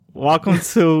welcome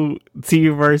to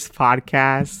TVverse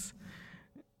Podcast.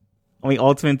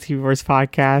 Ultimate TVverse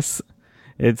Podcast.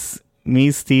 It's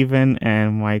me, Steven,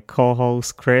 and my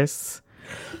co-host, Chris.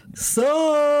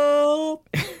 So,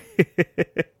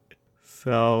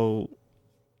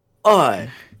 I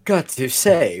got to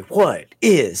say what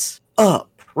is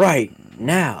up right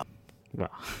now.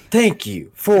 Well. Thank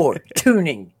you for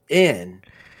tuning in.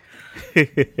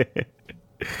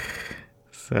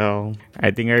 So,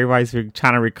 I think everybody's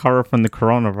trying to recover from the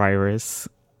coronavirus.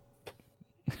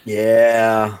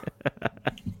 Yeah.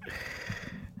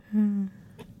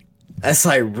 That's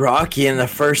like Rocky in the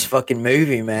first fucking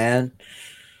movie, man.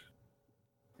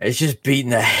 It's just beating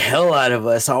the hell out of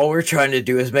us. All we're trying to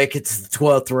do is make it to the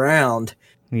 12th round.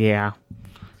 Yeah.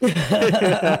 I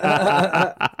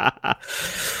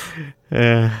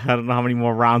don't know how many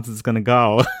more rounds it's going to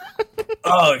go.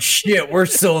 Oh, shit. We're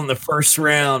still in the first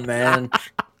round, man.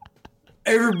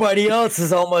 Everybody else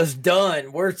is almost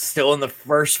done. We're still in the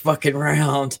first fucking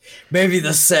round. Maybe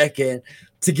the second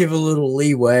to give a little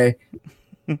leeway.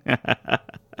 I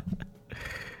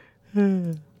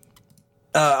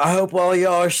hope all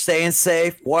y'all are staying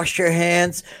safe. Wash your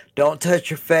hands. Don't touch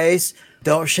your face.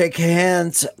 Don't shake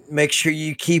hands. Make sure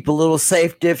you keep a little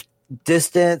safe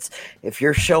distance. If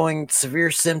you're showing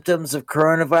severe symptoms of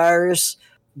coronavirus,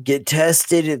 get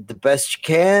tested the best you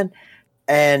can.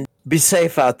 And be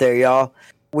safe out there, y'all.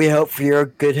 We hope for your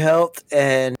good health.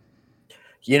 And,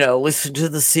 listen to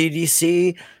the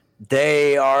CDC.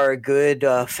 They are a good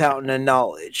fountain of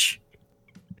knowledge.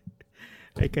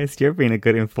 I guess you're being a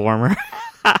good informer.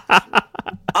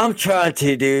 I'm trying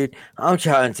to, dude. I'm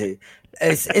trying to.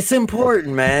 It's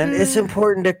important, man. It's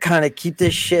important to kind of keep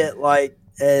this shit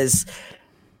as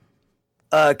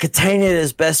contain it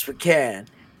as best we can.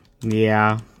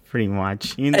 Yeah, pretty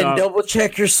much. And double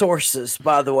check your sources,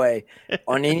 by the way.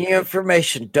 On any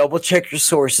information, double check your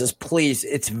sources, please.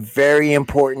 It's very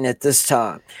important at this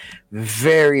time.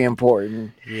 Very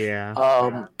important.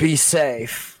 Yeah. Be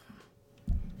safe.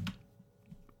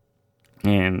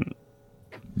 And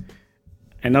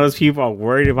those people are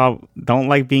worried don't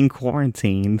like being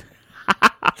quarantined.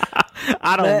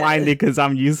 I don't mind it because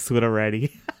I'm used to it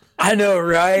already. I know,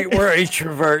 right? We're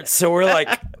introverts, so we're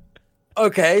like,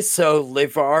 okay, so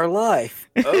live our life.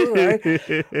 All right.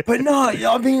 But no,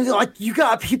 I mean, you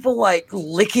got people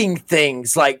licking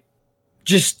things,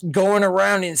 just going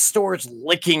around in stores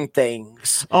licking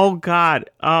things. Oh,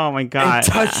 God. Oh, my God. And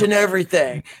touching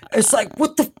everything. It's like,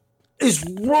 what the is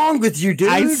wrong with you, dude?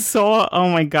 I saw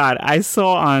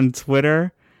on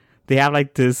Twitter, they have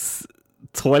this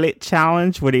toilet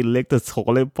challenge where they lick the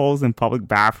toilet bowls in public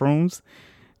bathrooms.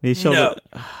 They show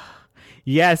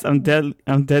Yes, I'm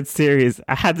dead serious.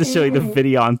 I had to show you the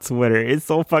video on Twitter. It's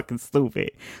so fucking stupid.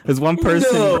 There's one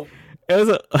person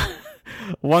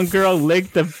one girl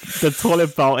licked the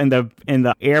toilet bowl in the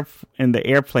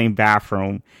airplane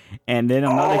bathroom, and then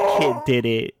another kid did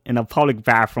it in a public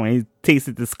bathroom. He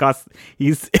tasted disgusting.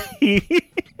 He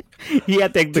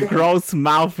had the gross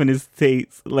mouth in his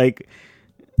taste. Dude,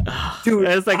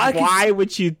 it's why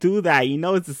would you do that?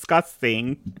 It's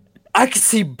disgusting. I could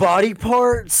see body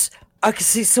parts. I could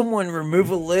see someone remove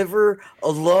a liver, a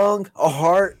lung, a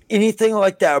heart, anything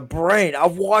like that. A brain.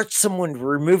 I've watched someone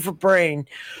remove a brain,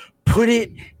 put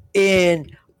it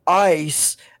in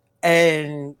ice,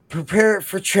 and prepare it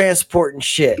for transport and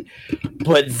shit.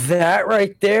 But that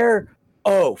right there,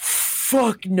 oh,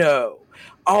 fuck no.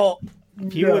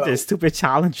 People with their stupid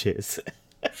challenges.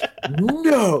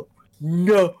 No.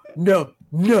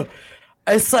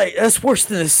 It's that's worse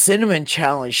than the cinnamon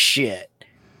challenge shit.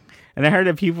 And I heard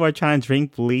that people are trying to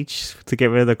drink bleach to get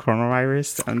rid of the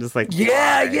coronavirus. I'm just like,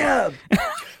 yeah.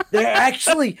 They're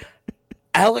actually...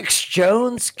 Alex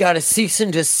Jones got a cease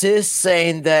and desist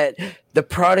saying that the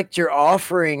product you're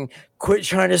offering, quit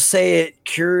trying to say it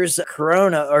cures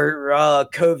corona or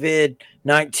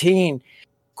COVID-19.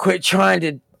 Quit trying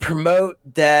to promote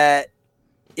that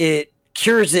it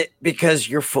cures it because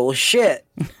you're full of shit,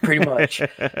 pretty much.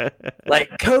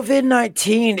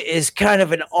 COVID-19 is kind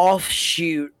of an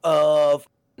offshoot of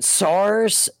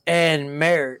SARS and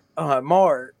MERS.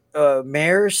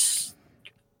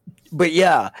 But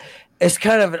yeah, it's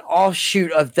kind of an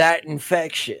offshoot of that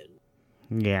infection.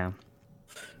 Yeah.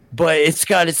 But it's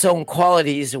got its own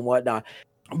qualities and whatnot.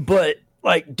 But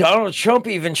Donald Trump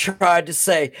even tried to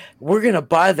say, we're going to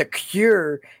buy the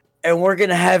cure and we're going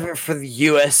to have it for the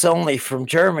U.S. only from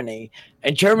Germany.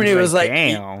 And Germany was like,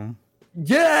 damn.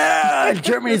 Yeah.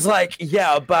 Germany's like,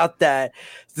 yeah, about that.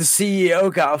 The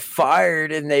CEO got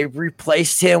fired and they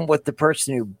replaced him with the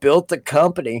person who built the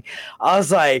company. I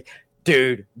was like,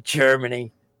 dude,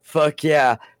 Germany, fuck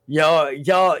yeah.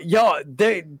 y'all,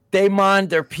 they mind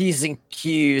their P's and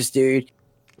Q's, dude.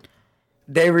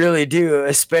 They really do,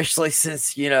 especially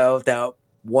since, that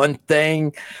one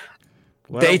thing.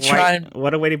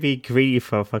 What a way to be greedy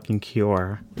for a fucking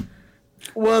cure.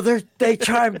 Well, they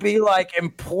try and be like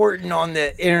important on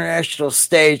the international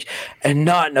stage and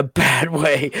not in a bad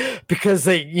way because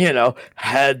they,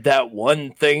 had that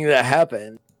one thing that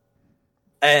happened.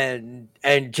 And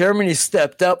Germany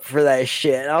stepped up for that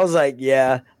shit. And I was like,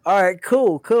 yeah, all right,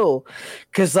 cool.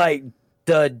 Because like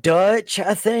the Dutch,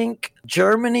 I think,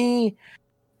 Germany,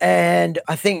 and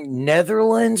I think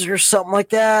Netherlands or something like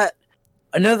that,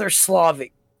 another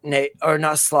Slavic, or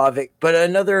not Slavic, but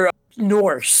another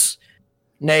Norse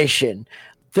nation,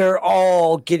 they're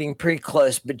all getting pretty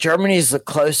close, but Germany's the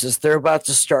closest. They're about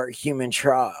to start human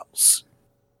trials.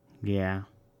 Yeah.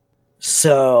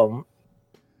 So,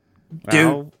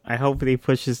 dude, I hope he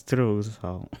pushes through.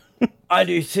 So I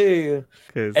do too.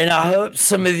 And I hope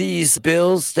some of these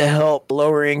bills to help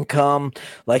lower income,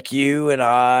 like you and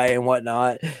I and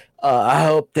whatnot, I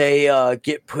hope they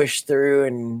get pushed through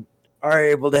and are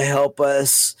able to help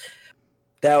us.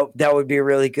 That would be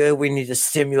really good. We need to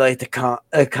stimulate the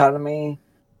economy.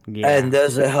 Yeah. And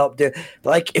those will help do.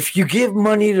 Like, if you give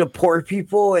money to poor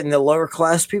people and the lower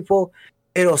class people,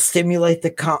 it'll stimulate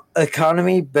the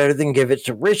economy better than give it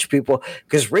to rich people.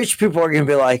 Because rich people are going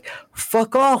to be like,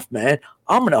 fuck off, man.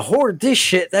 I'm going to hoard this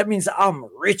shit. That means I'm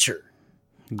richer.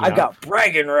 Yep. I got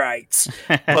bragging rights.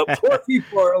 But poor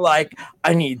people are like,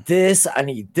 I need this, I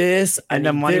need this. And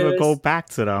the money will go back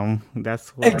to them.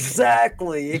 That's what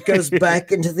exactly. It goes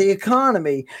back into the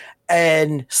economy.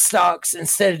 And stocks,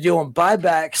 instead of doing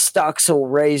buybacks, stocks will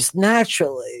raise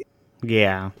naturally.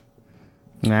 Yeah.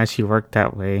 It actually worked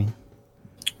that way.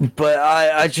 But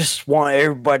I just want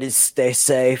everybody to stay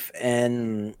safe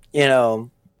and,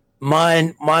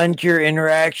 mind your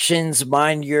interactions,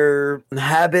 mind your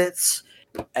habits.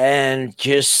 And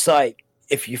just like,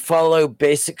 if you follow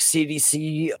basic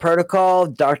CDC protocol,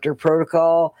 doctor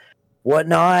protocol,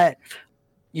 whatnot,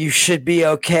 you should be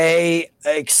okay,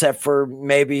 except for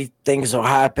maybe things will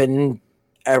happen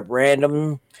at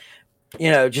random.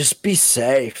 Just be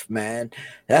safe, man.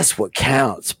 That's what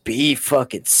counts. Be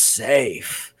fucking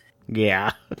safe.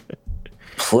 Yeah.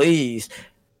 Please.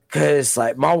 Because,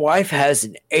 like, my wife has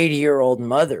an 80-year-old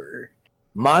mother.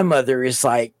 My mother is,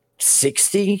 like,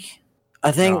 60,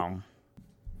 I think.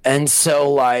 And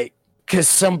so, like, because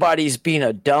somebody's being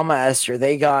a dumbass or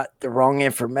they got the wrong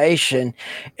information,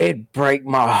 it'd break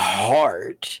my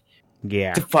heart.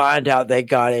 Yeah. To find out they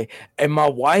got it. And my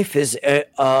wife is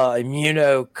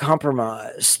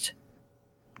immunocompromised.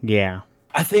 Yeah.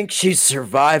 I think she'd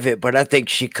survive it, but I think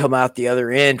she'd come out the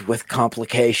other end with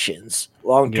complications,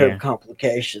 long-term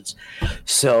complications.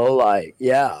 So, like,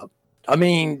 yeah. I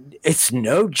mean, it's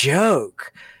no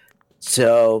joke.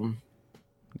 So,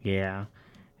 yeah.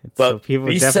 But so people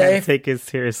definitely take it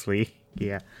seriously.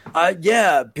 Yeah.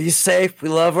 Yeah, be safe. We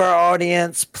love our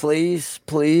audience. Please,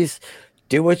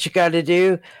 do what you got to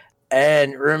do.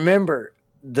 And remember,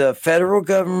 the federal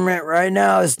government right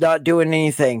now is not doing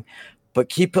anything, but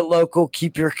keep it local,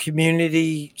 keep your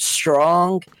community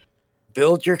strong,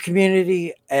 build your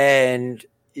community, and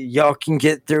y'all can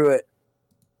get through it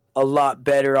a lot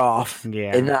better off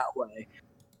in that way.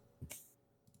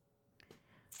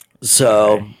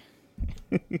 So,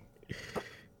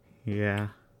 yeah.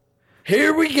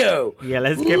 Here we go. Yeah,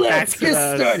 let's get back to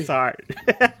the start.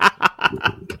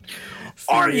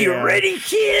 Are you ready,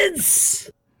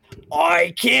 kids?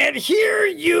 I can't hear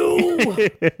you.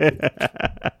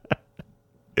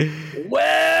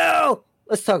 Well,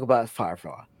 let's talk about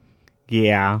Firefly.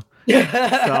 Yeah.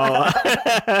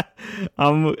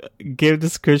 So, give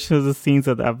description of the scenes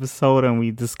of the episode, and we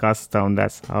discuss them.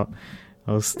 That's how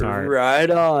it'll start. Right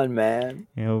on, man.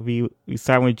 We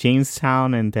start with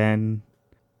Jamestown, and then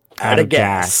Out of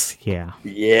Gas. Yeah.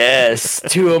 Yes.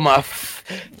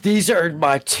 These are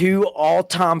my two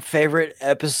all-time favorite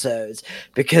episodes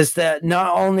because that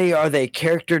not only are they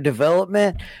character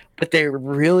development, but they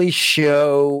really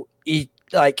show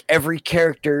like every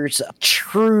character's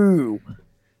true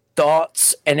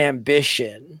thoughts and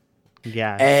ambition.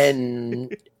 Yeah.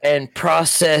 And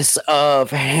process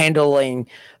of handling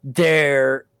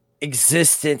their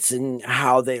existence and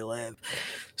how they live.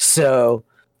 So,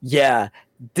 yeah.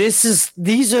 These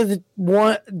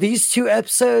two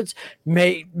episodes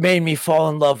made me fall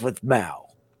in love with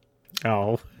Mal.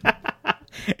 Oh.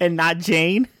 And not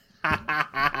Jane.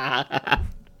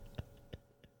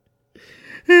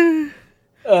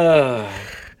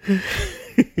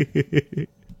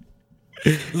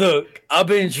 Look, I've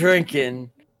been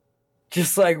drinking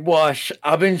just like Wash.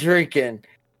 I've been drinking,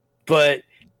 but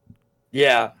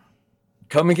yeah,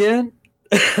 Come again?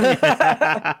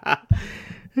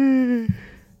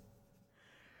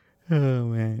 Oh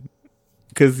man,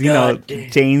 because Damn.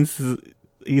 James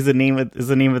is the name of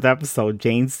the episode,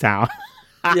 Janestown.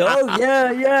 Oh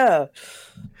yeah.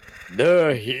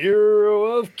 The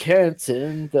hero of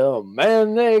Canton, the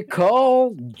man they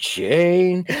call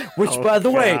Jane. Which, Oh, by the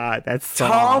way, that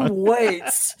song.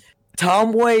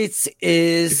 Tom Waits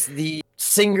is the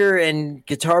singer and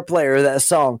guitar player of that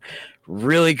song.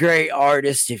 Really great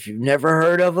artist. If you've never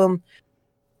heard of him,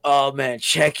 oh man,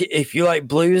 check it. If you like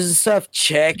blues and stuff,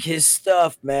 check his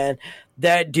stuff, man.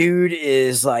 That dude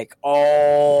is like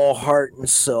all heart and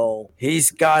soul. He's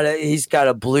got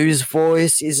a blues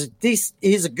voice. He's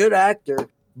a good actor,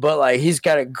 but like he's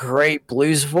got a great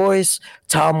blues voice.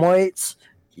 Tom Waits,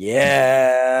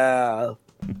 yeah.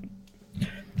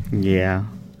 Yeah.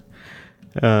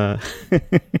 So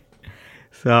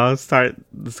I'll start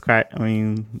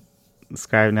describing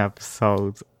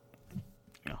episodes.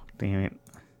 Oh, damn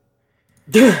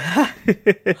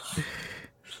it.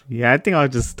 Yeah, I think I'll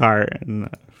just start and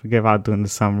forget about doing the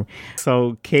summary.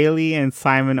 So Kaylee and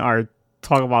Simon are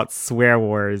talking about swear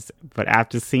words, but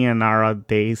after seeing Nara,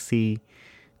 they see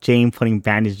Jane putting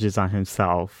bandages on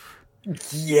himself.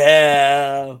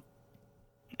 Yeah.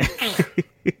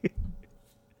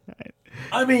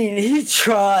 I mean, he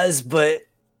tries, but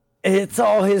it's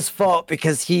all his fault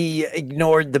because he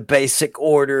ignored the basic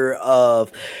order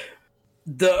of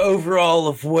the overall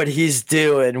of what he's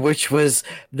doing, which was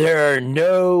there are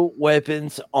no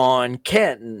weapons on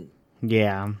Canton.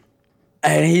 Yeah.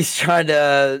 And he's trying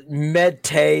to med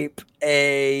tape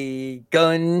a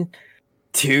gun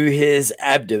to his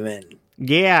abdomen.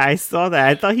 Yeah, I saw that.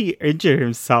 I thought he injured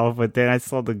himself, but then I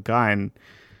saw the gun.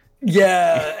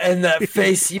 Yeah, and that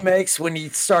face he makes when he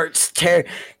starts tear,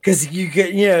 because you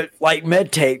get, like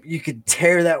med tape, you could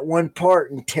tear that one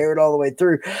part and tear it all the way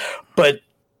through. But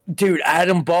dude,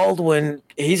 Adam Baldwin,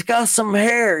 he's got some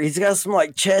hair. He's got some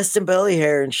like chest and belly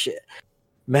hair and shit.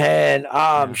 Man,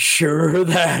 I'm sure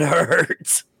that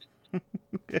hurts.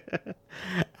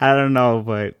 I don't know,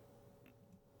 but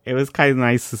it was kind of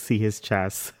nice to see his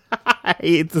chest. I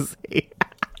hate to say it.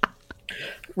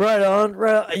 Right on.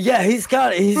 Yeah, he's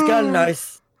got a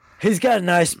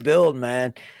nice build,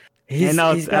 man. I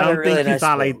don't think he's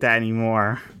not like that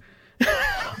anymore.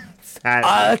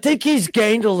 I think he's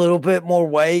gained a little bit more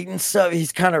weight and stuff.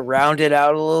 He's kind of rounded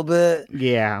out a little bit.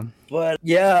 Yeah. But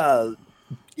yeah,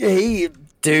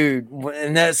 dude,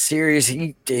 in that series,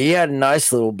 he had a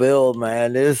nice little build,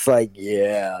 man. It's like,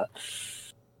 yeah.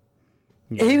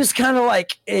 He was kind of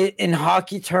like in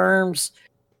hockey terms,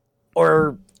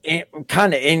 or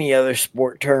kind of any other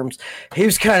sport terms, he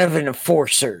was kind of an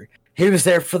enforcer. He was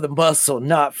there for the muscle,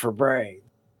 not for brain.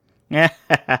 Well,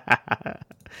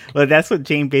 that's what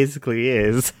Jane basically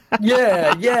is.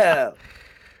 Yeah.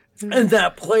 And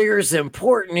that player's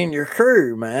important in your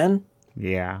crew, man.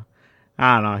 Yeah.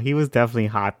 I don't know. He was definitely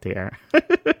hot there.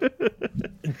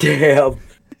 Damn.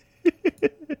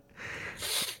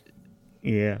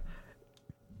 Yeah.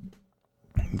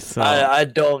 So I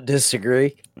don't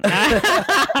disagree.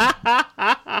 I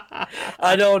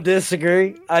don't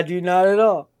disagree. I do not at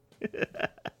all.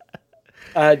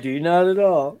 I do not at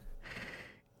all.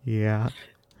 Yeah.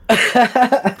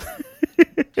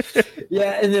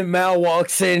 Yeah, and then Mal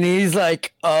walks in. He's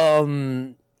like,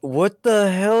 what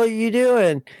the hell are you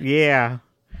doing? Yeah.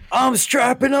 I'm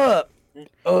strapping up.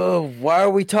 Why are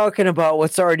we talking about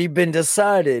what's already been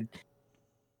decided?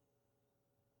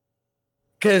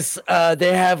 Because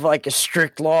they have like a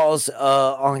strict laws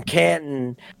on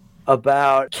Canton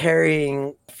about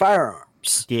carrying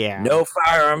firearms. Yeah. No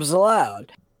firearms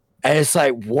allowed. And it's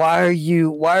like, why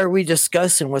are we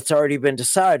discussing what's already been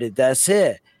decided? That's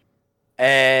it.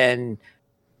 And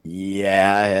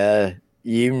yeah,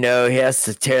 he has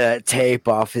to tear that tape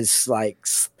off his, like,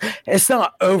 it's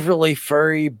not overly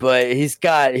furry, but he's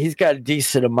got a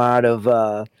decent amount of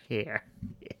hair.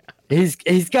 Yeah.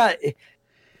 He's got,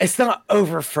 it's not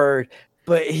over furred,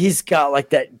 but he's got like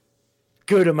that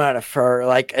good amount of fur,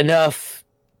 like enough,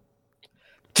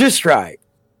 just right.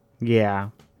 Yeah.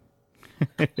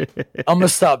 I'm gonna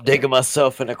stop digging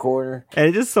myself in a corner. And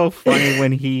it's just so funny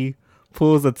when he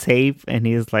pulls a tape and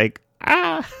he's like,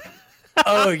 ah.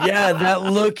 Oh yeah, that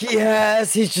look he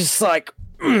has. He's just like,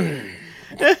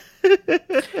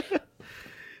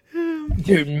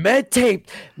 Dude, med tape.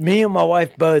 Me and my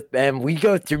wife both, man. We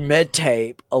go through med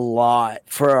tape a lot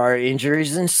for our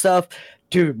injuries and stuff.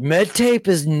 Dude, med tape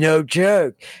is no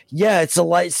joke. Yeah, it's a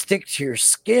light stick to your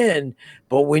skin,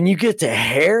 but when you get to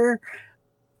hair,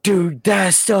 dude,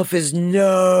 that stuff is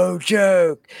no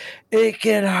joke. It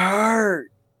can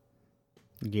hurt.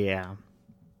 Yeah.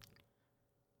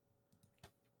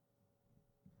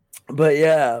 But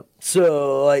yeah,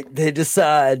 so like they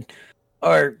decide,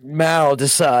 or Mal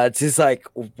decides, he's like,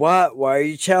 "What? Why are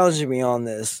you challenging me on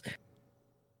this?"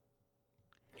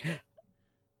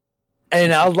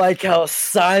 And I like how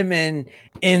Simon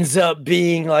ends up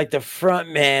being like the front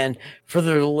man for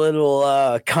their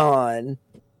little con.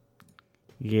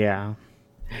 Yeah.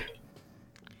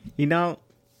 You know,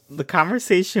 the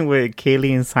conversation with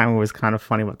Kaylee and Simon was kind of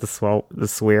funny about the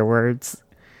swear words.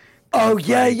 Oh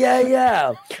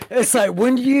yeah. It's like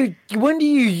when do you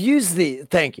use these?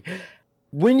 Thank you.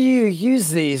 When do you use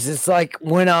these? It's like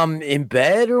when I'm in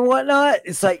bed or whatnot.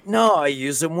 It's like no, I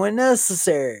use them when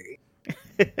necessary.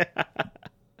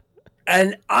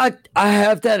 And I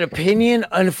have that opinion.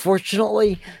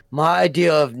 Unfortunately, my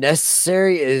idea of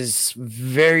necessary is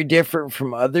very different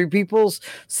from other people's.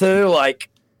 So they're like,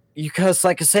 you cuss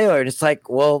like a sailor, and it's like,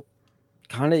 well,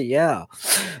 kind of, yeah.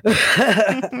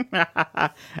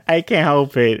 I can't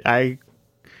help it. I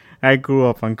grew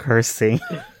up on cursing.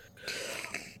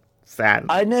 Sad.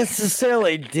 I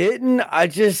necessarily didn't. I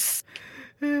just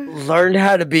learned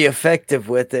how to be effective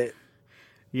with it.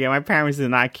 Yeah, my parents did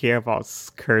not care about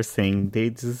cursing.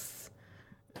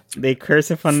 They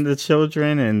curse in front of the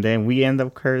children, and then we end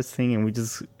up cursing, and I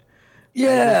just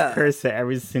curse at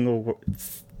every single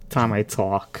time I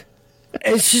talk.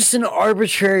 It's just an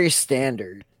arbitrary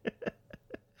standard.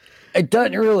 It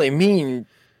doesn't really mean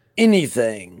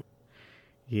anything.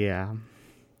 Yeah.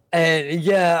 And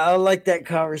yeah, I like that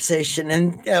conversation.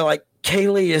 And like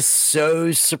Kaylee is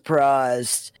so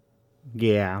surprised.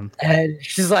 Yeah. And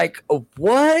she's like,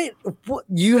 what?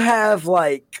 You have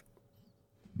like,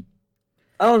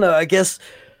 I don't know, I guess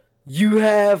you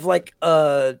have like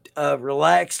a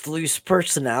relaxed, loose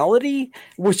personality,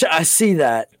 which I see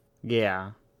that.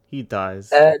 Yeah, he does.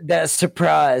 That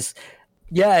surprise.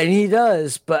 Yeah, and he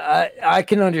does, but I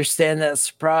can understand that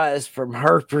surprise from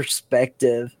her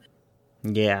perspective.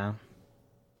 Yeah.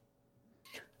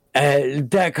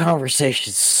 That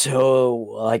conversation's so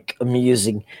like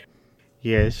amusing.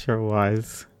 Yeah, it sure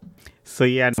was. So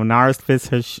yeah, Nara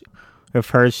splits with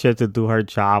her ship to do her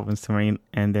job, and Serene,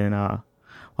 and then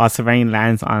while Serene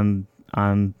lands on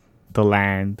the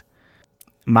land,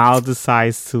 Mal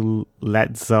decides to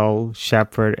let Zoe,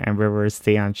 Shepard, and River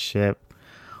stay on ship,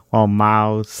 while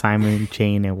Mal, Simon,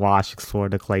 Jane, and Wash explore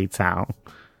the Clay Town.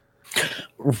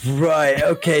 Right.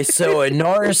 Okay. So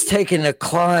Inara's taking a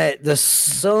client, the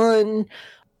son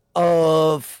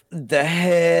of the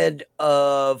head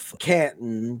of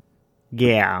Canton.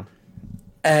 Yeah.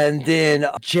 And then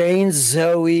Jane,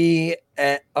 Zoe,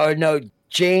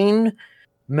 Jane,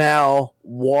 Mal,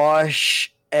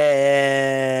 Wash,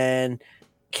 and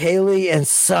Kaylee and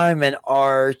Simon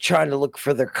are trying to look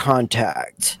for their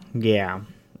contact. Yeah.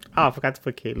 Oh, I forgot to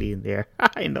put Kaylee in there.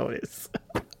 I noticed.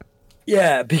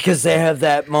 Yeah, because they have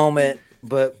that moment,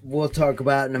 but we'll talk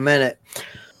about it in a minute.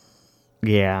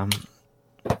 Yeah.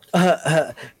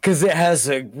 Because it has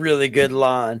a really good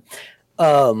line.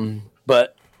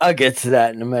 But I'll get to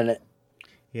that in a minute.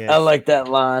 Yeah. I like that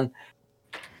line.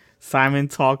 Simon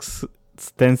talks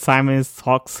to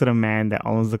the man that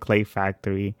owns the clay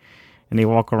factory, and they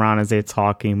walk around as they're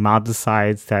talking. Mal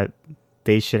decides that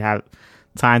they should have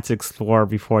time to explore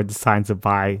before deciding to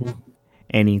buy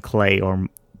any clay or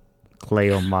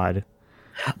mud.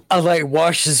 I like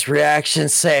Wash's reaction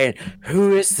saying,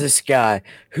 "Who is this guy?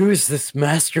 Who is this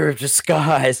master of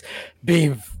disguise?"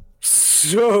 Being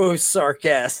so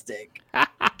sarcastic.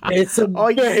 It's amazing. Oh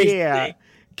yeah.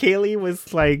 Kaylee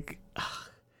was like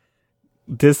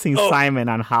dissing Simon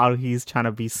on how he's trying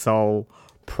to be so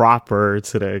proper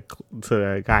to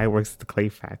the guy who works at the clay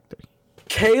factory.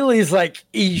 Kaylee's like,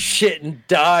 eat shit and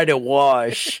die to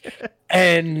Wash.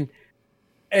 And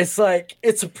it's like,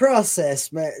 it's a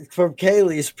process, man. From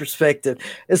Kaylee's perspective,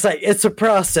 it's like, it's a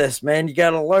process, man. You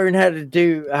got to learn how to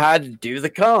do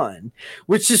the con,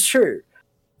 which is true.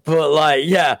 But like,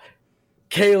 yeah,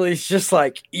 Kaylee's just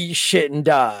like, eat shit and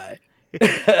die.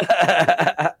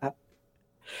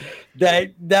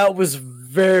 That was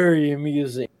very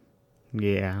amusing.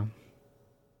 Yeah.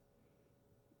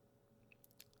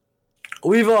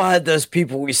 We've all had those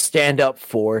people we stand up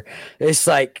for. It's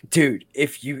like, dude,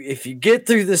 if you get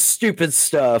through this stupid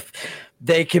stuff,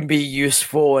 they can be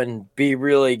useful and be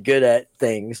really good at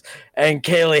things. And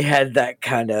Kaylee had that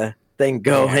kind of thing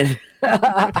going.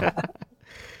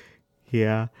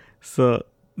 Yeah. So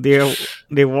they're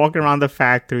walking around the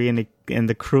factory, and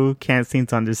the crew can't seem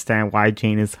to understand why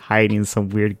Jane is hiding some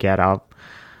weird getup.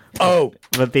 Oh,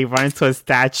 but they run into a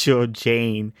statue of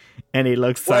Jane, and they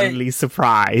look suddenly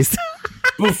surprised.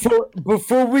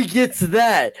 Before we get to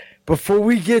that,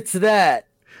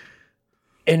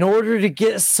 in order to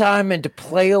get Simon to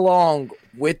play along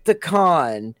with the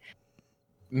con,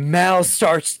 Mal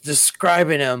starts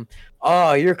describing him.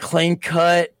 Oh, you're clean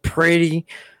cut, pretty.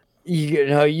 You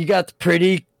know, you got the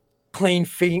pretty clean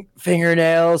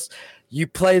fingernails. You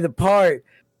play the part.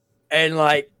 And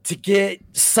like to get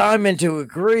Simon to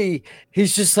agree,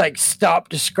 he's just like, stop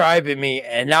describing me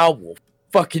and I will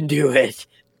fucking do it.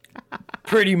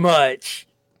 Pretty much.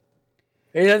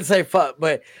 He doesn't say fuck,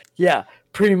 but yeah,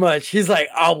 pretty much. He's like,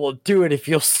 I will do it if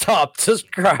you'll stop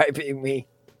describing me.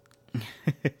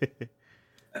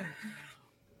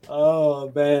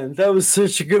 Oh man, that was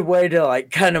such a good way to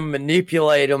like kind of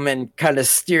manipulate him and kind of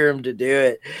steer him to do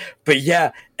it. But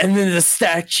yeah, and then the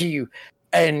statue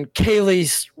and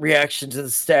Kaylee's reaction to the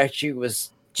statue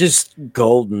was just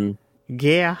golden.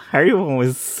 Yeah, everyone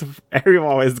was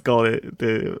golden.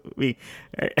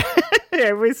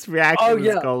 Everyone's reaction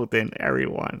was golden.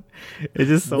 Everyone, it's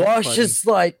just so Wash funny. is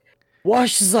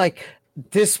like,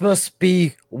 this must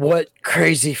be what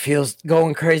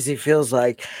going crazy feels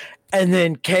like. And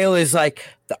then Kaylee's like,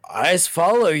 the eyes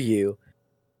follow you.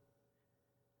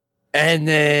 And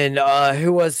then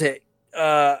who was it?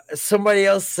 Somebody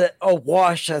else said,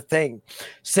 Wash, I think,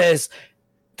 says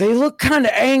they look kind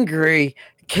of angry.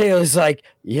 Kaylee's like,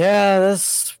 yeah,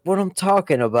 that's what I'm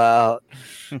talking about.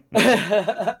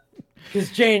 Because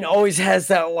Jane always has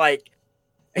that, like,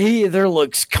 he either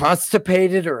looks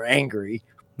constipated or angry.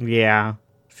 Yeah.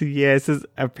 So yeah, it says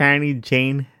apparently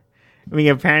Jane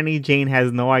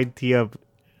has no idea,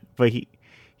 but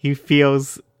he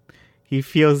feels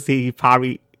he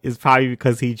probably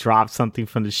because he dropped something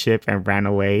from the ship and ran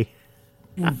away.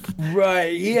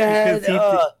 Right. He had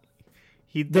the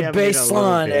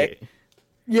baseline.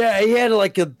 Yeah, he had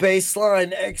like a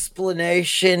baseline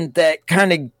explanation that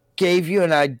kind of gave you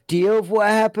an idea of what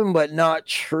happened, but not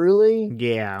truly.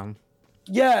 Yeah.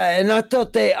 Yeah, and I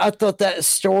thought that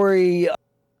story,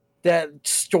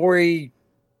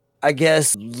 I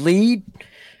guess, lead.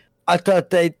 I thought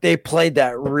they played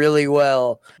that really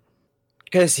well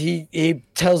because he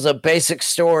tells a basic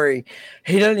story.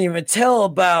 He doesn't even tell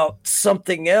about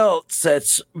something else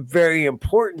that's very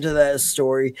important to that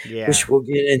story, which we'll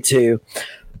get into.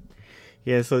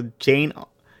 Yeah, so Jane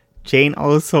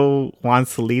also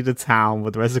wants to leave the town,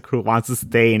 but the rest of the crew wants to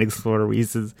stay and explore the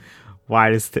reasons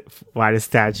why the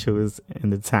statue is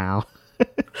in the town.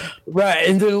 Right,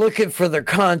 and they're looking for their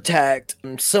contact,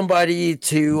 somebody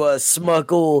to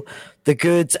smuggle the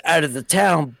goods out of the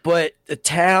town, but the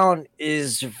town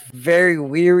is very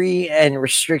weary and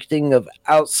restricting of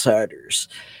outsiders.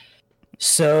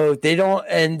 So they don't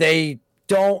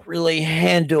really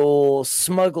handle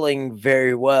smuggling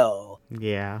very well.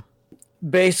 Yeah.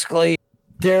 Basically,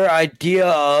 their idea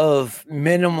of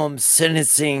minimum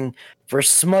sentencing for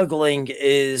smuggling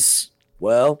is,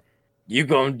 well, you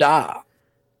gonna die.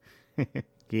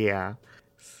 Yeah.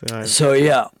 So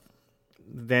yeah.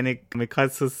 Then it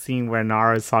cuts to a scene where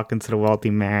Nara is talking to the wealthy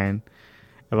man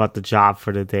about the job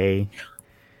for the day.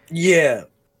 Yeah.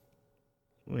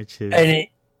 Which is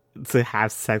to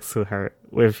have sex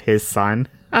with his son.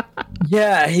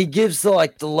 Yeah, he gives the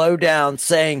lowdown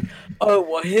saying, oh,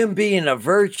 well, him being a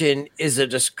virgin is a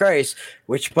disgrace,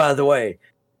 which, by the way,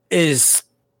 is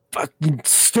fucking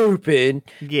stupid.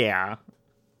 Yeah.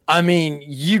 I mean,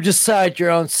 you decide your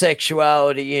own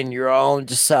sexuality and your own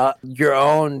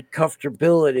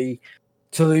comfortability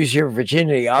to lose your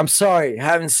virginity. I'm sorry,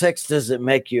 having sex doesn't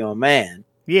make you a man.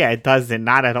 Yeah, it doesn't.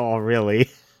 Not at all, really.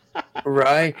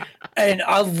 Right? And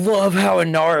I love how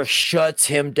Inara shuts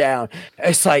him down.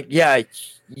 It's like, yeah,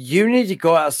 you need to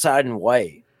go outside and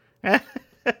wait. I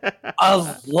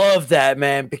love that,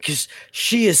 man, because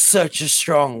she is such a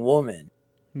strong woman.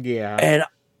 Yeah. And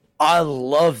I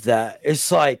love that.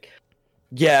 It's like,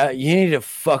 yeah, you need to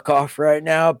fuck off right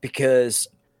now because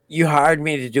you hired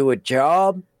me to do a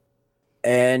job.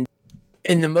 And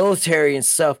in the military and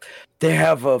stuff, they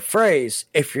have a phrase,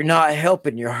 if you're not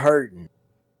helping, you're hurting.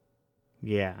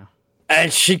 Yeah.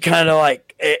 And she kind of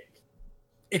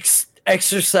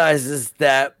exercises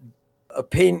that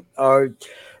opinion or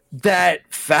that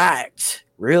fact,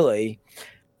 really.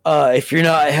 If you're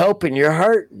not helping, you're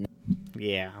hurting.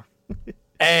 Yeah.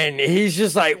 And he's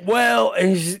just like, well,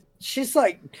 and she's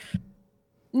like,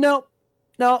 nope.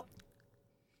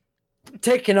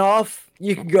 Taking off,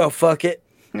 you can go fuck it.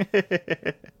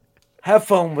 Have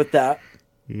fun with that.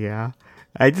 Yeah.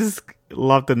 I just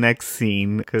love the next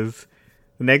scene because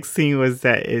the next scene was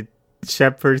that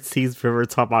Shepard sees River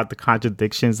talk about the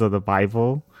contradictions of the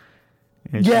Bible.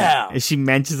 And she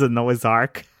mentions the Noah's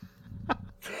Ark.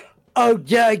 Oh,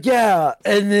 yeah.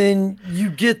 And then you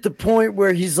get the point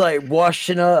where he's like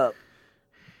washing up.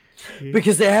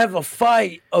 Because they have a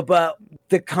fight about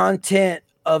the content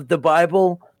of the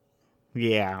Bible.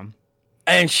 Yeah.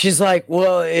 And she's like,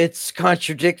 well, it's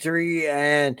contradictory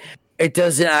and it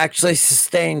doesn't actually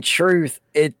sustain truth.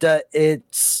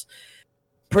 It's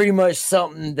pretty much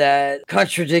something that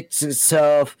contradicts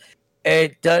itself.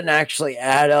 It doesn't actually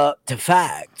add up to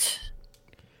fact.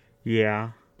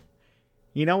 Yeah.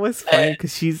 You know what's funny?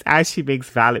 Because she's actually makes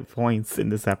valid points in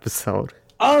this episode.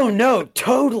 Oh no,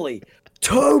 totally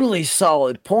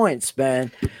solid points,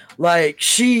 man. Like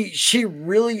she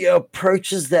really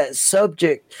approaches that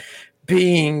subject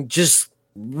being just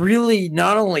really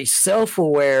not only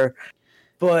self-aware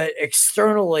but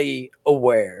externally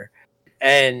aware.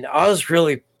 And I was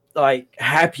really like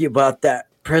happy about that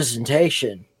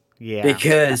presentation. Yeah.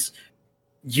 Because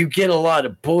you get a lot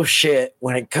of bullshit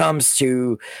when it comes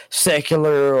to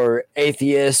secular or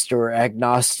atheist or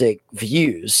agnostic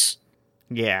views.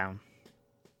 Yeah.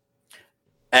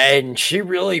 And she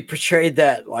really portrayed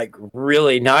that like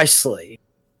really nicely.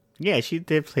 Yeah, she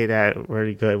did play that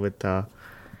really good with the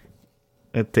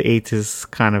atheist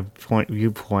kind of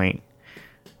viewpoint.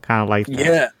 Kind of like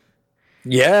that.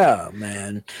 Yeah,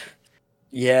 man.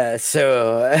 Yeah,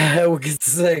 so we'll get to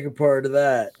the second part of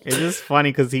that. It's just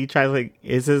funny because he tries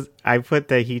I put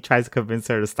that he tries to convince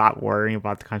her to stop worrying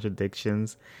about the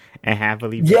contradictions and have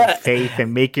believe in faith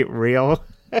and make it real.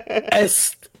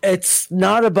 It's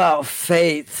not about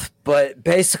faith, but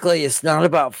basically it's not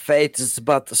about faith, it's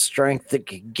about the strength it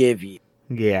can give you.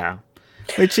 Yeah.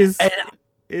 Which is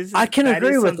I can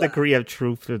agree with some degree of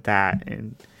truth to that.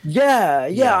 And yeah,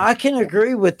 I can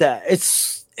agree with that.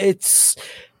 It's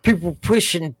people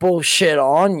pushing bullshit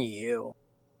on you.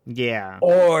 Yeah.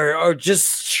 Or just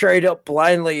straight up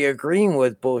blindly agreeing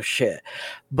with bullshit.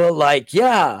 But like,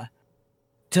 yeah,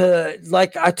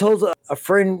 like I told a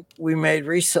friend we made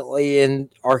recently in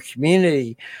our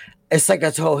community, it's like I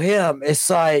told him, it's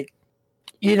like,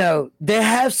 you know, they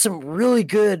have some really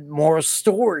good moral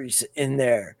stories in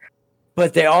there,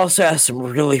 but they also have some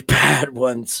really bad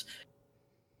ones.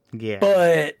 Yeah.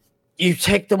 But you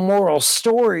take the moral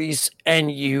stories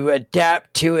and you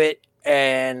adapt to it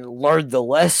and learn the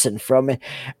lesson from it.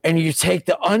 And you take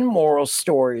the unmoral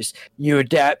stories, you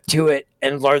adapt to it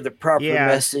and learn the proper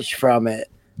message from it.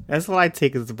 That's what I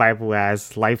take as the Bible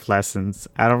as life lessons.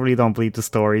 I don't believe the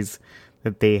stories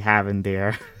that they have in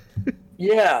there.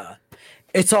 Yeah.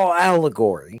 It's all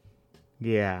allegory.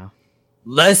 Yeah.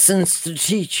 Lessons to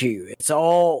teach you. It's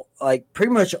all like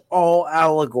pretty much all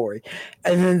allegory.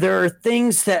 And then there are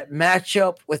things that match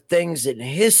up with things in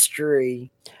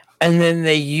history, and then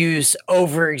they use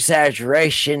over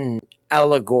exaggeration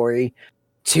allegory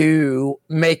to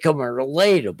make them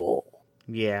relatable.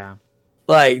 Yeah.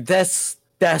 Like that's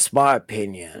my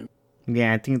opinion.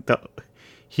 Yeah, I think the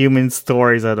human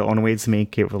stories are the only way to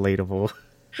make it relatable.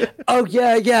 Oh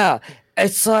yeah.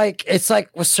 It's like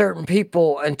with certain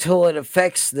people, until it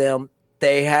affects them,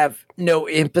 they have no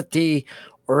empathy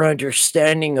or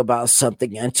understanding about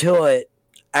something until it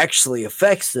actually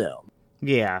affects them.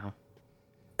 Yeah.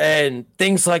 And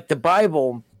things like the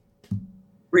Bible,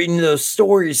 reading those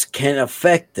stories can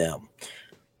affect them.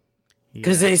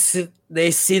 Because they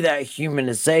see that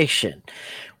humanization,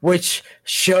 which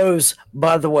shows,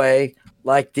 by the way,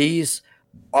 like these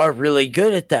are really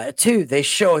good at that too. They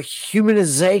show a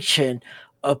humanization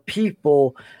of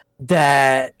people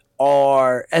that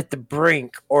are at the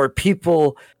brink, or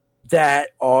people that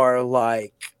are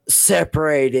like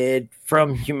separated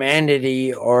from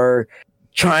humanity or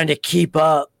trying to keep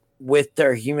up with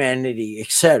their humanity,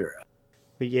 etc.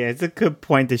 But yeah, it's a good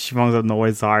point that she brings up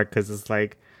Noah's Ark, because it's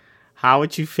like, how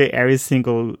would you fit every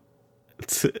single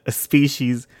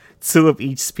species, two of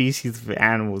each species of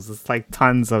animals? It's like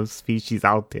tons of species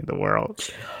out there in the world.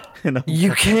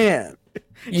 You can't.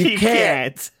 You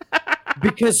can't.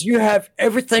 Because you have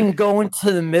everything going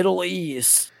to the Middle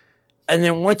East. And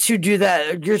then once you do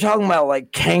that, you're talking about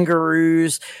like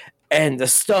kangaroos and the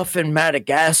stuff in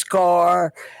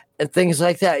Madagascar and things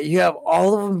like that. You have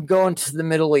all of them going to the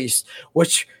Middle East,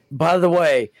 which, by the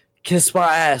way, kiss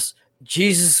my ass,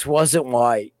 Jesus wasn't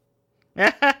white.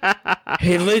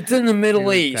 He lived in the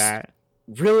Middle East. That.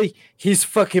 Really? He's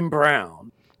fucking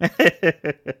brown.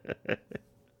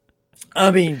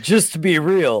 I mean, just to be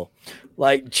real,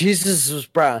 like, Jesus was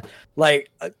brown.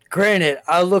 Like, granted,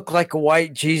 I look like a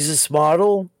white Jesus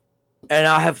model, and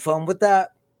I have fun with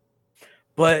that.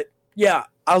 But, yeah,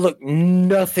 I look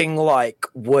nothing like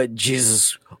what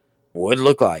Jesus would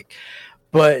look like.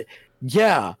 But,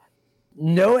 yeah,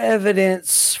 no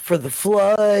evidence for the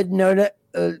flood,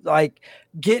 like,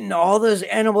 getting all those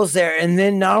animals there. And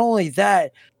then not only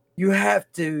that, you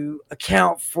have to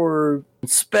account for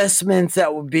specimens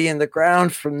that would be in the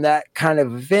ground from that kind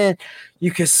of event.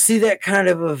 You could see that kind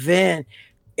of event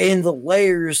in the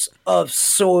layers of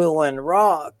soil and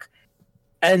rock.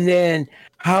 And then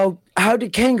how do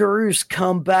kangaroos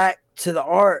come back to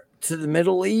the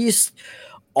Middle East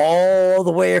all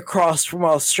the way across from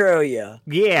Australia?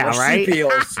 Yeah,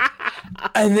 marsupials, right.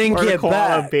 And then or get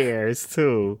koala back. bears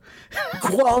too.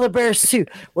 Koala bears too.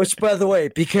 Which, by the way,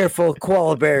 be careful of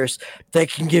koala bears. They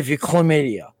can give you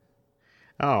chlamydia.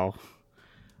 Oh,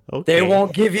 okay. They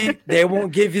won't give you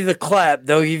the clap.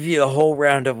 They'll give you the whole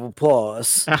round of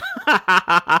applause.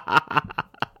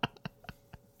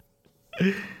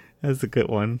 That's a good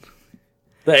one.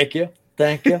 Thank you.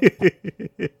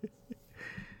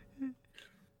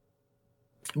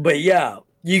 But yeah,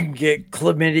 you can get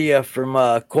chlamydia from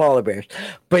koala bears.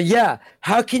 But yeah,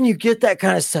 how can you get that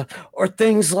kind of stuff? Or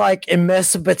things like in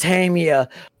Mesopotamia,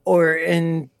 or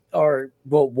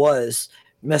what was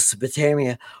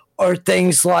Mesopotamia, or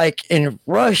things like in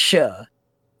Russia,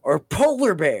 or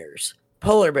polar bears.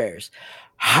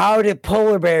 How did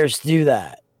polar bears do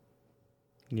that?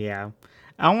 Yeah.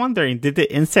 I'm wondering, did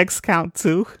the insects count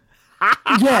too?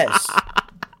 Yes.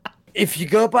 If you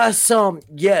go by some,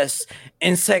 yes,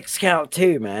 insects count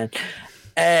too, man.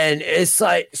 And it's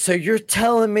like, so you're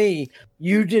telling me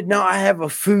you did not have a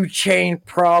food chain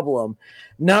problem.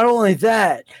 Not only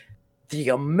that, the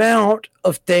amount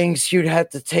of things you'd have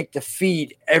to take to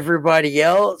feed everybody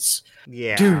else.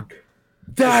 Yeah. Dude,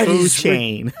 that food is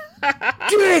chain.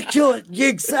 ridiculous.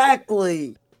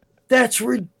 Exactly. That's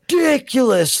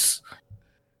ridiculous.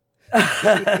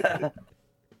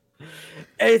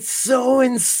 It's so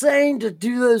insane to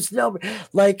do those numbers.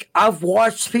 Like, I've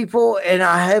watched people, and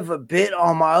I have a bit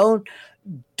on my own,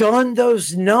 done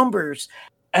those numbers,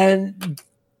 and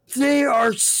they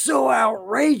are so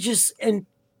outrageous and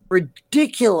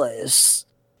ridiculous.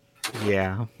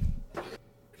 Yeah.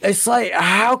 It's like,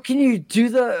 how can you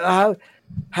do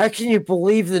how can you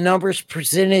believe the numbers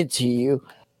presented to you?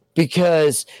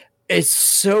 Because it's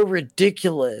so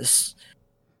ridiculous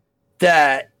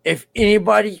that if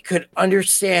anybody could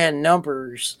understand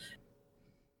numbers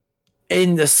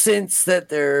in the sense that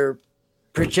they're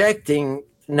projecting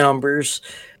numbers,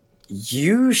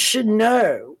 you should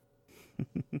know.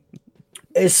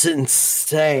 It's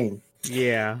insane.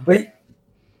 Yeah. But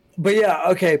yeah,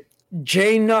 okay.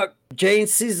 Jane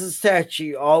sees the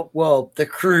statue. The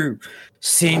crew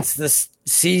sees the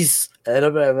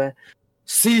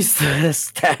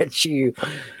statue,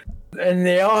 and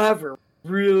they all have a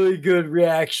really good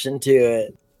reaction to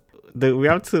it.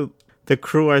 The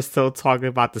crew are still talking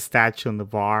about the statue in the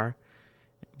bar,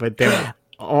 but then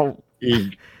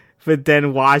but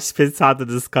then Wash spits out the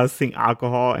disgusting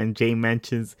alcohol, and Jane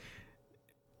mentions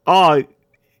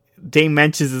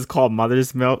it's called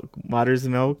Mother's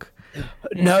Milk.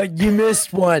 No, you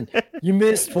missed one.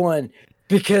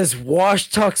 Because Wash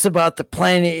talks about the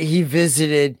planet he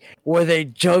visited where they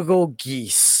juggle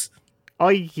geese. Oh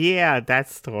yeah, that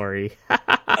story.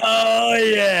 Oh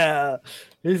yeah.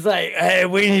 He's like, hey,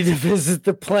 we need to visit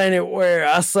the planet where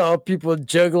I saw people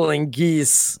juggling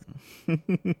geese.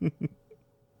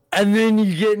 And then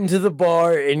you get into the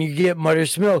bar and you get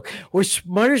Mother's Milk, which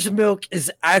Mother's Milk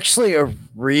is actually a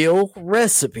real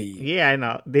recipe. Yeah, I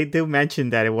know. They do mention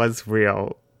that it was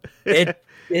real.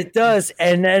 It does,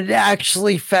 and it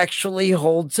actually factually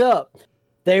holds up.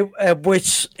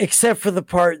 Which, except for the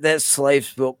part that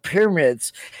slaves built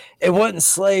pyramids, it wasn't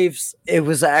slaves. It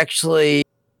was actually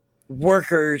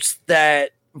workers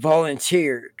that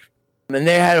volunteered, and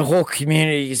they had whole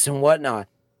communities and whatnot.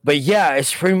 But yeah,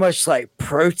 it's pretty much like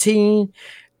protein,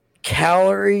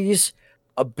 calories,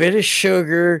 a bit of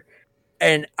sugar,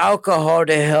 and alcohol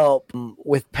to help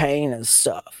with pain and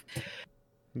stuff.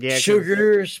 Yeah,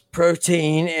 sugars,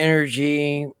 protein,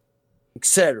 energy,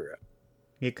 etc.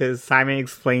 Because Simon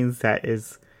explains that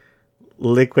is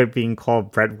liquid being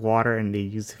called bread water, and they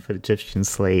use it for Egyptian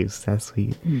slaves. That's what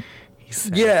he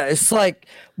said. Yeah, it's like,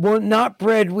 well, not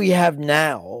bread we have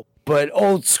now, but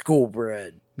old school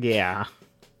bread. Yeah.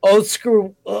 Old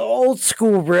school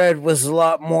bread was a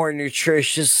lot more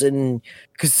nutritious and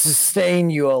could sustain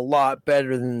you a lot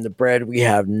better than the bread we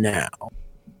have now.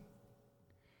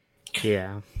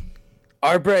 Yeah.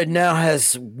 Our bread now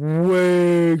has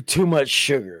way too much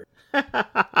sugar.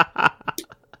 I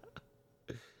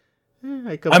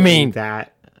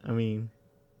mean,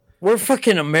 we're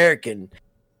fucking American.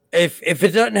 If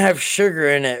it doesn't have sugar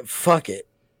in it, fuck it.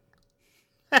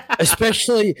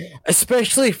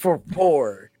 especially for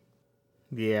poor.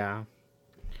 Yeah.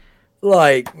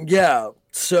 Like, yeah.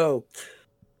 So,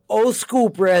 old school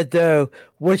bread though,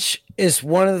 which is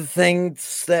one of the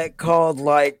things that caused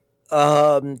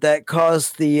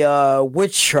the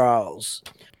witch trials,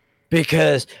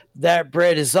 because that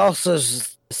bread is also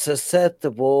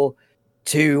susceptible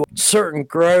to certain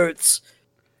growths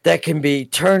that can be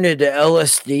turned into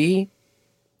LSD.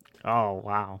 Oh,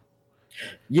 wow.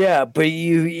 Yeah, but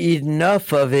you eat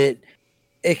enough of it,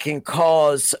 it can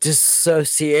cause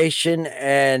dissociation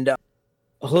and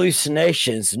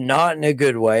hallucinations, not in a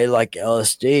good way like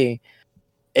LSD,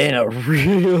 in a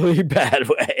really bad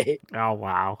way. Oh,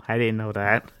 wow. I didn't know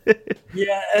that.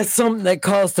 Yeah, it's something that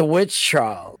caused the witch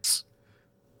trials.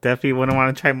 Definitely wouldn't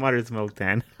want to try mother's milk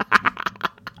then.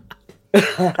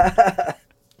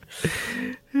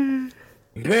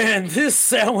 Man, this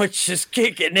sandwich is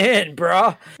kicking in,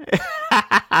 bro.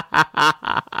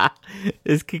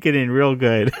 It's kicking in real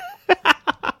good.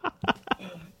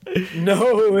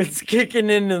 No, it's kicking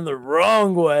in the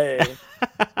wrong way.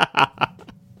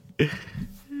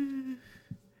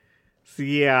 So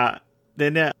yeah,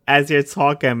 then as you're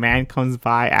talking, a man comes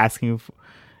by asking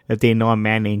if they know a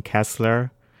man named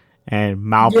Kessler, and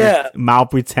Mal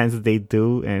pretends that they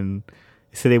do, and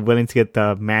so they're willing to get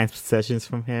the man's possessions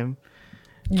from him.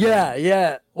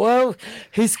 Yeah. Well,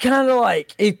 he's kind of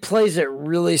like, he plays it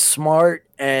really smart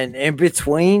and in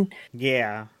between.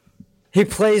 Yeah. He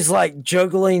plays like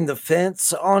juggling the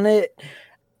fence on it.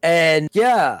 And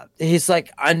yeah, he's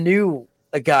like, I knew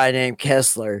a guy named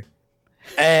Kessler.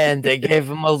 And they gave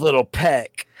him a little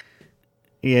peck.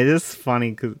 Yeah, it's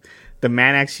funny because the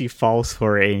man actually falls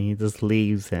for it and he just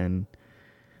leaves. And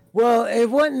well, it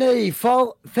wasn't that he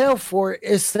fell for it.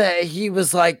 It's that he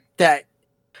was like that.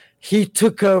 He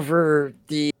took over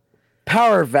the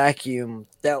power vacuum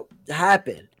that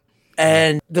happened.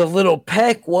 And the little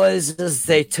peck was as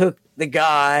they took the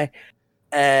guy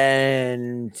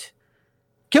and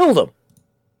killed him.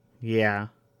 Yeah.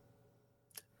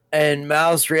 And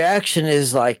Mal's reaction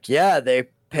is like, yeah, they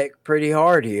peck pretty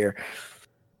hard here.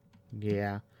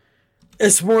 Yeah.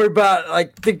 It's more about,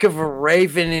 like, think of a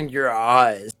raven in your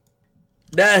eyes.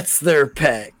 That's their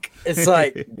peck. It's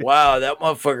like, wow, that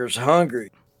motherfucker's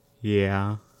hungry.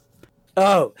 Yeah.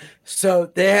 Oh,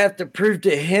 so they have to prove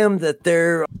to him that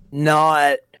they're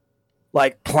not,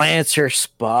 like, plants or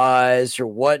spies or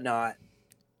whatnot.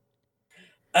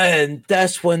 And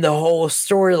that's when the whole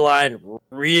storyline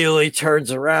really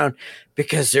turns around,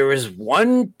 because there was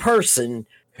one person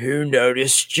who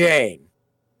noticed Jane.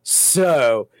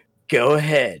 So, go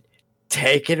ahead.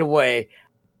 Take it away.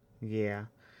 Yeah.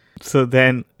 So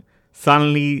then,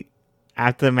 suddenly,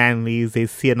 after the man leaves, they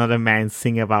see another man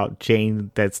sing about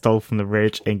Jane that stole from the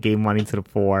rich and gave money to the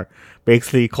poor,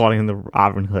 basically calling him the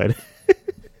Robin Hood.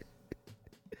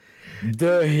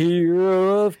 The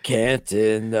hero of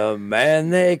Canton, the man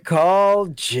they call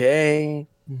Jane.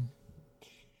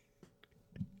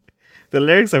 The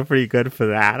lyrics are pretty good for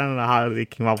that. I don't know how they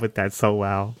came up with that so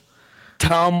well.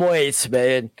 Tom Waits,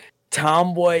 man.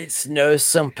 Tom Waits knows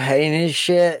some pain and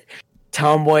shit.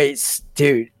 Tom Waits,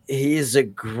 dude, he's a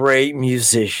great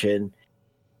musician.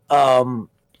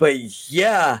 But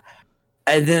yeah.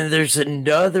 And then there's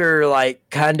another, like,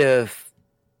 kind of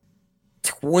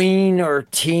tween or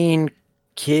teen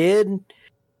kid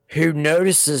who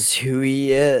notices who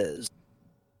he is.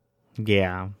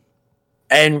 Yeah.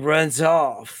 And runs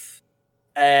off.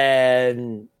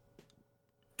 And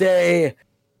the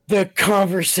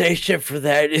conversation for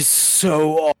that is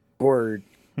so awkward.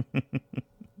 Yeah.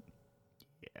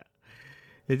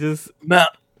 It just...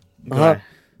 Go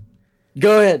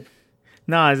ahead.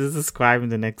 No, I was just describing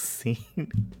the next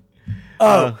scene.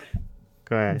 Oh.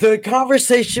 Go ahead. The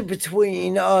conversation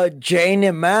between Jane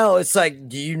and Mal, it's like,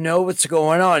 do you know what's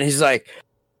going on? He's like,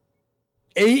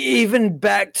 even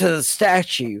back to the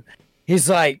statue, he's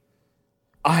like,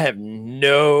 I have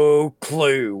no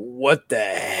clue what the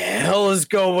hell is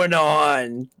going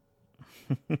on.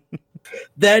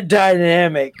 That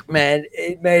dynamic, man,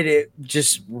 it made it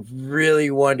just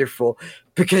really wonderful,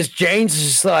 because Jane's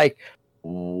just like,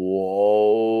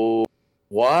 whoa.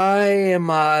 Why am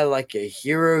I like a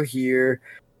hero here?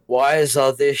 Why is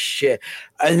all this shit?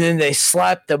 And then they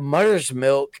slap the mother's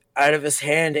milk out of his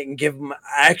hand and give him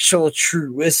actual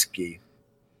true whiskey.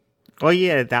 Oh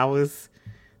yeah, that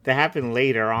happened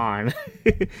later on.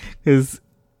 Because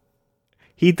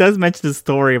he does mention the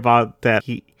story about that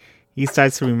he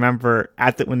starts to remember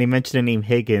when they mention the name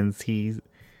Higgins, he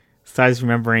starts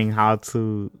remembering how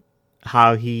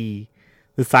he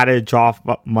decided to draw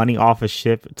money off a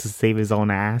ship to save his own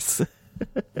ass.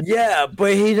 Yeah,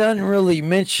 but he doesn't really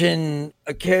mention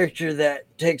a character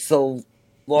that takes a large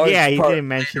part. Yeah, he didn't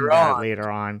mention that later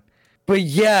on. But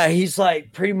yeah, he's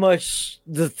like, pretty much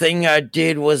the thing I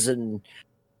did was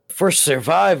for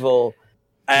survival,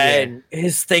 and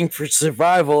his thing for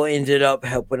survival ended up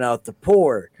helping out the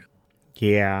poor.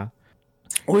 Yeah.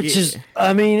 Which is,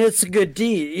 I mean, it's a good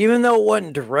deed. Even though it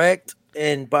wasn't direct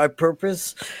and by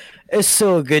purpose, it's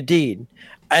still a good deed.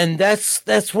 And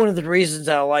that's one of the reasons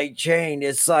I like Jane.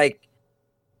 It's like,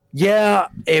 yeah,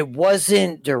 it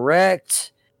wasn't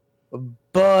direct,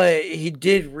 but he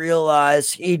did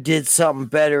realize he did something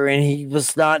better, and he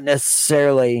was not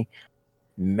necessarily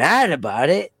mad about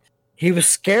it. He was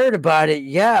scared about it,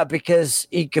 yeah, because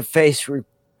he could face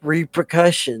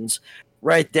repercussions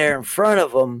right there in front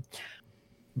of him.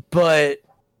 But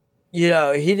he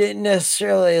didn't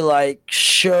necessarily like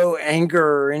show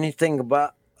anger or anything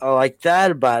about like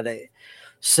that about it.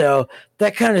 So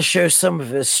that kind of shows some of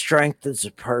his strength as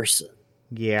a person.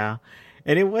 Yeah,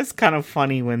 and it was kind of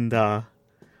funny when the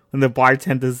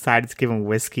bartender decided to give him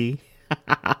whiskey.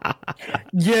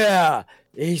 Yeah,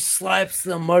 he slaps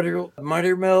the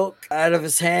buttermilk out of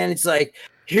his hand. He's like,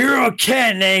 "Hero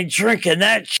Ken ain't drinking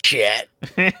that shit."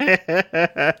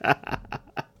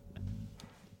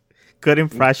 Good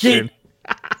impression.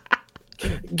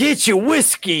 Get your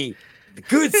whiskey, the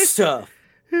good stuff,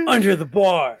 under the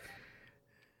bar.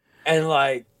 And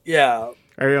like, yeah.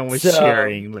 Everyone was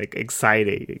cheering, like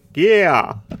excited.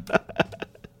 Yeah.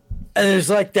 And there's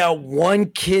like that one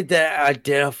kid that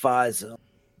identifies him.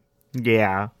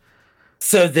 Yeah.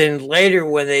 So then later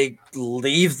when they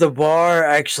leave the bar,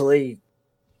 actually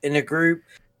in a group,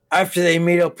 after they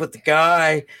meet up with the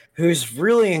guy who's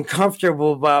really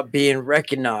uncomfortable about being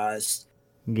recognized.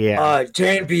 Yeah.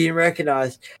 Jane being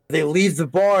recognized. They leave the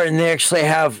bar and they actually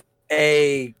have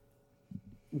a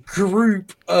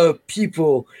group of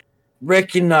people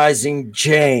recognizing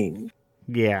Jane.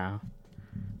 Yeah.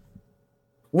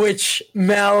 Which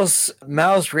Mal's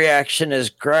reaction is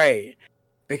great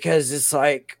because it's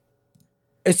like,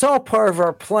 it's all part of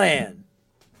our plan.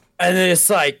 And then it's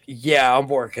like, yeah, I'm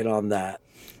working on that.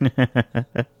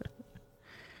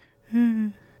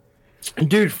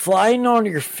 Dude, flying on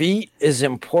your feet is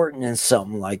important in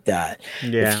something like that.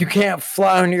 Yeah. If you can't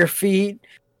fly on your feet,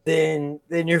 then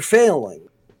you're failing.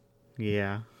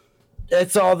 Yeah.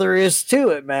 That's all there is to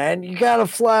it, man. You gotta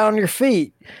fly on your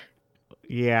feet.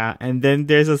 Yeah, and then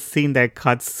there's a scene that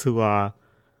cuts to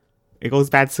it goes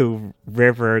back to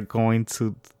River going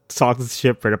to talk to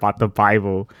Shepard about the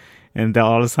Bible, and then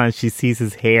all of a sudden she sees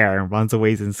his hair and runs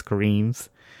away and screams.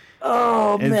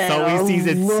 Oh, and man, Zoe sees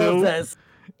it too, that.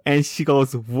 and she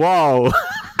goes, "Whoa!"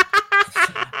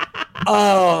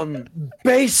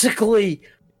 Basically,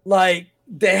 like,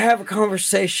 they have a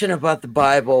conversation about the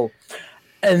Bible,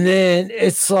 and then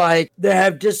it's like they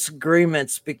have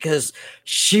disagreements because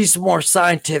she's more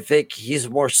scientific, he's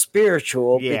more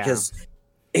spiritual, because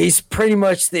he's pretty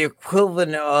much the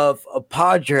equivalent of a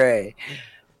padre,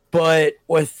 but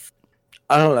with,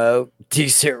 I don't know,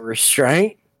 decent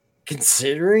restraint,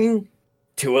 considering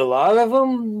to a lot of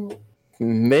them,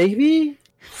 maybe.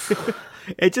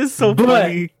 It's just so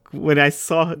funny when I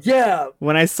saw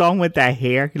him with that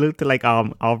hair. He looked like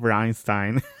Albert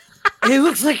Einstein. He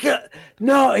looks like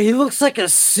a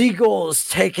seagull is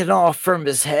taken off from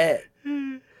his head.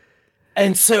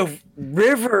 And so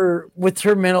River, with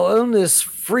her mental illness,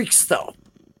 freaks the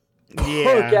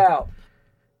fuck out.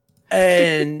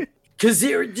 And because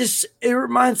it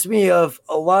reminds me of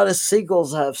a lot of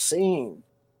seagulls I've seen.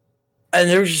 And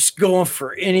they're just going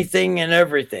for anything and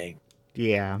everything.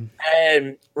 Yeah.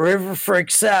 And River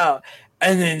freaks out.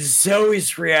 And then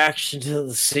Zoe's reaction to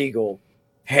the seagull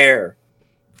hair.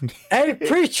 Hey,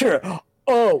 preacher!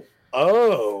 Oh.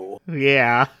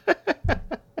 Yeah.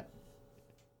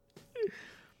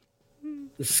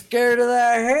 Scared of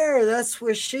that hair. That's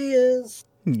what she is.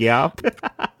 Yep.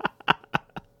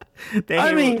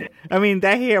 I mean,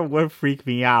 that hair would freak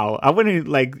me out. I wouldn't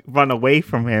like run away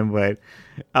from him, but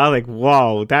I was like,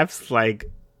 "Whoa, that's like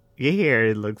your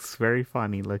hair looks very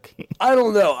funny looking." I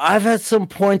don't know. I've had some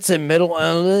points in mental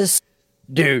illness,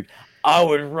 dude. I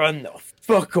would run the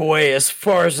fuck away as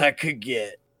far as I could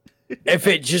get. If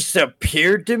it just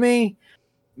appeared to me,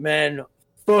 man,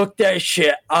 fuck that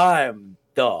shit. I'm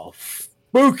the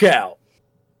spook out.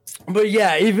 But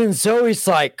yeah, even Zoe's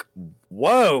like,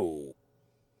 whoa.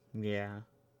 Yeah.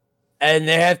 And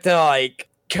they have to like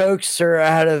coax her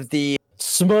out of the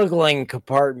smuggling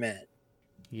compartment.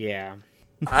 Yeah.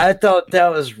 I thought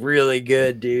that was really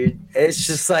good, dude. It's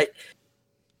just like,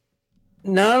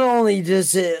 not only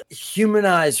does it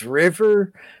humanize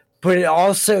River, but it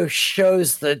also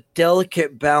shows the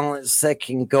delicate balance that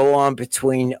can go on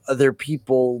between other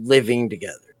people living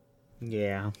together.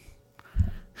 Yeah.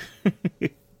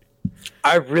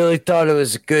 I really thought it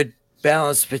was a good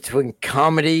balance between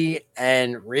comedy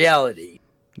and reality.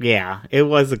 Yeah, it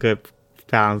was a good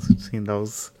balance between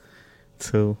those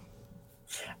two.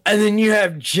 And then you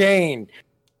have Jane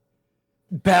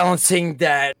balancing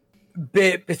that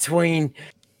bit between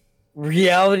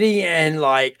reality and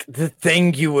like the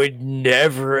thing you would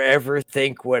never ever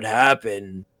think would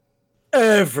happen.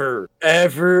 Ever.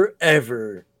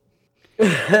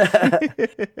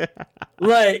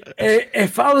 Like,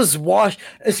 if I was Wash,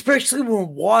 especially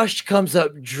when Wash comes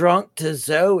up drunk to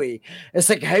Zoe, it's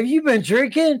like, have you been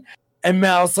drinking? And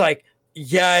Mal's like,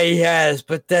 yeah, he has,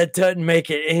 but that doesn't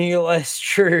make it any less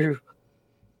true.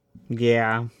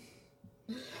 Yeah.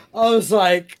 I was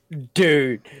like,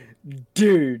 dude,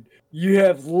 you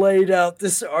have laid out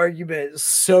this argument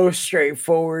so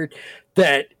straightforward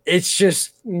that it's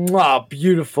just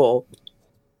beautiful.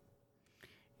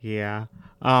 Yeah.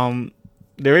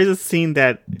 There is a scene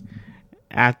that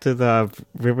after the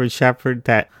River Shepherd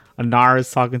that Anara is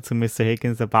talking to Mr.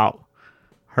 Higgins about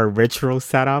her ritual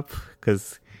setup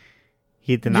because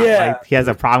he did not like, he has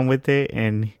a problem with it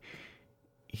and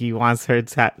he wants her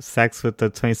to have sex with the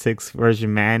 26th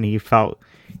Virgin Man. He felt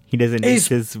he doesn't need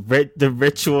the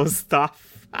ritual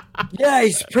stuff. Yeah,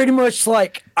 he's pretty much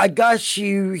like, I got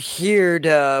you here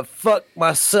to fuck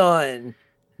my son,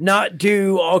 not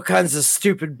do all kinds of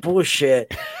stupid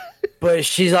bullshit. But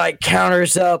she's like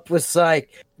counters up with like,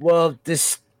 well,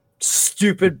 this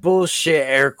stupid bullshit,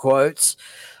 air quotes,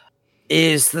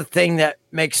 is the thing that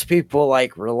makes people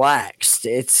like relaxed.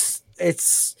 It's a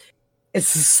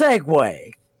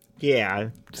segue. Yeah,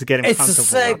 to get him it's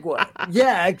comfortable. A segue.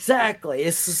 Yeah, exactly.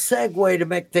 It's a segue to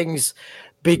make things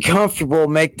be comfortable,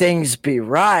 make things be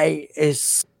right.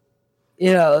 It's,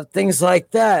 things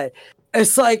like that.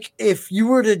 It's like if you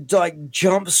were to like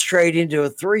jump straight into a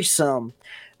threesome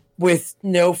with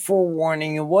no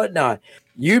forewarning and whatnot,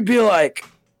 you'd be like,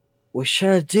 what should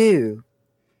I do?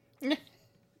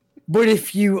 But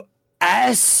if you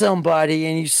ask somebody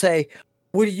and you say,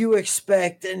 what do you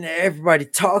expect? And everybody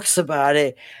talks about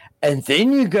it, and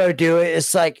then you go do it,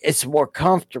 it's like, it's more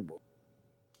comfortable.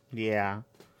 Yeah.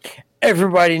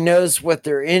 Everybody knows what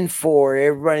they're in for.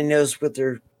 Everybody knows what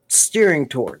they're steering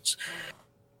towards.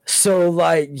 So,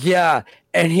 like, yeah.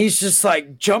 And he's just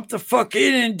like, jump the fuck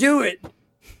in and do it.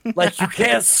 Like you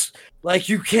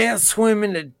can't swim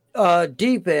in the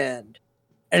deep end.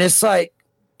 And it's like,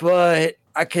 but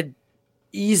I could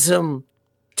ease him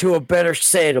to a better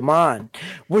state of mind,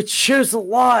 which shows a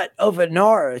lot of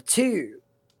Anara too.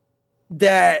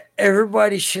 That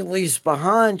everybody she leaves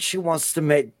behind, she wants to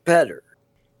make better.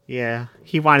 Yeah,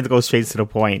 he wanted to go straight to the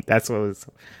point. That's what was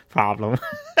the problem.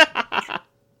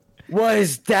 Well,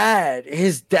 his dad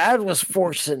was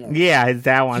forcing him. Yeah, his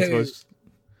dad wants to go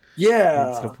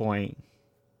to the point.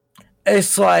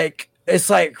 It's like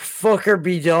fuck her,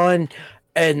 be done,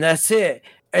 and that's it.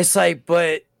 It's like,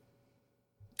 but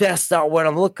that's not what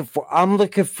I'm looking for. I'm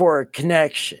looking for a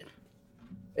connection.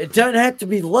 It doesn't have to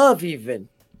be love even,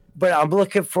 but I'm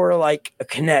looking for like a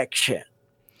connection.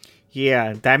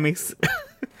 Yeah, that makes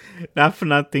not for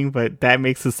nothing, but that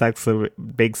makes the sex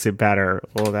makes it better.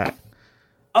 All that.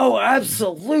 Oh,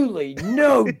 absolutely,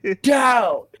 no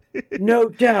doubt, no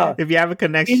doubt. If you have a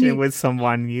connection with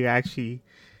someone, you actually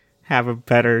have a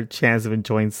better chance of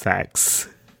enjoying sex.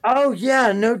 Oh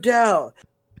yeah, no doubt.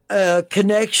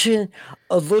 Connection,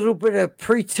 a little bit of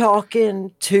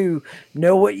pre-talking to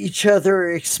know what each other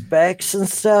expects and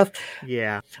stuff.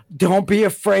 Yeah. Don't be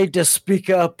afraid to speak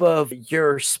up of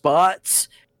your spots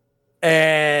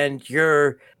and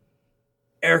your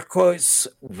air quotes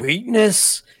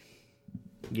weakness.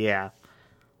 Yeah.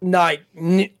 Not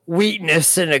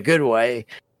weakness in a good way.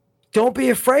 Don't be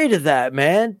afraid of that,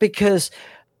 man, because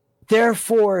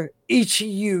therefore each of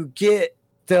you get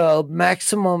the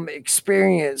maximum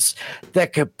experience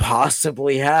that could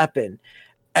possibly happen.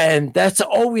 And that's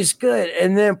always good.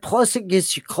 And then plus it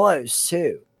gets you close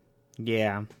too.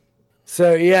 Yeah.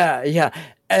 So yeah.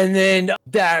 And then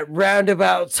that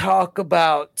roundabout talk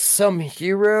about some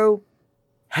hero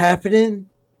happening.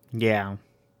 Yeah.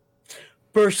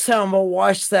 First time I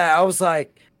watched that, I was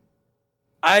like,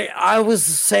 I was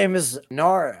the same as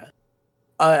Nara.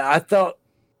 I thought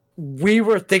we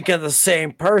were thinking the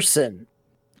same person.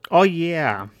 Oh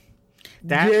yeah,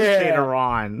 that later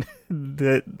on,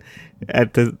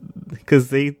 because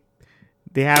they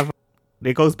have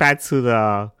it goes back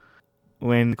to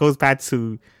when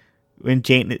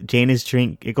Jane is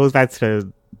drink. It goes back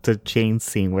to the Jane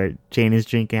scene where Jane is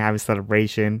drinking, having a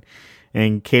celebration,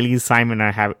 and Kaylee and Simon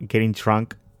are getting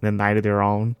drunk the night of their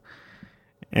own.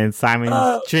 And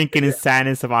Simon's drinking in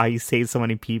sadness about how he saved so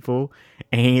many people,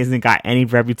 and he hasn't got any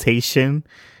reputation.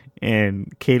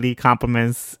 And Kaylee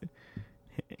compliments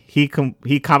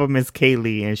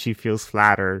Kaylee, and she feels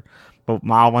flattered. But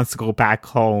Mal wants to go back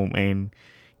home, and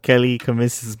Kaylee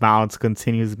convinces Mal to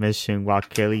continue his mission while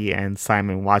Kaylee and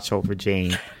Simon watch over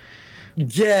Jane.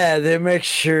 Yeah, they make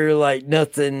sure like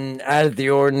nothing out of the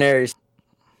ordinary.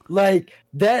 Like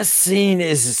that scene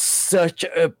is such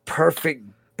a perfect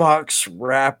box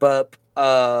wrap up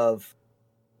of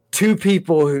two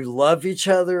people who love each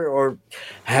other or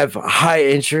have high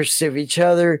interest of each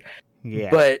other, Yeah.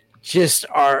 but just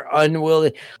are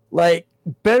unwilling. Like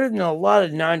better than a lot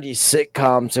of 90s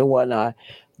sitcoms and whatnot.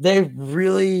 They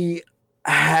really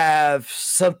have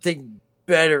something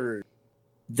better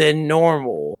than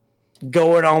normal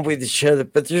going on with each other,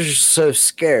 but they're just so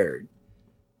scared.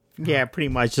 Yeah, pretty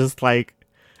much just like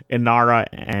Inara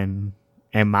and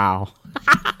Mal.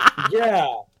 Yeah.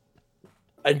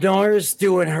 Inara's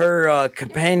doing her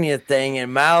companion thing,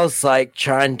 and Mal's like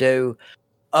trying to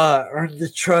earn the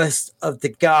trust of the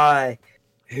guy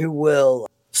who will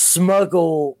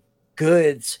smuggle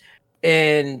goods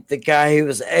in the guy who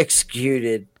was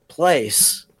executed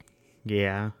place.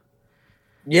 Yeah.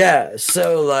 Yeah,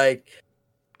 so like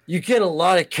you get a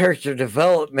lot of character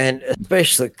development,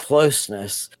 especially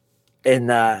closeness in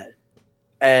that.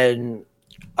 And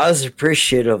I was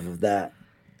appreciative of that.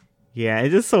 Yeah,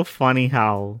 it's just so funny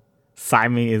how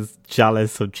Simon is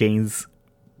jealous of Jane's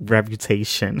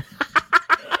reputation.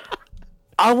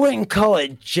 I wouldn't call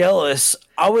it jealous.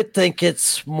 I would think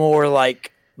it's more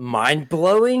like mind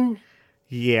blowing.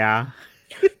 Yeah.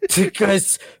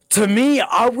 Because to me,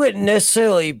 I wouldn't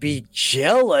necessarily be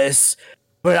jealous,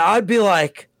 but I'd be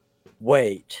like,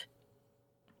 wait.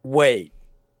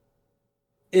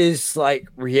 Is like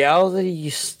reality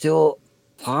still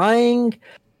lying?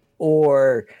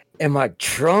 Or am I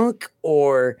drunk?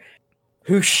 Or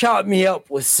who shot me up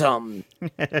with something?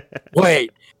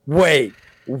 Wait.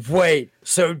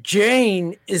 So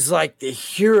Jane is like the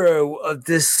hero of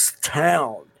this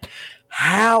town.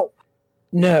 How?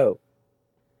 No.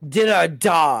 Did I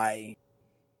die?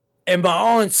 Am I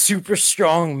on super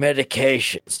strong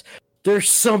medications? There's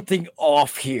something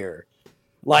off here.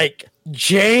 Like,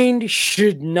 Jane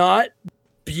should not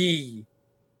be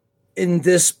in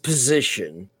this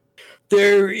position.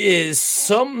 There is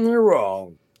something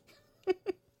wrong.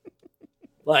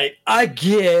 Like, I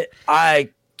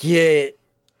get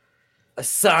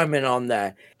assignment on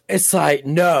that. It's like,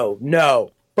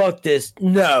 no, fuck this.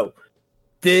 No,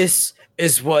 this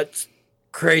is what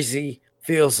crazy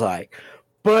feels like.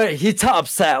 But he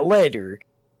tops that later.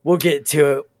 We'll get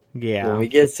to it when we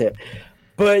get to it.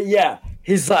 But yeah,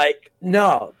 he's like,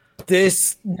 no, can't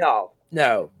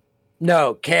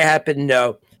happen.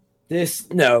 No, this,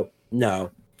 no.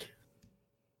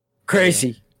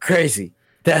 Crazy.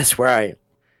 That's where I am.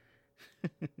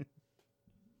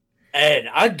 And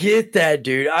I get that,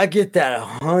 dude. I get that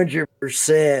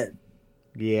 100%.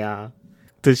 Yeah.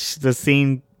 The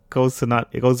scene goes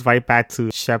right back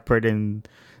to Shepard and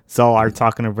Zoe are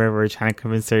talking to River, trying to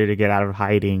convince her to get out of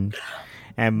hiding.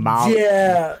 And Mal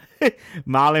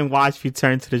and Watch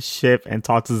return to the ship and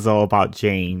talk to Zoe about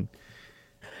Jane.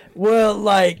 Well,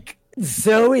 like,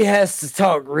 Zoe has to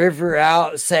talk River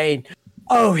out, saying,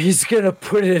 oh, he's gonna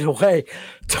put it away,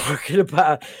 talking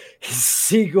about his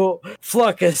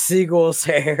flock of seagull's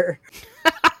hair.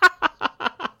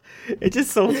 It's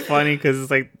just so funny because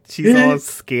it's like she's all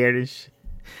scared and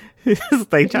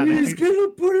it's like he's gonna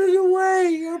put it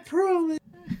away, I promise.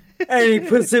 And he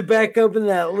puts it back up in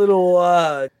that little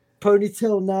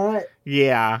ponytail knot.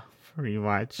 Yeah, pretty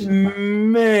much.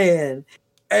 Man.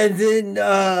 And then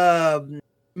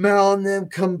Mal and them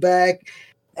come back,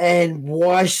 and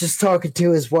Wash is talking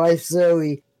to his wife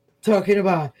Zoe, talking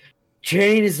about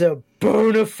Jane is a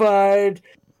bona fide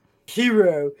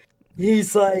hero.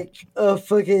 He's like a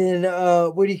fucking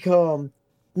what do you call him?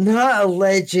 Not a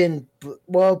legend, but,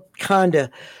 well,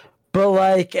 kinda, but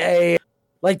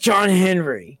like John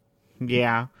Henry.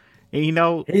 Yeah, and you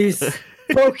know he's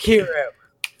folk hero.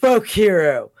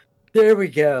 There we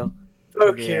go,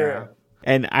 folk hero.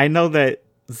 And I know that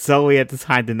Zoe at the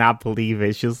time did not believe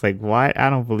it. She was like, "What? I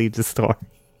don't believe the story."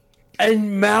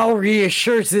 And Mal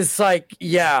reassures, it's like,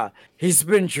 yeah, he's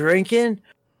been drinking,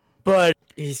 but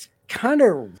he's kind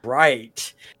of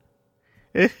right.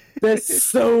 That's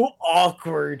so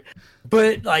awkward,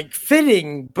 but like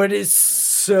fitting, but it's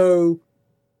so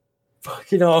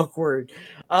fucking awkward.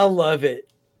 I love it.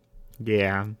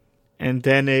 Yeah. And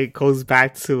then it goes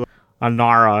back to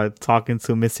Inara talking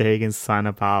to Mr. Higgins' son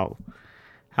about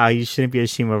how he shouldn't be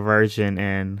ashamed of a virgin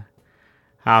and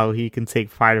how he can take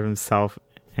pride of himself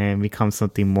and become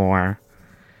something more.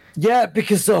 Yeah,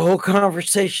 because the whole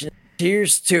conversation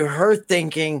steers to her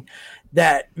thinking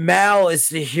that Mal is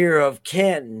the hero of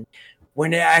Canton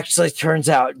when it actually turns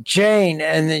out Jane,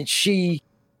 and then she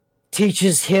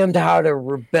teaches him how to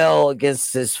rebel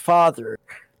against his father.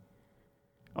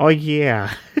 Oh,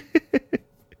 yeah.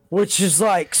 which is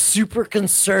like super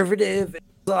conservative. It's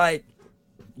like,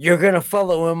 you're gonna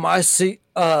follow in my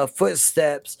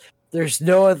footsteps. There's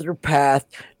no other path,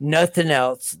 nothing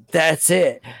else. That's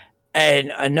it. And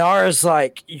Anara's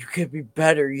like, you could be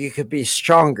better, you could be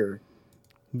stronger.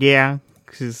 Yeah,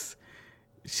 because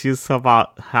she was talking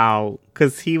about how,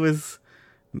 because he was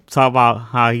talking about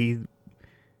how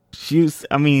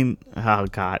oh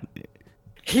God.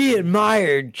 He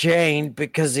admired Jane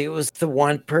because he was the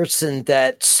one person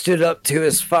that stood up to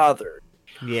his father.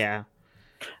 Yeah.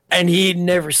 And he'd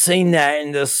never seen that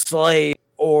in the slave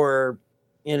or,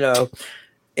 in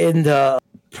the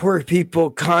poor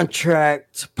people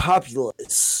contract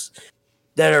populace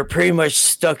that are pretty much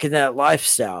stuck in that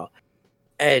lifestyle.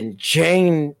 And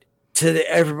Jane, to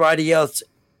everybody else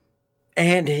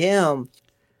and him,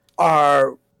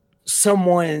 are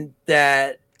someone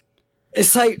that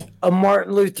it's like a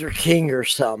Martin Luther King or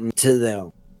something to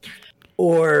them.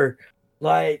 Or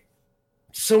like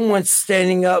someone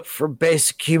standing up for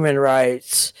basic human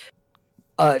rights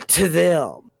to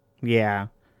them. Yeah.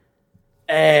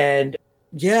 And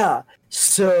yeah,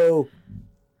 so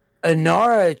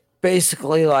Anara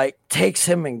basically like takes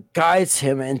him and guides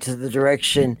him into the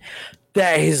direction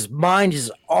that his mind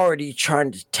is already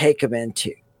trying to take him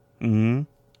into. Mm-hmm.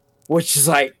 Which is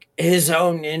like his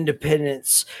own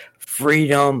independence,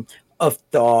 freedom of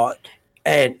thought,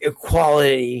 and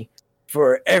equality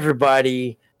for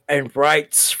everybody and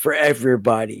rights for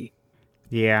everybody.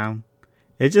 Yeah.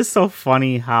 It's just so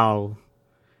funny how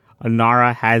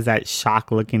Anara has that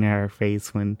shock looking at her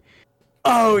face when...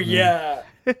 Oh, yeah.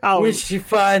 When she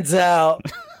finds out.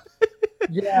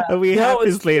 Yeah. We have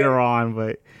this later on,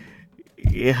 but...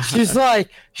 Yeah. She's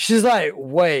like,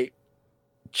 wait,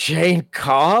 Jane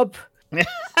Cobb?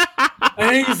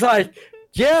 And he's like,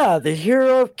 yeah, the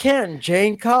hero of Kent,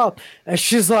 Jane Cobb. And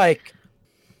she's like,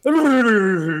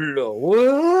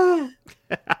 what?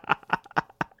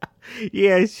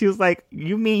 Yeah, she was like,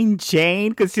 you mean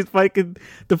Jane? Because she's like,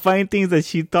 the funny thing is that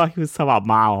she thought he was talking about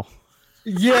Mao.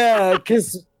 Yeah,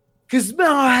 because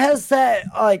Mao has that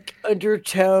like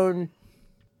undertone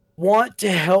want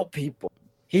to help people.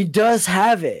 He does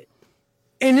have it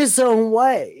in his own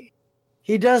way.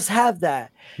 He does have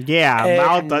that. Yeah,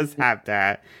 Mao does have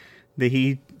that. That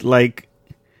he like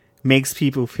makes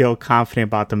people feel confident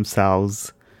about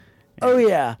themselves. Oh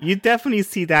yeah. You definitely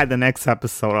see that in the next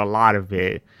episode, a lot of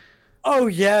it. Oh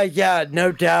yeah,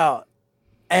 no doubt.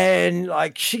 And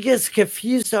like she gets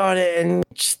confused on it, and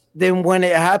then when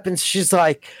it happens, she's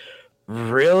like,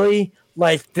 really?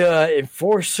 Like the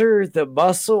enforcer, the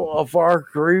muscle of our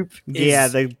group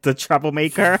is, the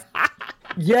troublemaker.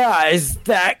 Yeah, is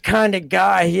that kind of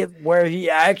guy where he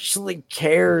actually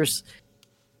cares.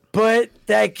 But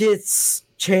that gets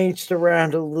changed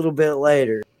around a little bit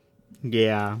later.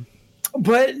 Yeah.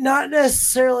 But not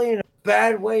necessarily in a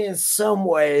bad way in some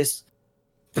ways.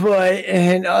 But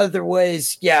in other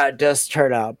ways, yeah, it does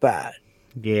turn out bad.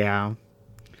 Yeah.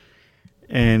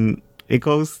 And there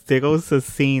goes the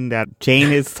scene that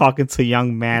Jane is talking to a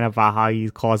young man about how he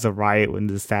caused a riot when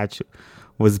the statue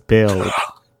was built.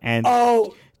 And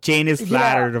Jane is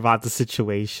flattered about the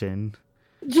situation.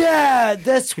 Yeah,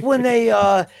 that's when they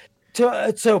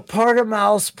so part of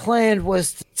Mao's plan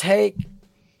was to take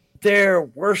their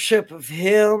worship of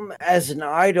him as an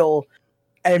idol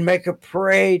and make a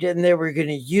parade, and they were going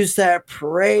to use that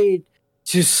parade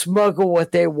to smuggle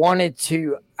what they wanted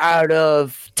to out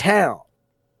of town.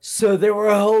 So they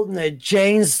were holding a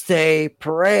Jane's Day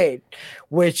parade,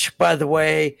 which, by the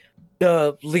way,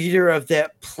 the leader of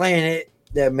that planet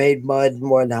that made mud and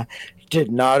whatnot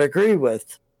did not agree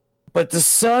with. But the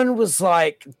son was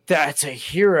like, that's a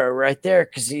hero right there,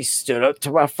 because he stood up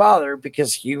to my father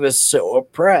because he was so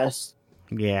oppressed.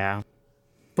 Yeah.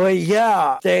 But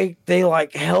yeah, they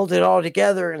like held it all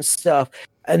together and stuff.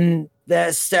 And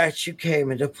that statue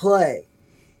came into play.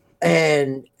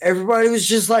 And everybody was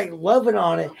just like loving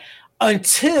on it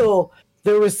until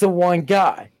there was the one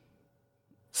guy.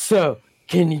 So,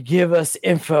 can you give us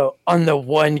info on the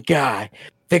one guy?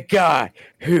 The guy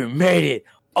who made it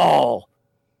all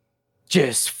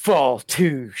just fall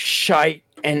to shite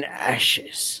and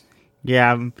ashes.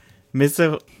 Yeah,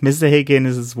 Mr.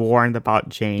 Higgins is warned about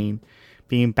Jane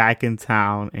being back in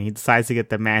town, and he decides to get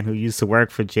the man who used to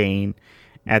work for Jane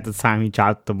at the time he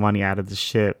dropped the money out of the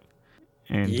ship.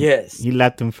 And yes, he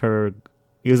left him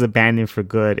he was abandoned for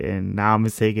good, and now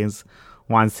Mr. Higgins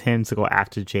wants him to go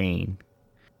after Jane.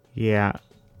 Yeah,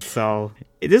 so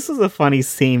this was a funny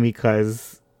scene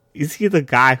because you see the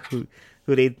guy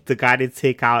they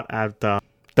take out of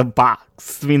the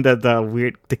box. I mean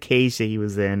the cage that he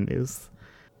was in. It was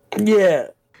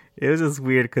just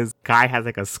weird because guy has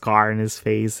like a scar in his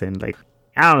face, and like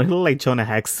I don't know. He looked like Jonah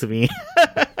Hex to me.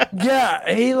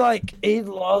 Yeah, he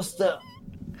lost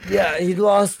he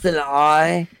lost an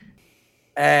eye,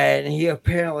 and he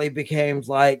apparently became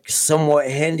like somewhat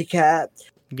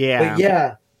handicapped. Yeah. But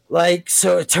yeah, like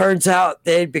so it turns out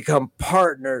they'd become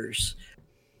partners,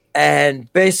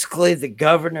 and basically the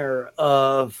governor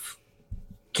of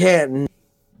Canton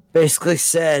basically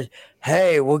said,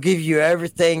 "Hey, we'll give you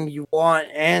everything you want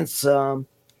and some,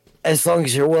 as long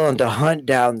as you're willing to hunt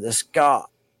down this guy,"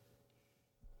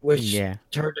 which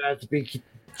turned out to be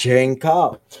Jane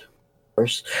Cobb, of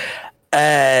course.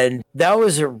 And that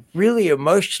was a really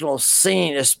emotional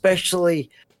scene, especially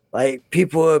like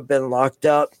people who have been locked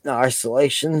up in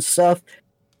isolation and stuff.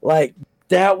 Like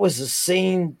that was a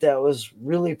scene that was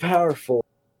really powerful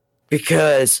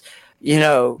because, you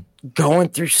know, going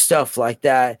through stuff like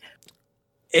that,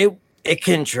 it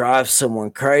can drive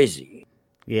someone crazy.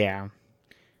 Yeah.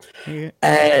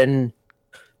 And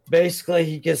basically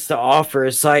he gets the offer.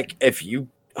 It's like, if you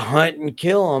hunt and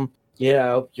kill him, you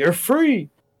know, you're free.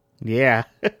 Yeah.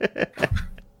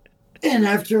 And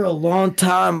after a long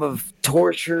time of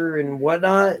torture and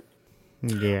whatnot,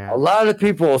 yeah, a lot of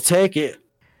people will take it.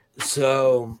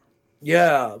 So,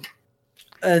 yeah.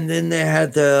 And then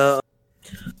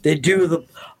they do the,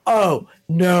 oh,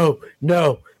 no,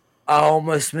 I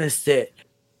almost missed it.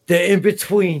 The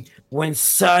in-between when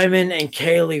Simon and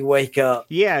Kaylee wake up.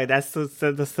 Yeah, that's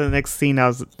the next scene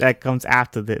that comes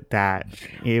after that.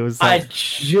 It was like, I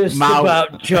just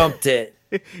about jumped it.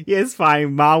 Yeah, it's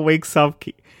fine. Mal wakes up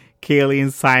Kaylee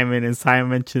and Simon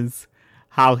mentions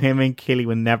how him and Kaylee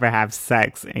would never have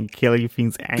sex, and Kaylee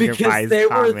feels angered by his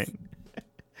comment.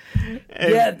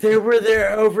 Yeah, they were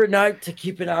there overnight to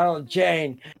keep an eye on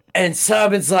Jane, and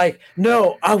Simon's like,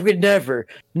 "No, I would never.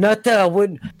 Not that I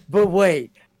wouldn't, but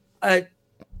wait."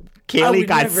 Kaylee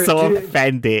got so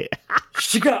offended.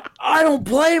 I don't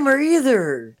blame her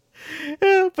either.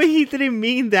 But he didn't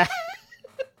mean that.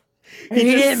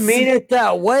 He didn't mean it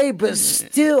that way, but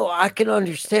still, I can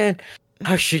understand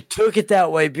how she took it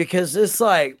that way, because it's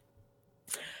like,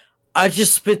 I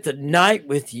just spent the night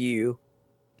with you,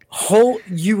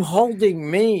 holding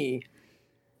me,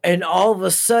 and all of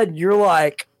a sudden you're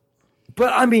like,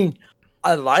 but I mean,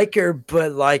 I like her,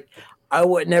 but like, I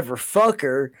would never fuck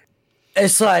her.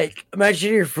 It's like,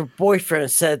 imagine your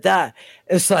boyfriend said that.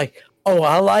 It's like, oh,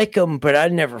 I like him, but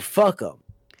I'd never fuck him.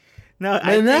 No,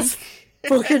 and that's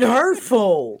fucking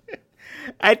hurtful.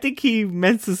 I think he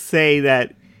meant to say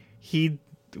that he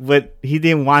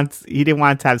didn't want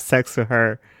to have sex with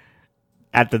her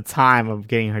at the time of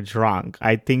getting her drunk.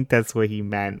 I think that's what he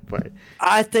meant, but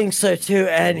I think so too.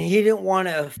 And he didn't want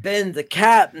to offend the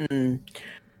captain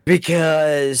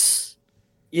because,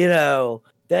 you know,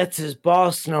 that's his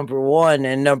boss, number one,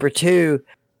 and number two,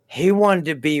 he wanted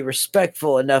to be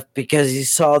respectful enough because he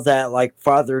saw that like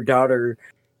father-daughter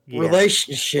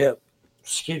relationship.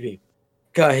 Excuse me,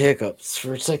 got hiccups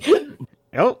for a second.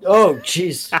 Oh,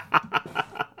 jeez.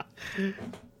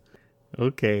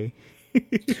 Okay.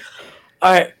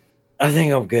 All right, I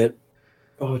think I'm good.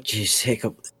 Oh, jeez,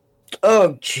 hiccup.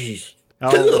 Oh, jeez.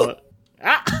 Oh.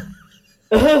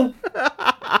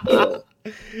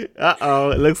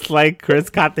 Uh-oh, it looks like Chris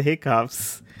got the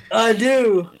hiccups. I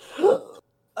do. To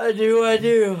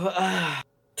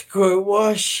quote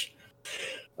Wash.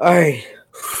 All right.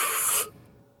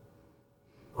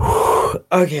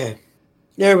 Okay.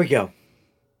 There we go.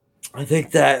 I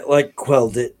think that, like,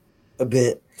 quelled it a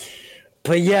bit.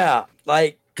 But yeah,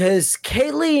 like, because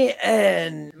Kaylee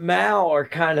and Mal are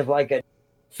kind of like a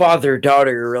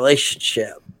father-daughter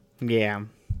relationship. Yeah.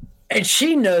 And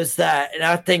she knows that, and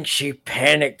I think she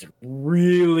panicked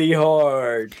really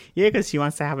hard. Yeah, because she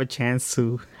wants to have a chance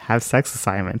to have sex with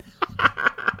Simon.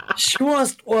 She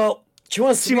wants to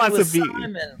be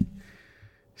Simon.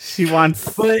 She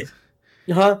wants... But,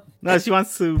 huh? No, she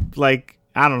wants to, like,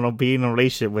 I don't know, be in a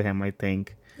relationship with him, I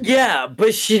think. Yeah,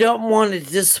 but she don't want to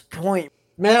disappoint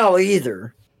Mal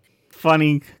either.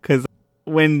 Funny, because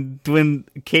when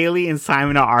Kaylee and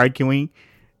Simon are arguing,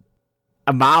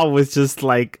 Mal was just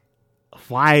like,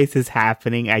 why is this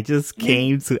happening? I just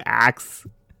came to ask.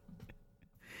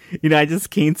 I just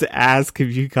came to ask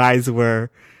if you guys if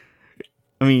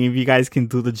you guys can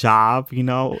do the job,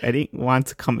 I didn't want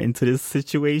to come into this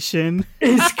situation.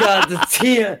 He's got the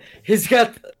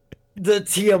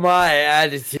TMI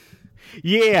attitude.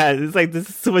 Yeah, it's like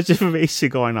there's so much information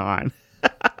going on.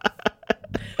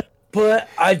 But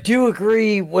I do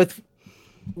agree with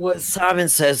what Simon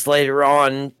says later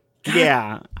on.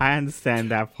 Yeah, I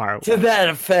understand that part. To that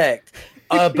effect,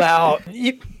 about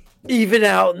even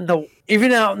out in the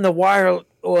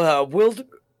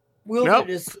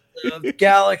wilderness of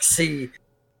galaxy,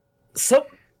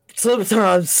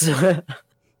 sometimes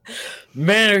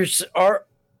manners are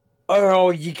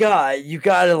all you got. You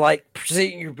gotta like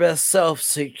present your best self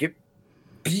so you can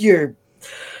be your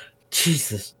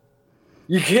Jesus.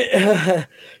 You can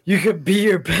you can be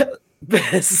your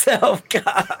best self,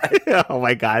 God. Oh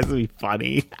my god, this would be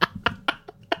funny.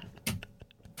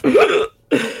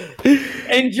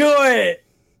 Enjoy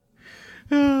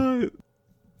it.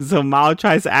 So Mao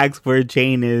tries to ask where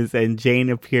Jane is, and Jane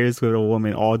appears with a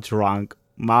woman all drunk.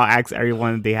 Mao asks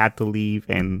everyone they have to leave,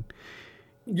 and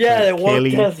Yeah, they walk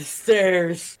Kaylee- down the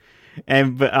stairs.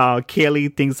 and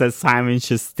Kaylee thinks that Simon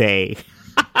should stay.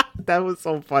 That was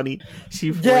so funny.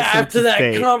 She forced him After to that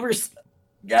stay.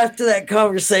 after that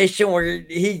conversation where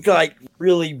he like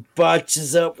really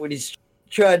botches up what he's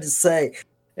trying to say.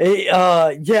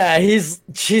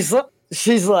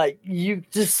 She's like, you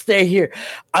just stay here.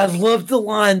 I love the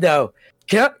line though.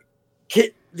 God,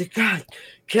 can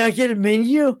I get a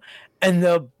menu? And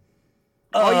the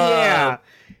Oh yeah,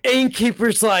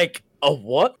 innkeeper's like, a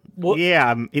what? What?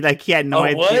 yeah. He had no A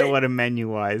idea what? what a menu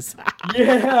was.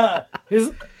 Yeah.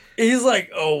 He's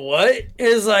like, oh what?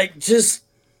 He's like, just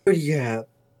what do you have?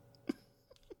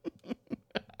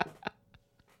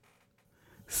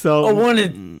 So I want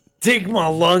to dig my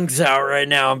lungs out right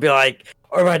now and be like,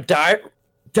 or my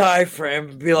diaphragm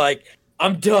and be like,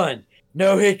 I'm done.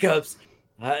 No hiccups.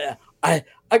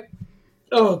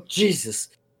 Oh Jesus.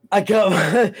 I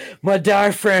got my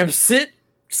diaphragm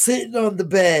sitting on the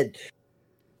bed.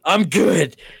 I'm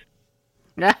good.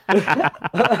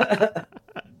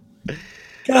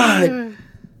 God.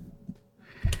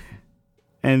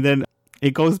 And then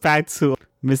it goes back to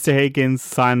Mr. Hagen's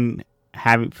son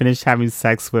finished having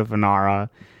sex with Anara,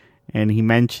 and he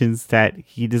mentions that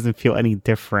he doesn't feel any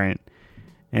different.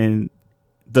 And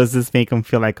does this make him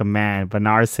feel like a man? But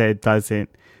Anara said it doesn't.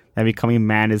 That becoming a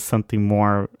man is something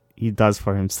more he does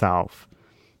for himself.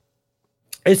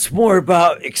 It's more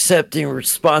about accepting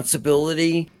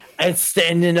responsibility and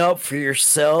standing up for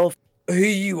yourself, who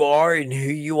you are and who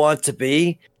you want to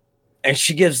be. And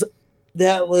she gives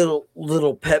that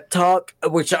little pep talk,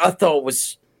 which I thought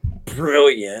was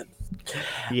brilliant.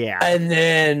 Yeah. And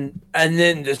then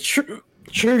the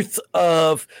truth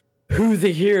of who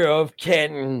the hero of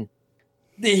Canton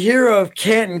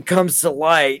comes to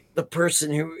light, the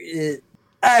person who it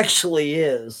actually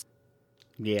is.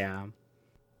 Yeah.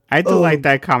 I do like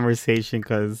that conversation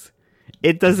because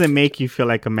it doesn't make you feel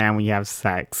like a man when you have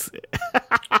sex.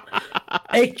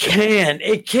 It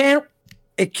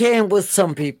can with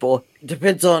some people.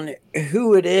 Depends on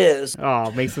who it is. Oh,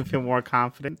 it makes them feel more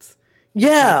confidence.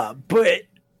 Yeah, but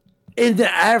in the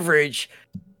average,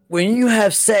 when you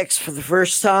have sex for the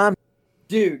first time,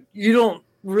 dude, you don't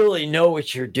really know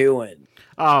what you're doing.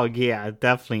 Oh yeah,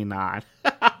 definitely not.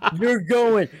 You're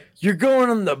going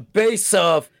on the base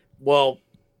of, well,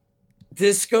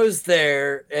 this goes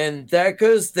there and that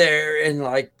goes there, and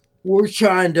like we're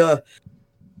trying to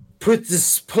put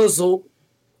this puzzle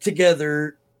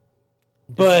together,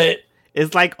 but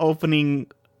It's like opening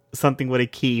something with a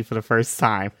key for the first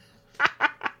time.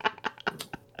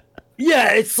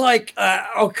 yeah, it's like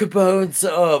Al Capone's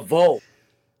vault.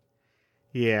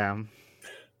 Yeah.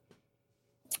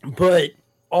 But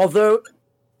although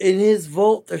in his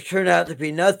vault there turned out to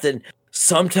be nothing,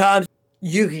 sometimes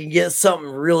you can get something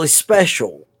really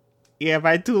special. Yeah, but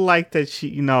I do like that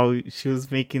she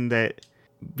was making that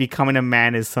becoming a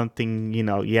man is something, you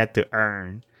have to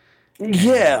earn.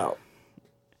 Yeah.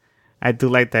 I do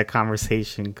like that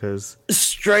conversation because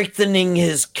Strengthening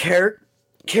his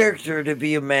character to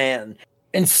be a man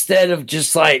instead of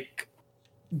just like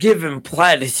giving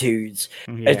platitudes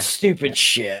and stupid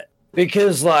shit.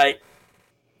 Because like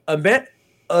a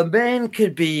man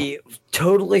could be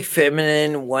totally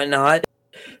feminine and whatnot,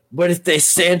 but if they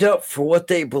stand up for what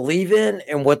they believe in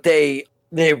and what they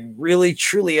really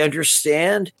truly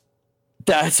understand,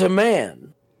 that's a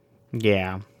man.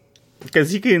 Yeah.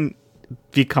 Because you can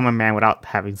become a man without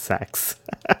having sex.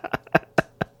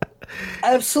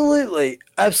 Absolutely.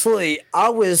 I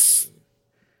was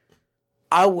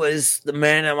the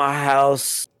man in my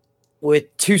house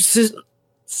with two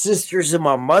sisters and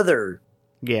my mother.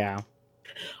 Yeah.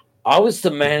 I was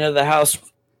the man of the house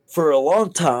for a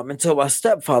long time until my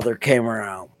stepfather came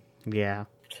around. Yeah.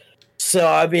 So,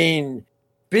 I mean,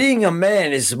 being a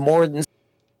man is more than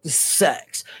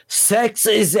sex. Sex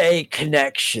is a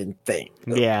connection thing.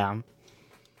 Yeah.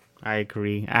 I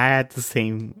agree. I had to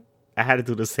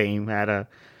do the same. I had to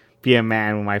be a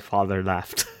man when my father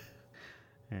left.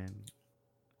 And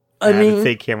I had to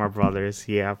take care of my brothers.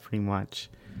 Yeah, pretty much.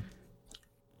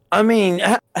 I mean,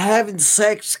 having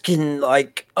sex can,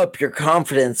 like, up your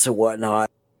confidence and whatnot,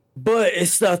 but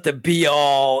it's not the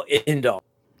be-all, end-all.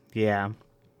 Yeah.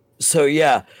 So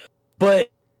yeah, but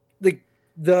the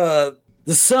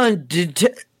the son did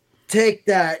take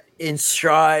that in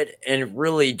stride and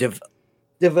really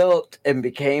developed and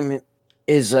became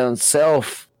his own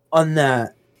self on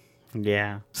that.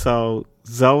 Yeah. So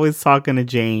Zoe is talking to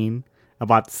Jane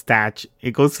about the statue.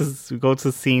 We go to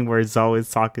a scene where Zoe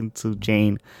is talking to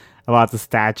Jane about the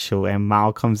statue, and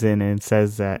Mal comes in and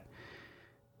says that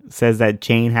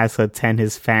Jane has to attend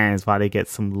his fans while they get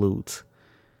some loot.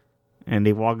 And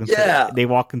they walk into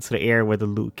the area where the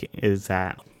loot is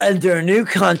at. And their new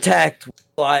contact,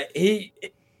 like he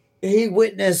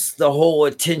witnessed the whole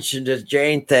attention to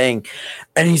Jane thing,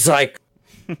 and he's like,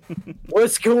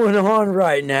 "What's going on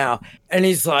right now?" And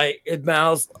he's like, "It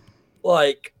Mal's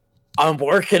like, I'm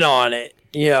working on it.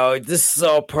 You know, this is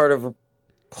all part of a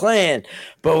plan."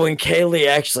 But when Kaylee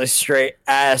actually straight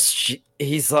asked,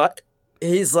 he's like,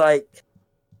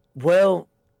 "Well,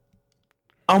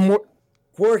 I'm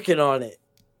working on it."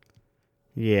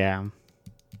 Yeah.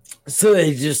 So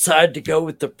they decided to go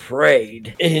with the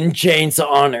parade in Jane's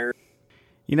honor.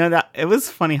 You know, that it was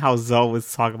funny how Zoe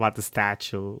was talking about the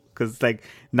statue, because like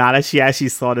now that she actually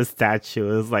saw the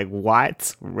statue, it was like,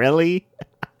 what, really?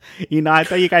 You know, I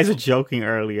thought you guys were joking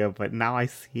earlier, but now I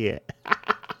see it.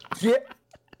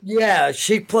 Yeah,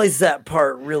 she plays that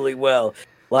part really well.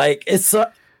 Like it's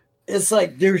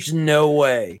like there's no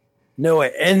way.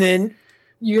 And then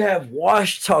you have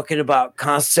Wash talking about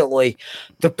constantly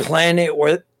the planet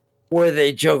where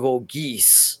they juggle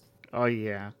geese. Oh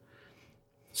yeah.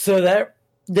 So that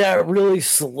really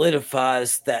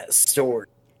solidifies that story.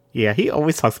 Yeah, he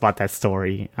always talks about that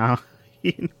story.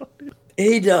 You know?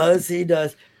 He does.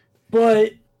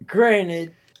 But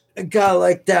granted, a guy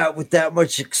like that with that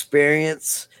much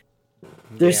experience,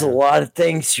 there's a lot of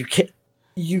things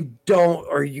you don't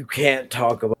or you can't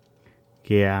talk about.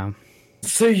 Yeah.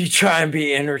 So you try and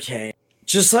be entertaining,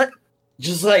 just like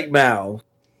Mal.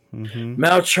 Mm-hmm.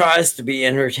 Mal tries to be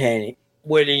entertaining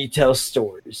when he tells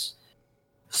stories.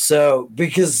 So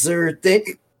because there are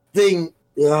things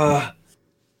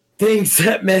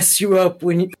that mess you up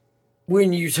when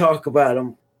you talk about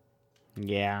them.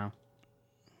 Yeah.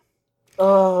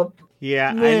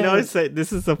 Yeah, man. I noticed that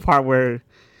this is the part where,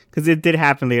 because it did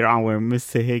happen later on, where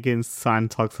Mr. Higgins' son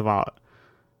talks about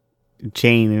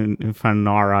Jane in front of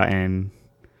Nora, and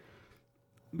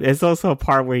there's also a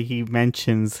part where he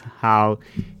mentions how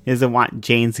he doesn't want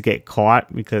Jane to get caught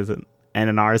and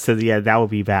then Nora says, "Yeah, that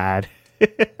would be bad."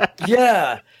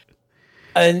 Yeah,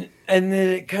 and then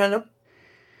it kind of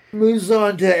moves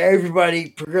on to everybody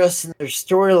progressing their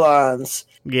storylines.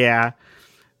 Yeah.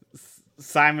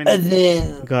 Simon. And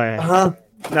then go ahead. Huh?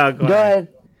 No, go ahead.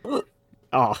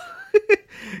 Oh.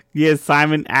 Yeah,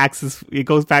 Simon asks. It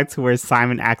goes back to where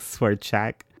Simon asks for a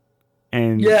check,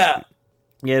 and yeah,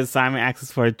 Simon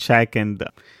asks for a check, and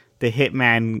the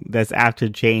hitman that's after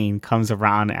Jane comes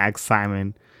around and asks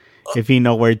Simon if he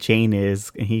know where Jane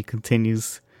is, and he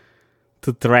continues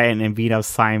to threaten and beat up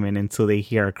Simon until they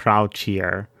hear a crowd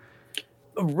cheer.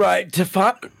 Right, to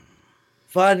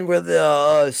find where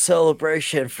the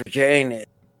celebration for Jane is.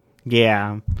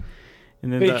 Yeah.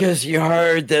 And then because you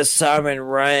heard that Simon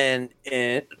ran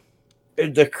in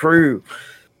the crew.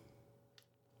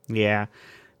 Yeah.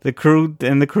 The crew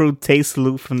takes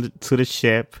loot to the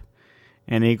ship,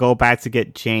 and they go back to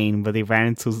get Jane, but they ran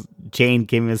into Jane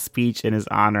giving a speech in his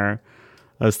honor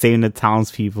of saving the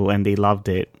townspeople, and they loved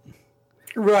it.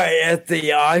 Right, at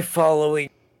the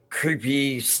eye-following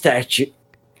creepy statue.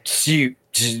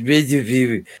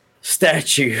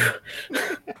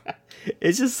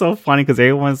 It's just so funny because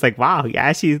everyone's like, wow, he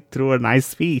actually threw a nice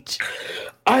speech.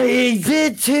 I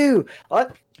did too.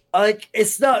 Like,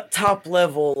 it's not top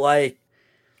level, like,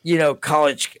 you know,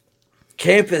 college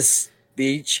campus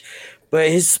speech, but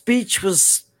his speech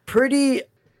was pretty,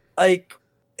 like,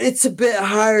 it's a bit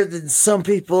higher than some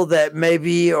people that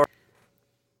maybe are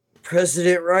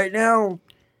president right now.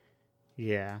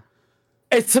 Yeah.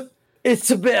 It's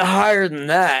a bit higher than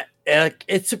that. Like,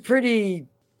 it's a pretty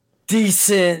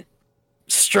decent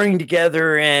string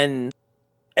together and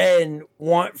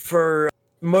want for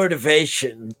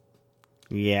motivation.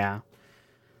 Yeah.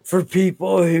 For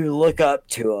people who look up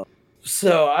to him.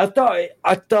 So I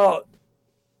thought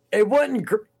it wasn't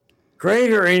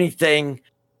great or anything,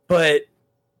 but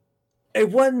it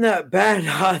wasn't that bad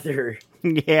either.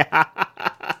 Yeah.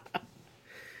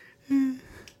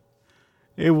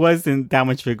 It wasn't that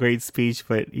much of a great speech,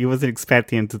 but you wasn't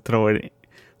expecting him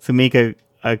to make a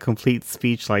complete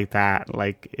speech like that.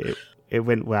 Like, it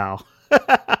went well.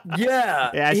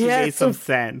 Yeah. It actually made some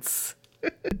sense.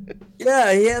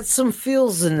 Yeah, he had some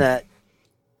feels in that.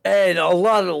 And a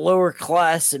lot of lower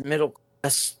class and middle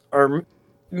class, or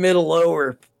middle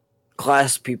lower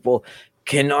class people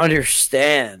can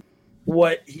understand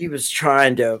what he was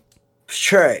trying to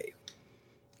portray.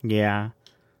 Yeah.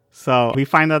 So we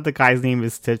find out the guy's name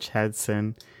is Stitch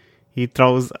Henson. He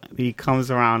comes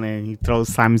around and he throws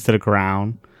Simon to the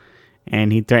ground.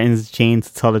 And he threatens Jane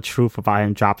to tell the truth about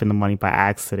him dropping the money by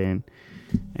accident.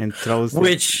 And throws him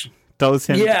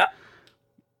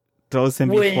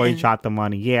before he dropped the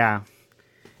money. Yeah.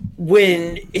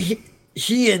 When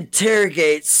he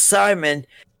interrogates Simon,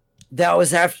 that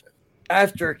was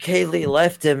after Kaylee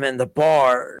left him in the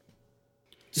bar.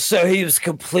 So he was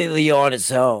completely on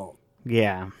his own.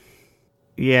 Yeah.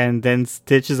 Yeah, and then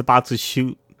Stitch is about to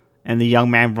shoot, and the young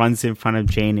man runs in front of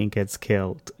Jane and gets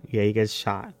killed. Yeah, he gets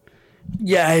shot.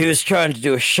 Yeah, he was trying to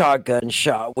do a shotgun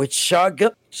shot, which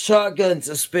shotguns,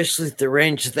 especially at the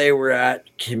range they were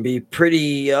at, can be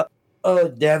pretty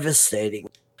devastating.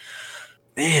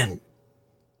 Man.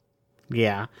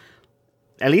 Yeah.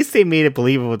 At least they made it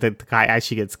believable that the guy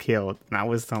actually gets killed. Not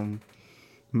with some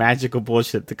magical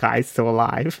bullshit. The guy's still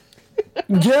alive.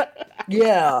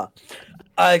 Yeah.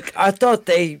 I thought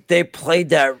they played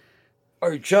that,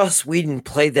 or Joss Whedon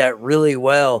played that really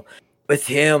well with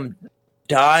him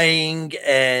dying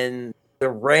and the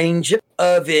range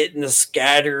of it and the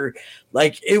scatter.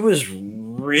 Like, it was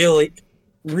really,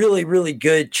 really, really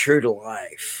good, true to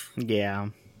life. Yeah.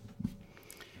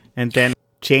 And then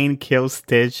Jane kills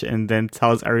Stitch and then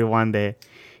tells everyone that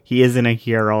he isn't a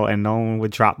hero and no one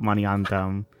would drop money on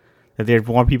them. That there's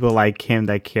more people like him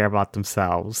that care about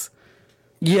themselves.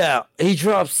 Yeah, he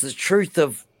drops the truth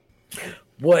of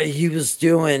what he was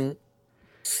doing,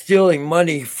 stealing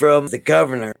money from the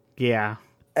governor. Yeah.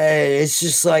 And it's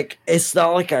just like, it's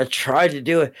not like I tried to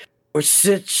do it. Or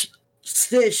Stitch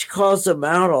calls him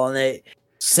out on it,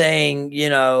 saying,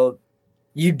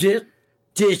 you did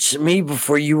ditch me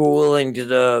before you were willing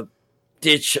to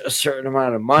ditch a certain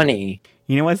amount of money.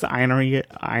 You know what's the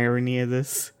irony of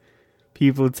this?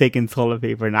 People taking toilet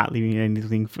paper, not leaving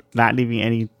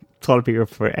any toilet paper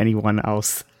for anyone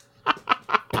else.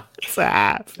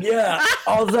 Sad. Yeah,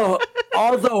 all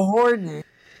the hoarding.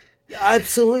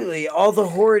 Absolutely, all the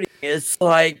hoarding. It's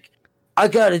like, I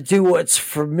gotta do what's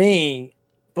for me,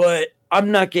 but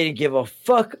I'm not gonna give a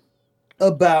fuck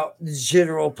about the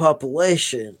general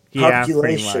population. Yeah,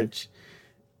 pretty much.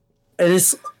 And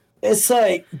it's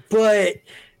like, but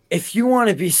if you want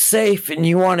to be safe and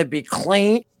you want to be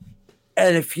clean,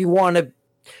 and if you want to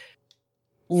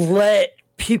let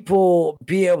people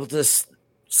be able to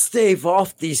stave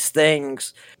off these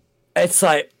things, it's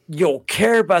like, you'll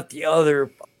care about the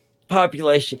other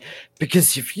population.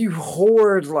 Because if you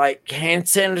hoard like hand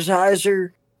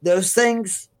sanitizer, those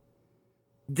things,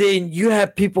 then you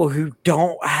have people who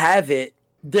don't have it.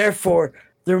 Therefore,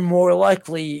 they're more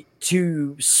likely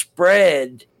to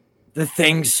spread the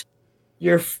things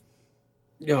you're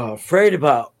afraid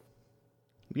about.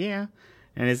 Yeah.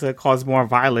 And it's going to cause more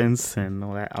violence and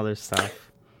all that other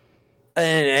stuff.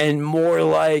 And more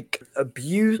like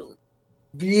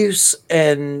abuse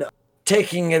and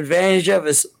taking advantage of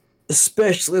us,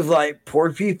 especially of like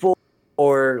poor people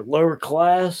or lower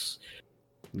class.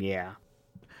 Yeah.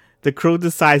 The crew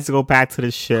decides to go back to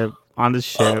the ship.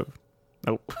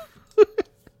 Nope.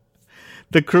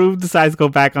 The crew decides to go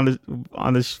back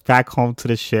back home to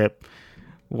the ship.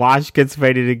 Wash gets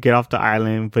ready to get off the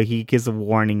island, but he gives a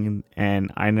warning,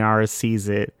 and Inara sees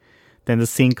it. Then the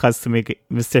scene cuts to make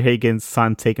Mr. Higgins'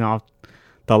 son taking off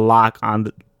the lock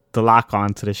onto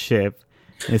the ship,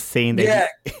 and saying that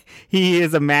he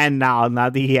is a man now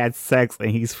that he had sex,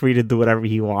 and he's free to do whatever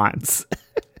he wants.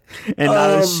 And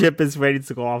now the ship is ready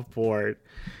to go off board.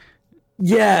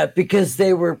 Yeah, because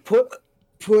they were put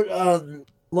on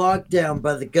lockdown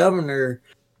by the governor,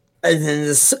 and then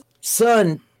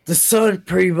the son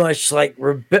pretty much like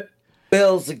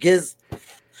rebels against.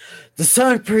 The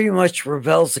son pretty much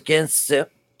rebels against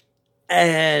it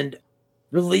and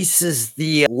releases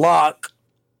the lock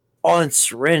on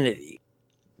Serenity.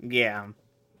 Yeah.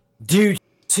 Due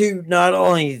to not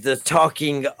only the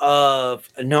talking of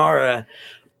Inara,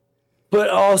 but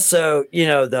also,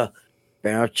 the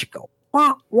bow chicka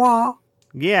wah wah.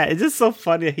 Yeah, it's just so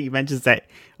funny that he mentions that,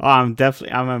 I'm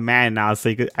a man now,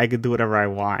 so I could do whatever I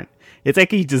want. It's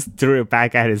like he just threw it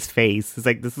back at his face. It's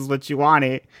like, this is what you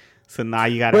wanted, so now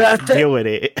you gotta deal with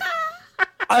it.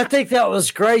 I think that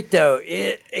was great, though.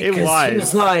 It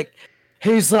was.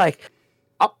 He's like,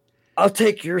 I'll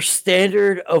take your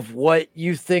standard of what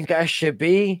you think I should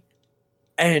be,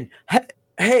 and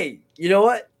hey, you know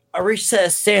what? I reached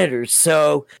that standard,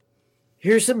 so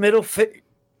here's a middle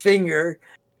finger,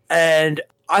 and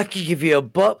I can give you a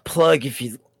butt plug if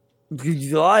you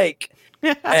like,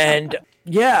 and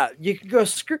yeah, you can go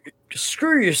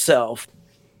screw yourself.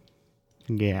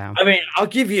 Yeah. I mean, I'll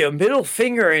give you a middle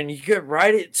finger and you can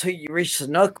ride it till you reach the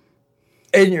knuckle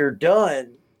and you're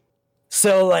done.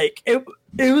 So, like, it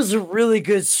was a really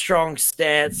good, strong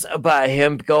stance about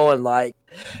him going, like,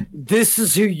 this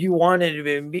is who you wanted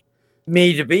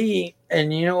me to be.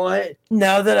 And you know what?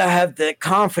 Now that I have that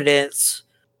confidence,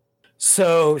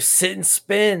 so sit and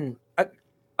spin.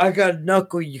 I got a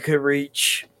knuckle you could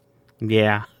reach.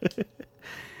 Yeah.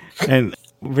 And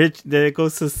Rich, there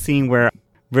goes to the scene where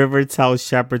River tells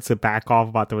Shepard to back off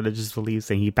about the religious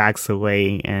beliefs, and he backs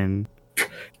away and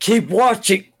Keep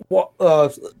watching.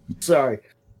 Sorry.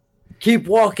 Keep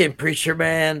walking, preacher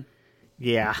man.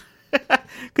 yeah,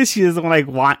 because she doesn't like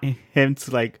want him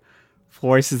to like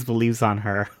force his beliefs on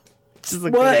her. Just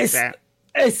like that.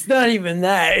 It's not even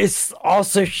that. It's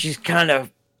also she's kind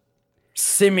of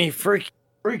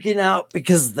freaking out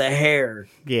because of the hair.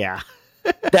 Yeah.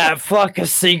 That fucking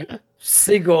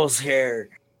seagull's hair.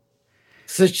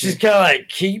 So she's kind of like,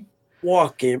 keep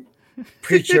walking,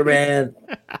 preacher man.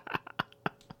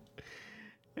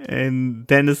 And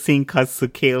then the scene cuts to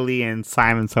Kaylee and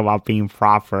Simon talk about being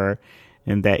proper,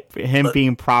 and that him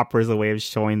being proper is a way of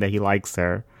showing that he likes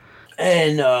her.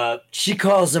 And she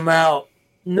calls him out,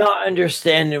 not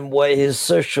understanding what his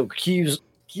social cues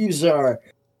are,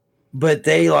 but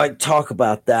they like talk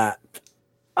about that.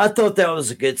 I thought that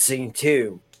was a good scene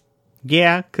too.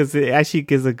 Yeah, because it actually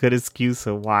gives a good excuse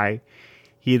of why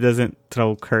he doesn't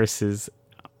throw curses,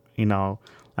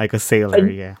 like a sailor.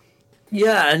 Yeah.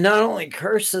 Yeah, and not only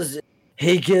curses,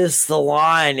 he gives the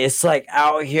line, it's like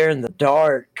out here in the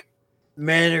dark.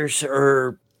 Manners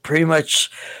are pretty much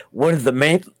one of the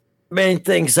main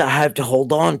things I have to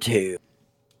hold on to.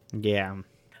 Yeah.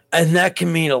 And that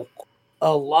can mean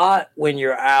a lot when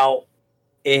you're out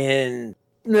in,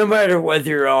 no matter whether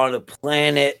you're on a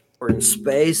planet or in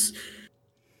space,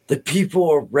 the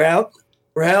people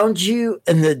around you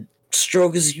and the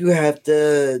struggles you have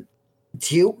to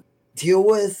deal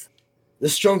with, the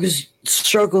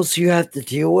struggles you have to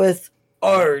deal with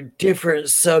are a different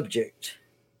subject.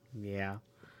 Yeah.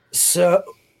 So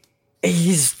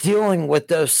he's dealing with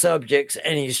those subjects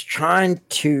and he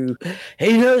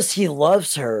knows he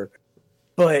loves her,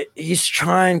 but he's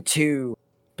trying to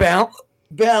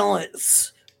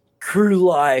balance crew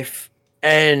life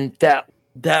and that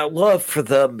love for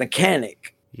the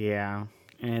mechanic. Yeah.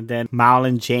 And then Mal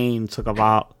and Jane talk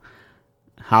about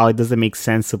how it doesn't make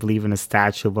sense to believe in a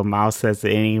statue, but Mal says it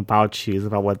ain't about you, it's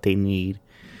about what they need.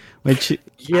 Which,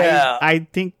 yeah, I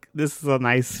think this is a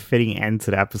nice fitting end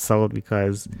to the episode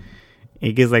because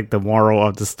it gives like the moral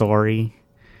of the story.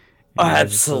 Oh,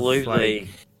 absolutely.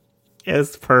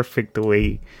 It's perfect the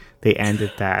way they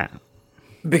ended that.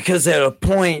 Because at a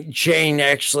point, Jane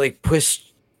actually pushes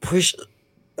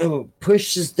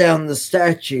down the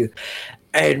statue,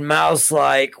 and Mal's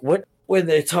like, "What?" When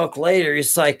they talk later,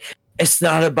 he's like, "It's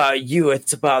not about you;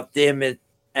 it's about them,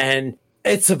 and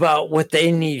it's about what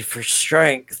they need for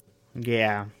strength."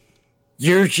 Yeah,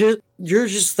 you're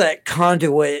just that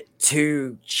conduit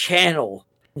to channel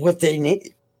what they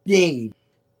need,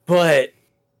 but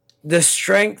the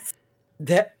strength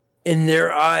that in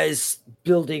their eyes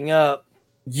building up,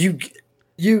 you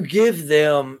give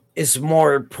them is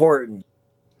more important.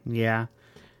 Yeah,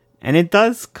 and it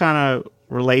does kind of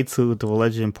relate to the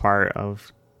religion part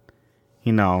of,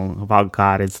 about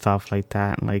God and stuff like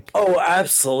that. Like, oh,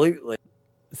 absolutely.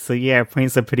 So yeah, it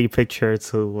paints a pretty picture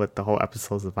to what the whole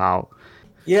episode's about.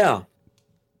 Yeah,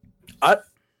 I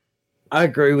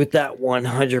agree with that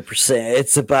 100%.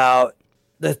 It's about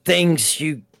the things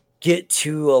you get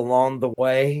to along the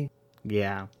way.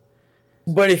 Yeah,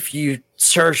 but if you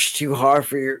search too hard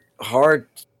for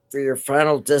your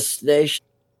final destination,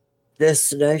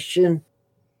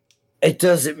 it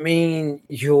doesn't mean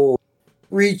you'll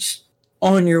reach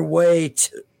on your way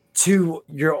to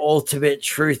your ultimate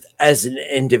truth as an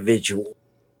individual.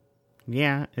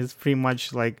 Yeah, it's pretty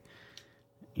much like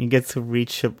you get to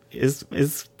reach is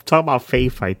talk about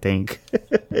faith, I think.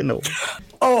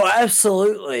 Oh,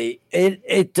 absolutely.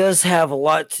 It does have a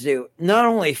lot to do. Not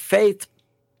only faith,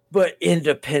 but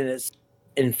independence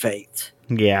in faith.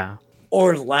 Yeah.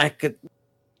 Or lack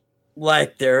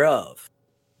thereof.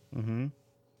 Mm-hmm.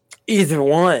 Either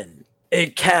one.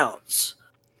 It counts.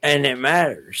 And it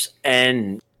matters.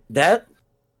 And that,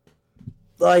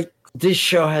 like, this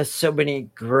show has so many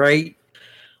great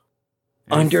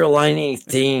underlining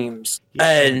themes. Yeah.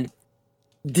 And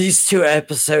these two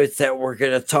episodes that we're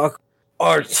going to talk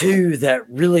are two that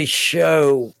really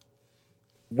show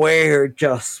where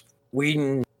Joss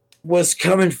Whedon was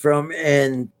coming from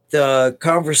and the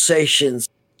conversations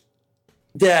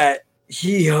that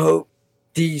he hoped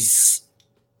these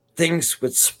things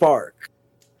would spark.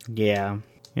 Yeah.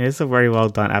 Yeah, it's a very well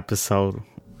done episode.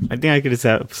 I think I could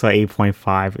say episode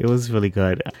 8.5. It was really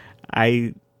good.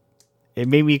 It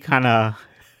made me kind of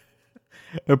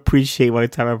appreciate what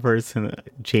type of person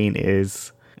Jane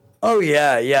is. Oh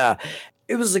yeah, yeah.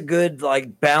 It was a good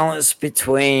like balance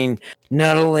between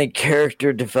not only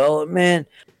character development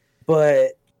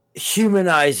but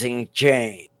humanizing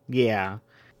Jane. Yeah.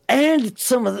 And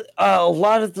some of a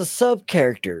lot of the sub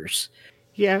characters.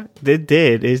 Yeah, it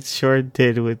did. It sure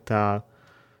did with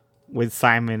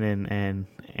Simon and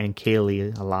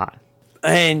Kaylee a lot.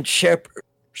 And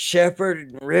Shepherd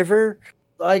and River,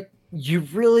 like you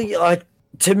really like.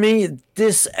 To me,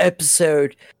 this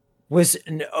episode was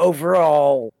an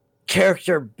overall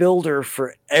character builder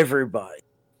for everybody.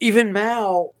 Even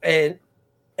Mal and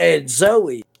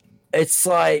Zoe. It's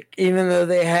like even though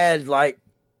they had like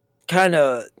kind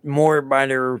of more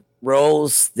minor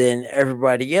roles than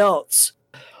everybody else,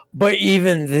 but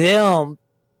even them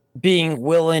being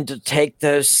willing to take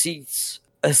those seats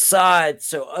aside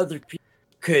so other people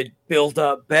could build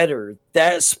up better,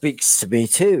 that speaks to me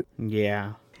too.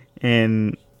 Yeah.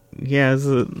 And yeah,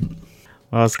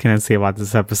 what else can I say about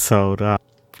this episode? I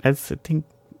don't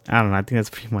know. I think that's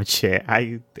pretty much it.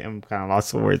 I am kind of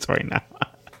lost for words right now.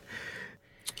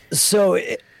 So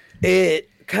it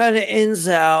kind of ends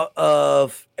out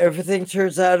of everything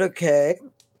turns out okay,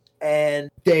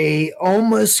 and they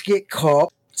almost get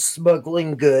caught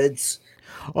smuggling goods.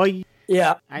 Oh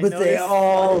yeah, but they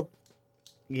all,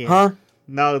 yeah. Huh?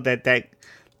 No, that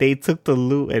they took the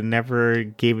loot and never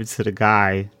gave it to the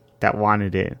guy that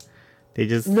wanted it. They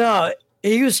just no.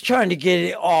 He was trying to get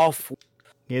it off.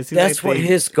 Yeah, that's what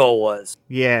his goal was.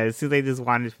 Yeah, it seems they just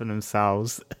wanted it for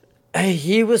themselves.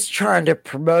 He was trying to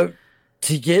promote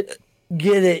to get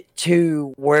it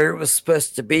to where it was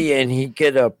supposed to be, and he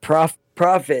get a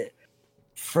profit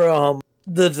from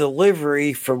the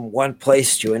delivery from one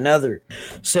place to another.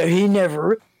 So he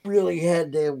never really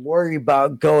had to worry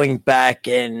about going back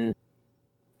and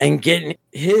getting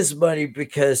his money,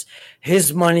 because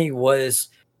his money was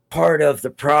part of the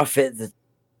profit that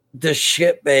the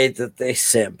ship made that they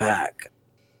sent back.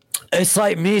 It's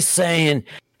like me saying,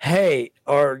 hey,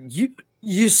 or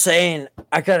you saying,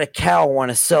 I got a cow I want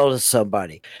to sell to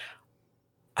somebody.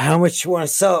 How much you want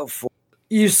to sell it for?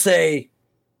 You say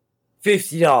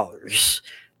 $50.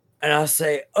 And I'll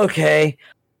say, okay,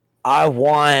 I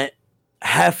want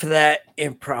half of that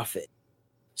in profit.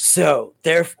 So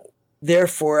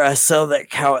therefore I sell that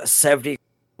cow at $70.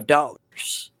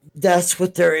 That's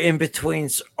what their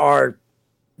in-betweens are,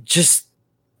 just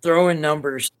throwing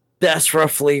numbers. That's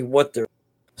roughly what they're.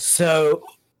 So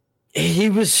he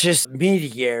was just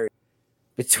mediator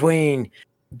between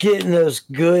getting those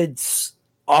goods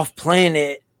off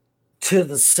planet to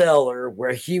the seller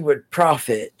where he would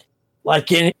profit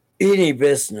like in any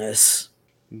business.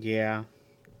 Yeah.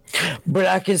 But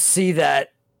I could see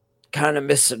that kind of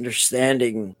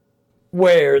misunderstanding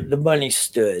where the money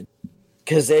stood,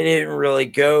 because they didn't really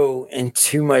go in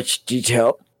too much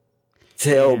detail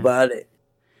about it.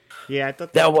 Yeah, I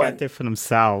thought they kept it for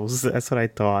themselves. That's what I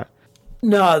thought.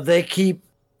 No, they keep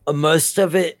most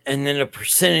of it, and then a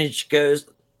percentage goes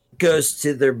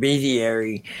to their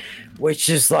mediary, which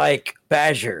is like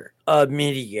Badger, a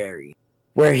mediary,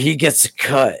 where he gets a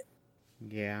cut.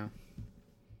 Yeah.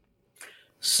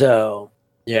 So,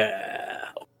 yeah.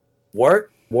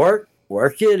 Work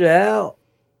it out.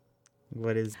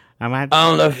 What is... I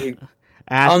don't know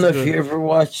if you ever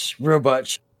watched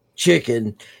Robot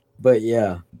Chicken, but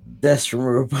yeah, that's from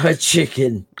Robot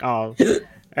Chicken. Oh,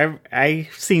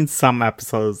 I've seen some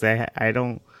episodes. I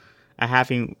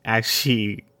haven't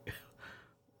actually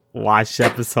watched the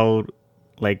episode.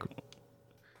 Like,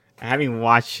 I haven't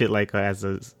watched it like I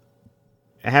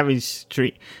haven't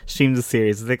streamed the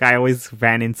series. Like, I always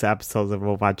ran into episodes of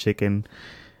Robot Chicken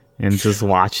and just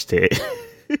watched it.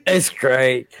 It's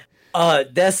great.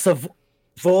 That's the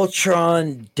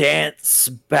Voltron dance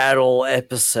battle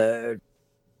episode.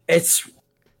 It's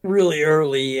really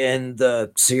early in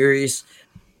the series,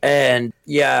 and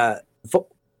yeah,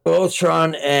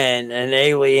 Voltron and an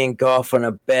alien go off on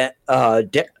a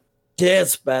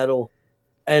dance battle,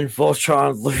 and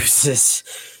Voltron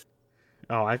loses.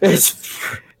 Oh, I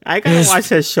gotta watch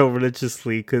that show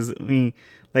religiously, because I mean,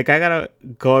 like, I gotta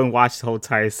go and watch the whole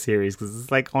entire series, because it's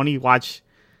like only watch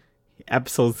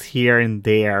episodes here and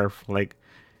there for like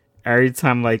every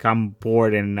time like I'm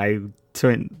bored and I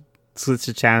switch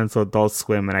the channel to Adult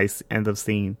Swim and I end up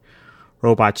seeing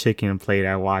Robot Chicken and play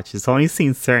that I watch. It's only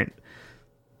seen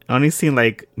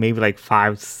like maybe like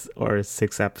 5 or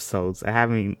 6 episodes. I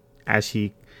haven't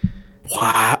actually.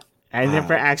 Wow. I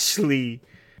never actually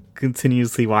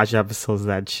continuously watch episodes of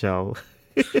that show.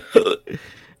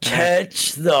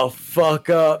 catch the fuck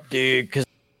up, dude. Because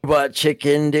Robot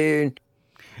Chicken, dude.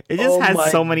 It just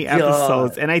has so many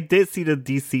episodes, and I did see the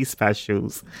DC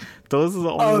specials. Those are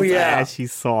the only ones I actually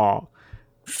saw.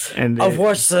 And I've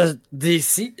watched the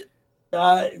DC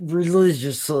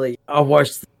religiously. I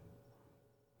watched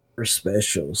the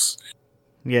specials.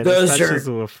 Yeah, those the specials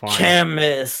were fun. Can't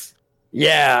miss.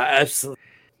 Yeah, absolutely.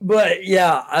 But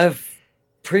yeah, I'm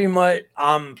pretty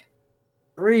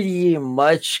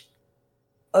much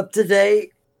up to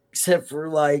date, except for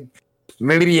like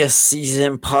maybe a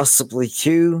season, possibly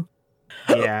 2.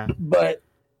 Yeah. But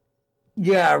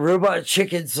yeah, Robot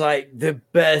Chicken's like the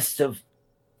best of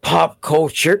pop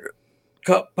culture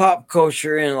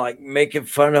and like making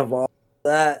fun of all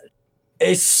that.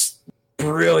 It's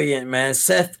brilliant, man.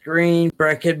 Seth Green,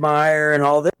 Breckenmeyer, and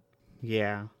all that.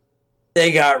 Yeah.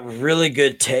 They got really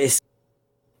good taste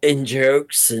in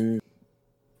jokes and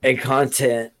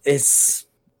content. It's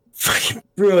fucking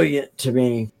brilliant to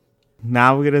me.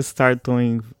 Now we're gonna start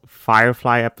doing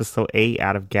Firefly episode 8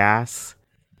 out of Gas.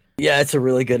 Yeah, it's a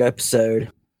really good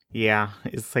episode. Yeah,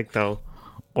 it's like the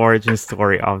origin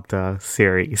story of the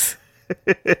series.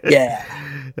 Yeah,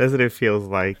 that's what it feels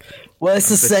like. Well, it's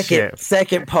the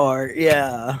second part,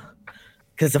 yeah.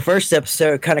 Because the first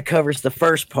episode kind of covers the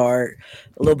first part,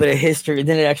 a little bit of history, and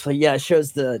then it actually,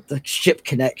 shows the ship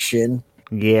connection.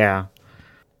 Yeah.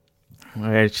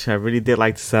 Which I really did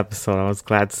like this episode. I was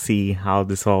glad to see how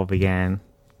this all began.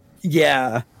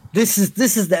 Yeah. This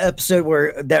is the episode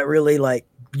where that really, like,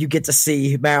 you get to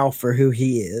see Mal for who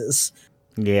he is.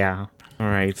 Yeah. All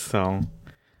right, so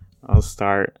I'll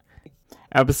start.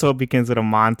 Episode begins with a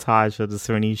montage of the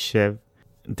Serenity ship.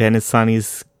 Then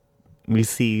we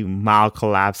see Mal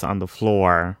collapse on the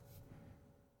floor.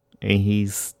 And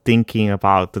he's thinking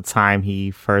about the time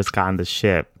he first got on the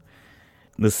ship.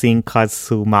 The scene cuts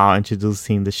to Mal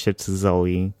introducing the ship to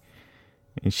Zoe.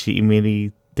 And she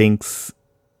immediately thinks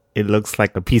it looks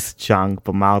like a piece of junk,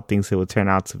 but Mal thinks it will turn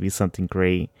out to be something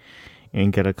great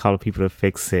and get a couple of people to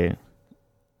fix it.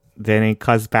 Then it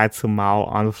cuts back to Mal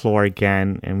on the floor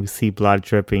again, and we see blood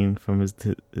dripping from his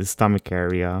stomach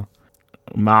area.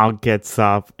 Mal gets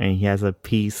up, and he has a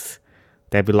piece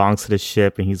that belongs to the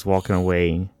ship, and he's walking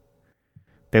away.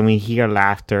 Then we hear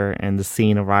laughter, and the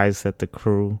scene arrives at the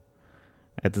crew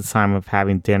at the time of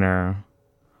having dinner.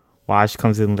 Wash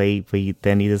comes in late, but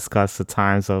then he discusses the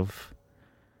times of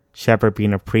Shepard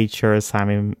being a preacher,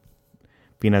 Simon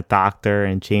being a doctor,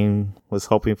 and Jane was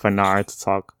hoping for Nara to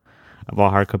talk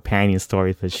about her companion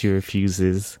stories, but she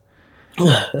refuses.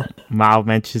 Mal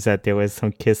mentions that there was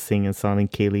some kissing, and suddenly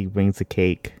Kaylee brings a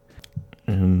cake.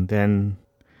 And then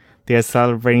they're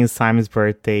celebrating Simon's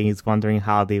birthday. He's wondering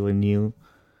how they knew,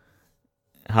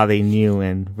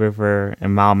 and River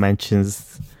and Mal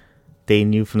mentions they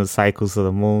knew from the cycles of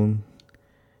the moon.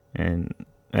 And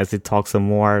as they talk some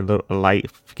more, a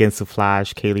light begins to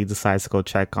flash. Kaylee decides to go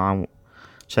check on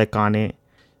it.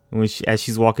 And as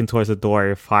she's walking towards the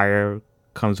door, Fire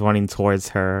comes running towards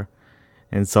her,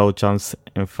 and Zoe jumps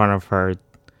in front of her,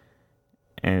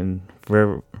 and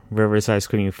River starts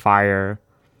screaming fire.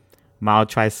 Mal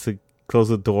tries to close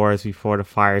the doors before the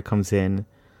fire comes in.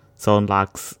 Zoe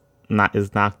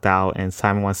is knocked out, and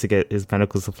Simon wants to get his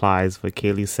medical supplies, but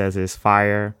Kaylee says there's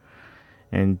fire,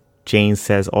 and Jane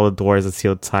says all the doors are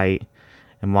sealed tight,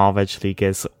 and Mal eventually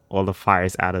gets all the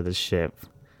fires out of the ship.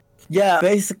 Yeah,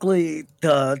 basically,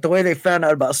 the way they found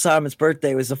out about Simon's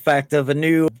birthday was the fact of a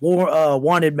new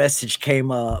wanted message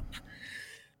came up.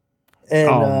 And,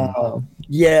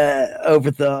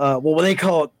 over the, they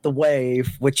call it the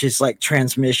wave, which is like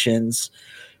transmissions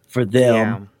for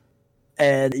them.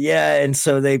 Yeah. And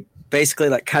so they basically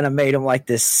like kind of made him like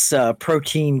this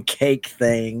protein cake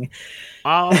thing. Oh,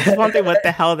 I was wondering what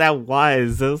the hell that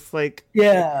was. It was like...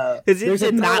 Yeah. It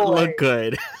did not look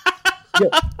good.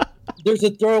 Yeah. There's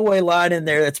a throwaway line in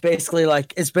there that's basically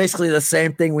like, it's basically the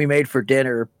same thing we made for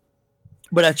dinner,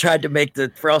 but I tried to make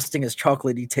the frosting as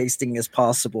chocolatey tasting as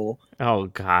possible. Oh,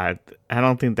 God. I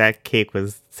don't think that cake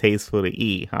was tasteful to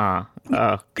eat, huh?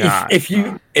 Oh, God. If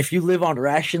you live on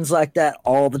rations like that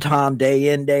all the time, day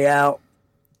in, day out,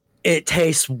 it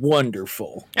tastes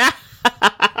wonderful. Oh,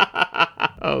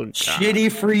 God.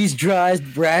 Shitty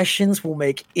freeze-dried rations will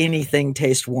make anything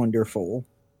taste wonderful.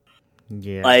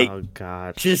 Yeah, oh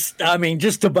God.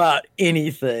 Just about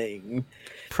anything.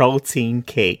 Protein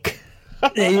cake.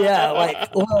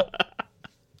 Yeah,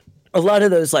 a lot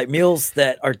of those like meals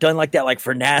that are done like that, like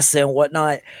for NASA and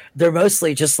whatnot, they're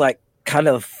mostly just like kind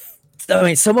of I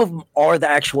mean, some of them are the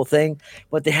actual thing,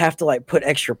 but they have to like put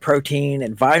extra protein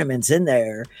and vitamins in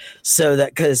there so that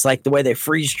because like the way they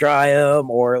freeze dry them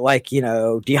or like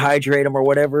dehydrate them or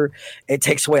whatever, it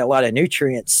takes away a lot of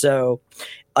nutrients. So,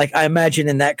 like I imagine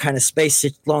in that kind of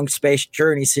long space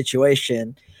journey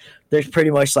situation, there's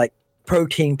pretty much like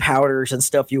protein powders and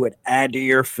stuff you would add to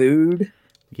your food.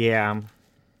 Yeah.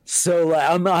 So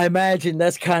I imagine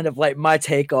that's kind of like my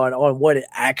take on what it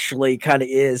actually kind of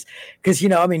is, because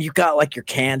I mean, you got like your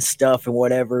canned stuff and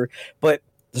whatever, but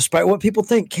despite what people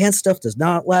think, canned stuff does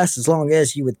not last as long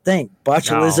as you would think.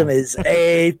 Botulism is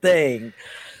a thing.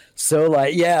 So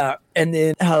like, yeah, and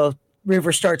then how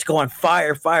River starts going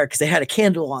fire, because they had a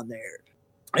candle on there,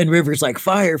 and River's like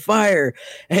fire,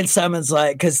 and Simon's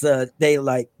like, because they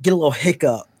like get a little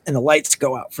hiccup and the lights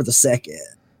go out for the second.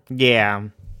 Yeah.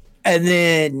 And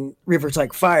then River's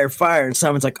like, fire. And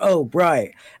Simon's like, oh,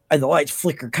 right. And the lights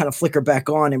kind of flicker back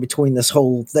on in between this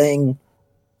whole thing.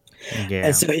 Yeah.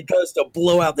 And so he goes to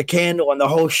blow out the candle and the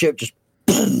whole ship just.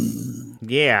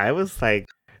 Yeah, it was like,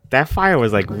 that fire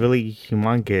was like really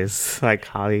humongous. Like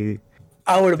how I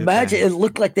would imagine it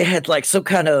looked like they had like some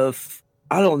kind of,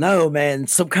 I don't know, man,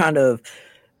 some kind of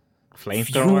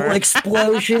flamethrower fuel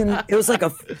explosion. It was like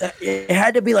it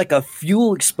had to be like a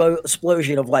fuel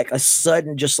explosion of like a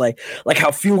sudden, just like how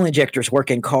fuel injectors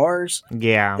work in cars.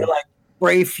 Yeah. They like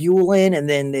spray fuel in and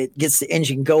then it gets the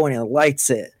engine going and it lights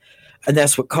it. And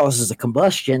that's what causes the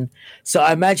combustion. So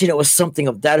I imagine it was something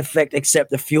of that effect,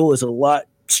 except the fuel is a lot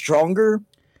stronger.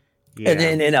 Yeah. And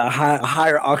then in a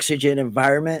higher oxygen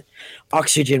environment,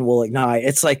 oxygen will ignite.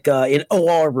 It's like in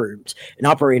OR rooms, in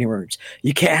operating rooms,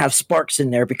 you can't have sparks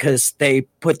in there because they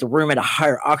put the room at a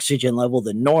higher oxygen level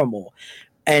than normal,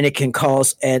 and it can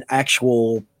cause an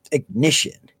actual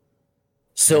ignition.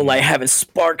 So like having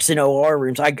sparks in OR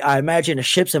rooms, I imagine a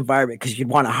ship's environment, because you'd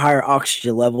want a higher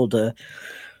oxygen level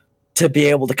to be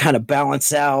able to kind of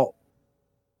balance out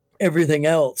everything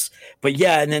else. But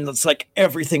yeah, and then it's like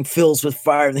everything fills with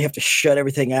fire and they have to shut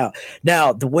everything out.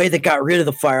 Now, the way they got rid of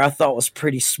the fire I thought was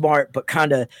pretty smart, but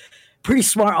kind of pretty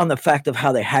smart on the fact of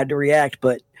how they had to react,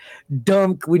 but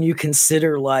dumb when you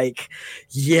consider like,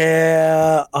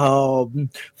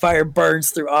 fire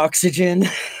burns through oxygen.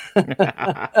 So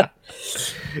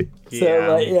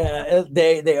like,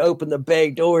 they opened the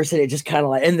bay doors and it just kind of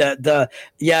like, and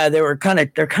they're kind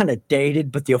of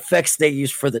dated, but the effects they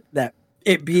used for that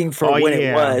it being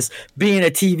it was being a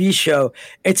TV show,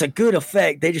 it's a good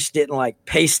effect. They just didn't like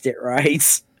paste it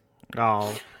right.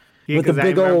 Oh, because I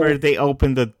remember they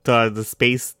opened the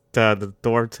space the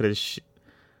door to the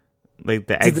like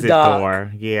the exit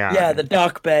door. Yeah, the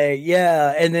dock bay.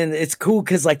 Yeah, and then it's cool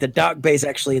because like the dock bay is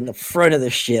actually in the front of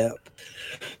the ship.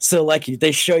 So like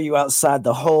they show you outside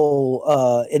the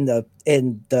hole in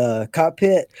the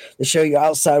cockpit. They show you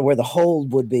outside where the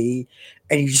hold would be,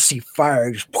 and you just see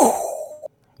fire. Just,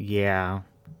 yeah,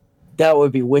 that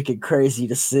would be wicked crazy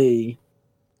to see.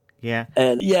 Yeah,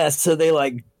 and so they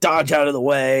like dodge out of the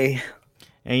way.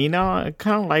 And I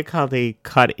kind of like how they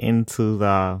cut into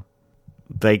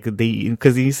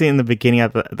because you see in the beginning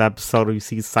of the episode, you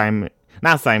see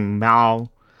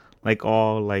Mal, like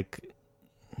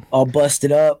all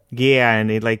busted up. Yeah,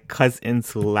 and it like cuts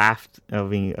into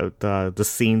the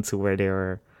scene to where they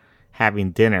were having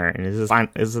dinner, and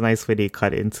it's a nice way they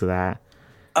cut into that.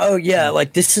 Oh yeah,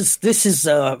 like this is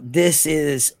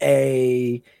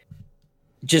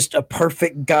just a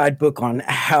perfect guidebook on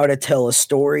how to tell a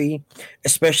story,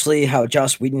 especially how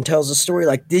Joss Whedon tells a story.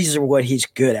 Like these are what he's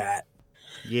good at.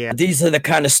 Yeah, these are the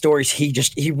kind of stories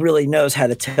he really knows how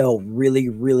to tell really,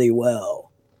 really well.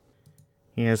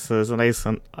 Yeah, so it's a nice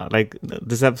like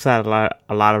this episode had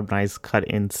a lot of nice cut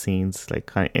in scenes, like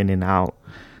kind of in and out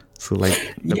to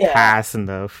like the past and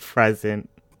the present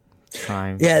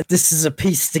time. Yeah, this is a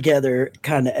piece together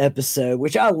kind of episode,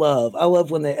 which I love. I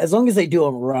love when as long as they do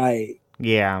them right.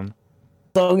 Yeah.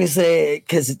 As long as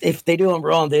because if they do them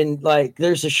wrong, then like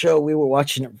there's a show we were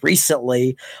watching it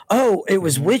recently. Oh, it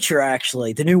was Witcher,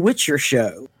 actually, the new Witcher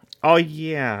show. Oh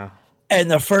yeah. And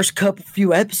the first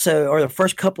couple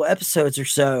episodes or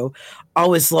so, I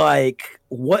was like,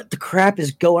 "What the crap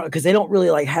is going on?" Because they don't really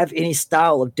like have any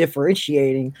style of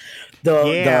differentiating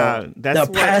the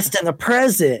past and the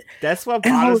present. That's what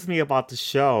bothers me about the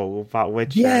show, about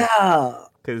Witcher. Yeah,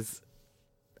 because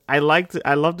I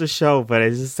love the show, but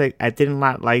it's just like I did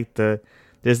not like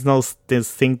there's no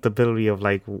distinctability of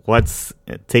like what's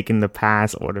taking the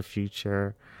past or the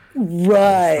future.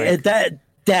 Right, and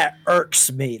that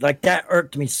irks me. Like that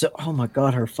irked me so. Oh my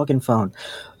god, her fucking phone.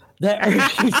 That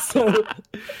irked me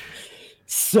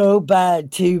so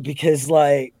bad too, because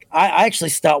like I actually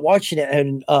stopped watching it,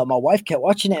 and my wife kept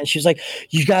watching it, and she was like,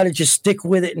 "You got to just stick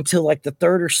with it until like the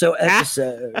third or so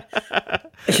episode."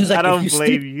 And she was like, I don't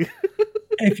blame you.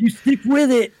 If you stick with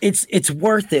it, it's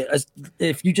worth it.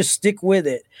 If you just stick with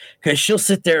it, because she'll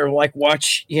sit there and like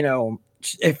watch,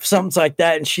 if something's like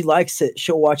that and she likes it,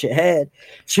 she'll watch it ahead.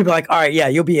 She'll be like, all right, yeah,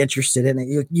 you'll be interested in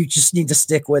it. You just need to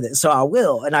stick with it. So I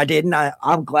will. And I did. And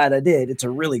I'm glad I did. It's a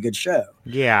really good show.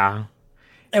 Yeah.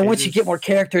 And once you get more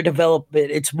character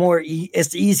development, it's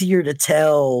it's easier to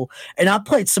tell. And I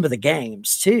played some of the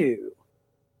games too.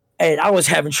 And I was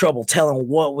having trouble telling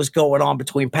what was going on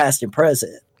between past and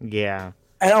present. Yeah.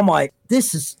 And I'm like,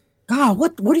 this is God,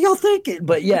 what are y'all thinking?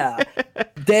 But yeah,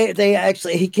 they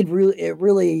actually he could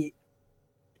really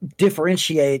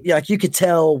differentiate. Like you could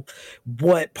tell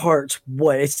what parts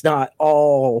what. It's not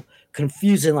all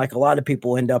confusing like a lot of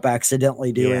people end up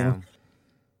accidentally doing. Yeah.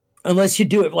 Unless you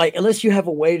do it unless you have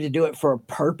a way to do it for a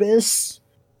purpose.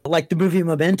 Like the movie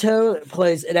Memento,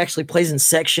 it actually plays in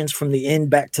sections from the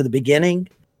end back to the beginning.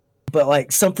 But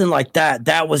like something like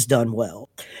that was done well.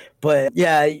 But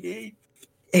yeah,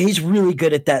 he's really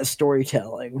good at that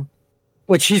storytelling,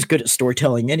 which he's good at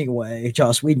storytelling anyway.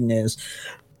 Joss Whedon is.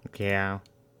 Yeah.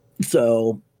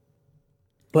 So,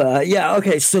 but yeah,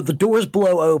 okay. So the doors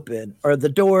blow open, or not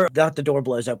the door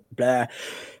blows up. Blah.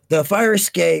 The fire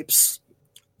escapes.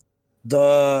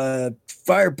 The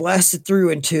fire blasted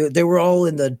through they were all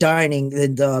in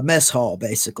the mess hall,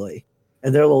 basically,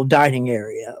 in their little dining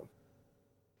area.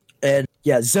 And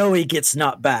yeah, Zoe gets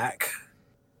knocked back.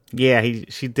 Yeah,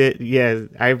 she did. Yeah,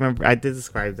 I remember. I did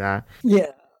describe that.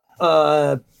 Yeah.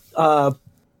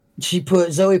 She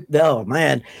put Zoe. Oh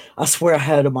man, I swear I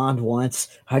had him on once.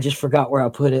 I just forgot where I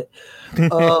put it.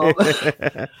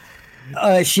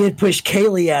 She had pushed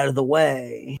Kaylee out of the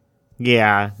way.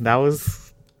 Yeah, that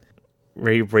was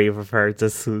very brave of her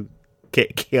just to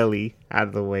get Kaylee out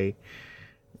of the way.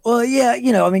 Well, yeah,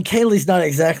 Kaylee's not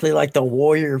exactly like the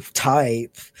warrior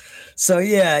type. So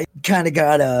yeah, kind of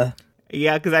gotta.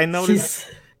 Yeah, because I noticed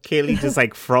Kaylee just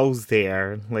like froze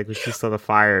there, like when she saw the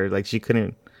fire, like she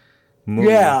couldn't move,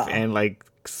 and like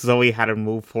Zoe had to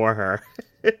move for her.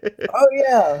 Oh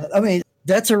yeah, I mean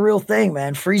that's a real thing,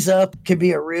 man. Freeze up can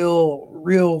be a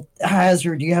real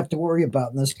hazard you have to worry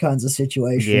about in those kinds of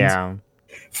situations. Yeah,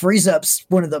 freeze up's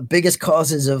one of the biggest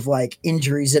causes of like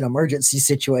injuries in emergency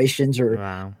situations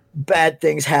or bad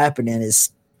things happening.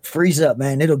 Is freeze up,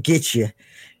 man. It'll get you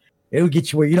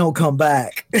where you don't come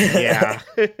back. Yeah.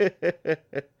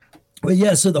 But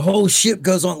yeah, so the whole ship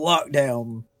goes on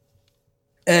lockdown.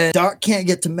 And Doc can't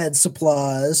get to med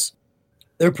supplies.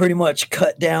 They're pretty much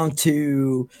cut down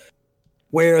to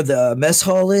where the mess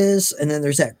hall is. And then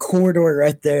there's that corridor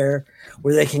right there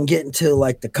where they can get into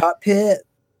like the cockpit.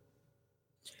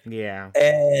 Yeah.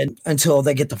 And until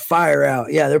they get the fire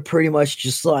out. Yeah, they're pretty much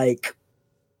just like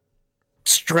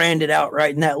stranded out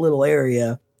right in that little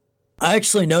area. I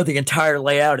actually know the entire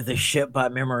layout of the ship by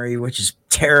memory, which is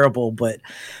terrible, but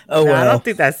well. I don't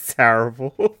think that's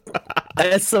terrible.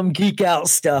 That's some geek out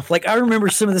stuff. Like I remember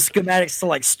some of the schematics to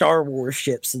like Star Wars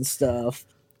ships and stuff.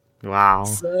 Wow.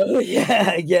 So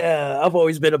yeah. I've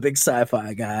always been a big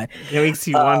sci-fi guy. It makes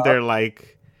you wonder,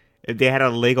 like, if they had a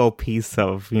Lego piece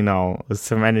of,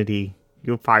 Serenity,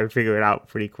 you'll probably figure it out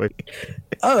pretty quick.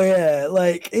 Oh yeah,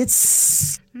 like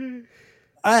it's.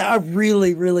 I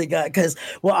really, really got because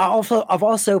I've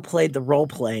also played the role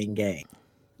playing game,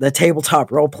 the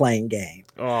tabletop role playing game.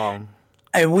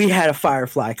 And we had a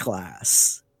Firefly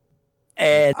class,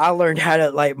 and I learned how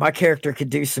to my character could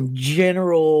do some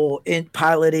general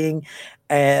piloting,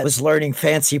 and was learning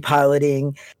fancy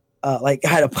piloting, how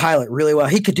to pilot really well.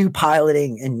 He could do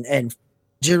piloting and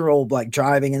general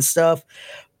driving and stuff,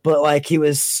 but he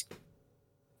was,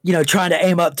 trying to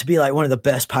aim up to be one of the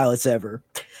best pilots ever.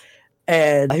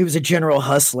 And he was a general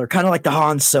hustler, kind of like the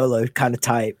Han Solo kind of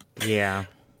type. Yeah.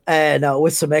 And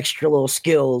with some extra little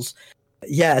skills.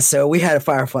 Yeah, so we had a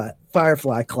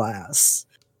Firefly class.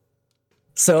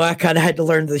 So I kind of had to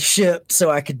learn the ship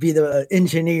so I could be the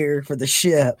engineer for the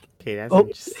ship. Okay, that's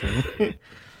interesting.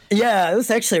 Yeah, it was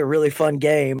actually a really fun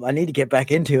game. I need to get back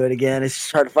into it again. It's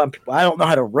just hard to find people. I don't know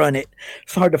how to run it.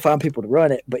 It's hard to find people to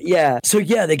run it. But yeah, so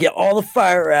yeah, they get all the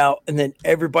fire out, and then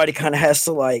everybody kind of has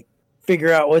to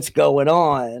figure out what's going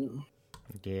on.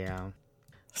 Yeah.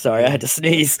 Sorry, I had to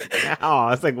sneeze. Oh, I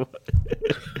was like, what?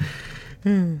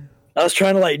 I was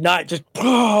trying to not just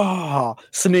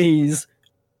sneeze.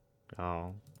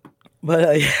 Oh.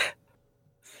 But yeah.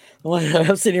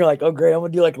 I'm sitting here oh great, I'm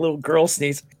gonna do a little girl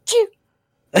sneeze.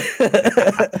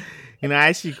 I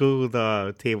actually Googled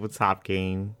the tabletop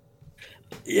game.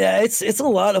 Yeah, it's a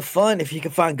lot of fun if you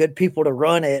can find good people to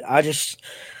run it.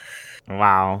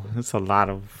 Wow, it's a lot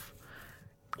of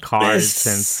cards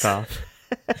and stuff.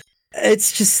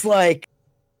 It's just like,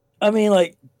 I mean,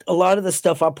 like a lot of the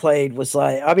stuff I played was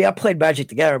like, I mean, I played Magic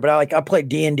the Gathering, but I played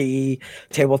D&D,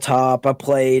 tabletop. I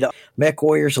played Mech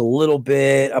Warriors a little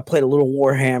bit. I played a little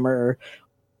Warhammer.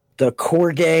 The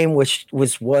core game, which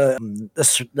was what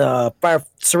the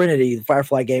Serenity, the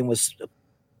Firefly game was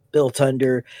built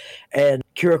under, and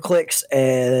HeroClix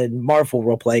and Marvel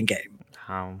role-playing game.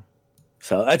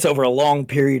 So that's over a long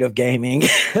period of gaming.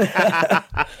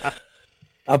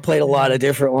 I played a lot of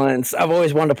different ones. I've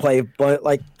always wanted to play, but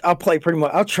like I'll play pretty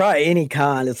much. I'll try any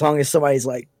kind as long as somebody's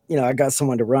like, I got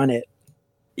someone to run it.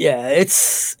 Yeah,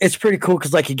 it's pretty cool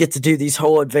because like you get to do these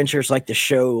whole adventures like the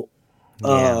show,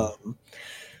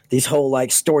 these whole like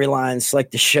storylines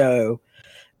like the show.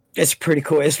 It's pretty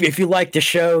cool. If you like the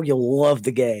show, you'll love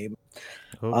the game.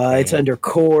 Okay. It's under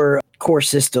core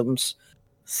systems.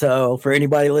 So for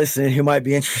anybody listening who might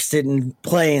be interested in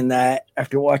playing that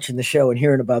after watching the show and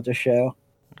hearing about the show.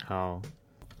 Oh.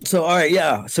 So all right,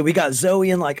 yeah. So we got Zoe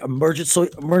in like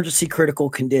emergency critical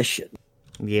condition.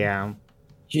 Yeah.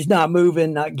 She's not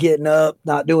moving, not getting up,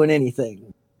 not doing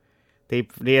anything. They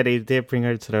did bring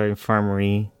her to the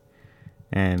infirmary,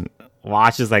 and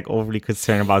Watch is like overly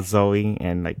concerned about Zoe,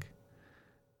 and like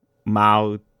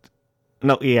Mao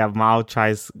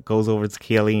goes over to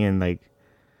Keely and like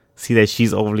see that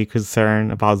she's overly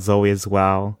concerned about Zoe as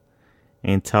well,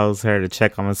 and tells her to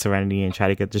check on the Serenity and try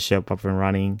to get the ship up and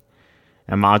running.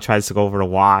 And Mao tries to go over to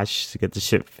Wash to get the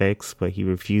ship fixed, but he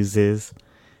refuses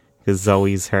because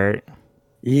Zoe's hurt.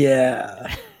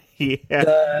 Yeah.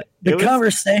 Yeah. The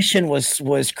conversation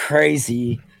was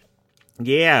crazy.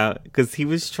 Yeah, because he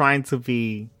was trying to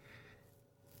be.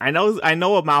 I know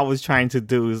what Mao was trying to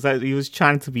do is that he was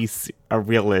trying to be a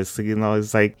realist.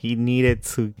 It's like he needed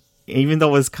to, even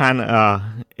though it's kind of,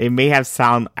 it may have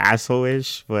sound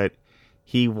asshole-ish, but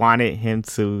he wanted him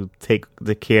to take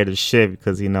the care of the ship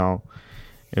because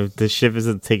if the ship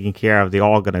isn't taken care of, they're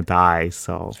all gonna die.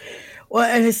 So. Well,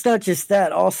 and it's not just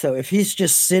that. Also, if he's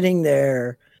just sitting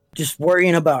there, just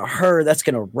worrying about her, that's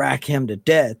going to rack him to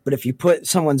death. But if you put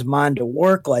someone's mind to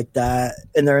work like that,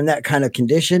 and they're in that kind of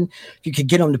condition, if you could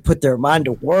get them to put their mind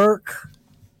to work,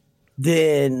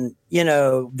 then,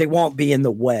 they won't be in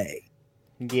the way.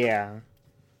 Yeah.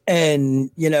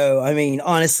 And, I mean,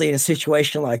 honestly, in a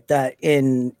situation like that,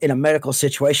 in a medical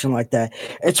situation like that,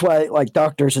 it's why like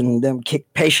doctors and them kick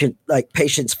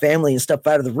patient's family and stuff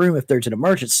out of the room if there's an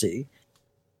emergency.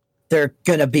 They're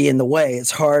going to be in the way.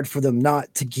 It's hard for them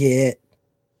not to get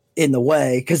in the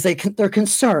way because they're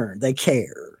concerned. They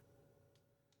care.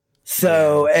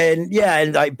 So,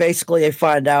 and like basically they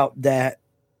find out that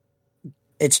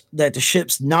that the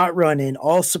ship's not running.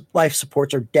 All life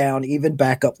supports are down, even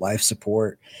backup life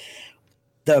support.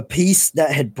 The piece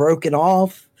that had broken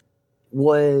off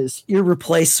was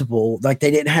irreplaceable. Like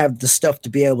they didn't have the stuff to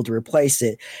be able to replace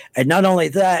it. And not only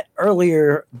that,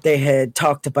 earlier they had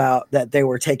talked about that they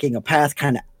were taking a path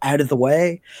kind of out of the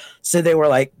way. So they were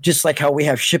like, just like how we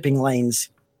have shipping lanes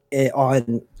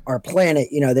on our planet,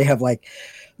 they have like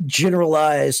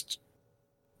generalized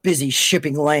busy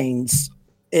shipping lanes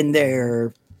in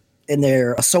their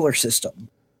solar system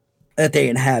that they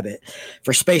inhabit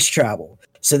for space travel.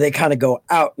 So they kind of go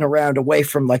out and around away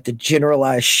from like the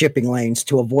generalized shipping lanes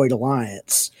to avoid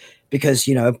alliance because,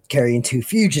 carrying two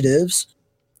fugitives.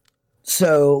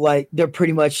 So like they're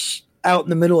pretty much out in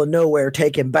the middle of nowhere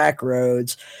taking back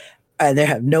roads and they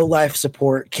have no life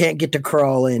support, can't get to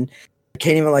crawling,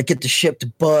 can't even like get the ship to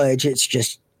budge.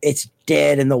 It's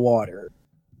dead in the water.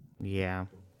 Yeah.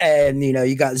 And,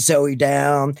 you got Zoe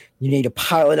down. You need a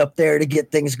pilot up there to get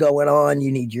things going on.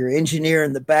 You need your engineer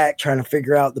in the back trying to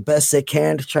figure out the best they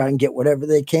can to try and get whatever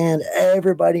they can.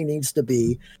 Everybody needs to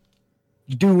be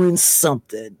doing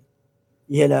something,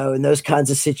 in those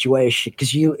kinds of situations.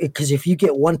 Because if you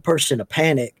get one person to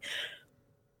panic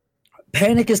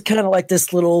is kind of like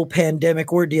this little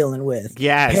pandemic we're dealing with.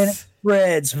 Yes. Panic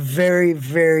spreads very,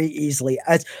 very easily.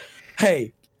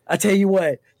 Hey, I tell you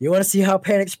what, you want to see how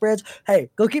panic spreads? Hey,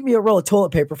 go get me a roll of toilet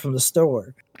paper from the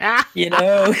store. And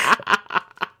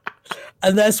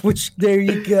that's there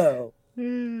you go.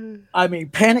 I mean,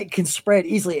 panic can spread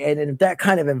easily. And in that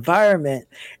kind of environment,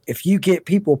 if you get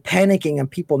people panicking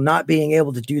and people not being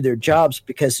able to do their jobs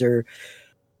because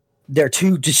they're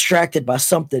too distracted by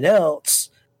something else,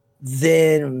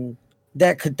 then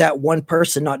that one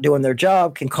person not doing their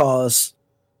job can cause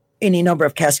any number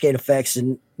of cascade effects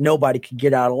and nobody could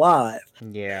get out alive.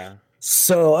 Yeah.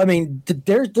 So, I mean,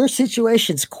 their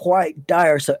situation's quite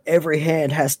dire, so every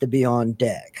hand has to be on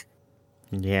deck.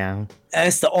 Yeah.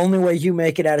 That's the only way you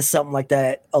make it out of something like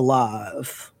that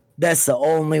alive. That's the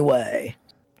only way.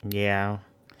 Yeah.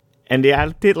 And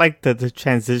they did like the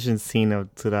transition scene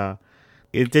to the.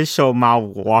 It did show Mao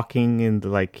walking and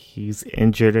like he's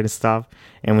injured and stuff.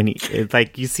 And when it's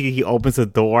like you see he opens the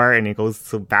door and it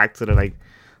goes back to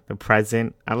the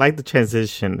present. I like the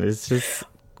transition. It's just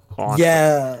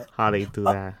awesome how they do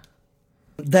that.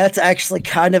 That's actually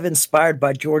kind of inspired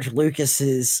by George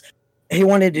Lucas's. He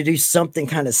wanted to do something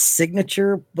kind of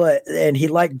signature, and he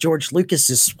liked George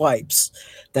Lucas's swipes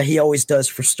that he always does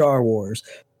for Star Wars.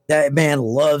 That man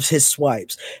loves his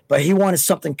swipes, but he wanted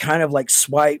something kind of like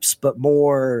swipes, but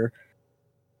more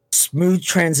smooth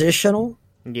transitional.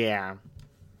 Yeah.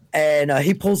 And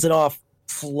he pulls it off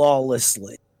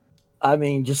flawlessly. I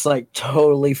mean, just like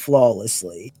totally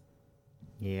flawlessly.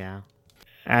 Yeah.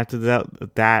 After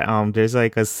that, there's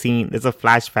like a scene. It's a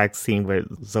flashback scene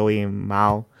with Zoe and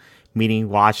Mao meeting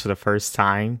Wash for the first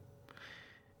time.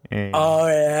 And oh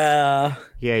yeah.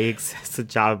 Yeah, he accepts the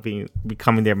job of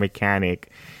becoming their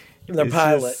mechanic. The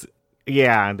pilot. Just,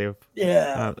 yeah,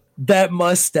 that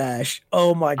mustache.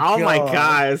 Oh my god. Oh my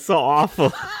god, it's so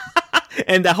awful.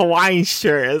 And the Hawaiian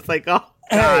shirt. It's like, oh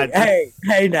god.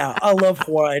 Hey now. I love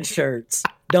Hawaiian shirts.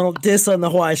 Don't diss on the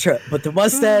Hawaiian shirt. But the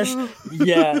mustache,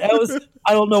 yeah, that was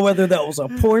I don't know whether that was a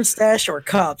porn stash or a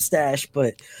cop stash,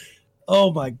 but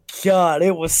oh my god,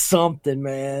 it was something,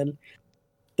 man.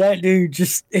 That dude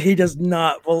he does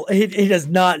not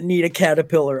need a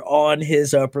caterpillar on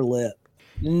his upper lip.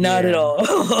 Not at all.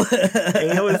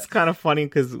 And it was kind of funny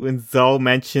because when Zoe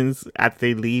mentions after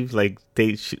they leave, like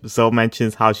Zoe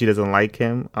mentions how she doesn't like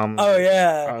him. Oh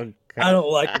yeah. I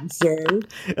don't like him, sir.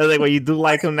 I was like, well, you do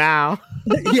like him now.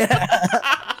 Yeah.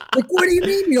 Like, what do you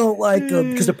mean you don't like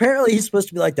him? Because apparently he's supposed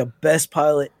to be like the best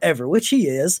pilot ever, which he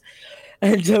is.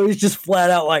 And so he's just flat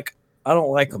out like, I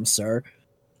don't like him, sir.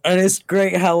 And it's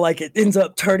great how like it ends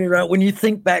up turning around when you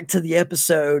think back to the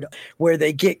episode where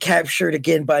they get captured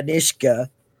again by Nishka.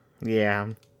 Yeah.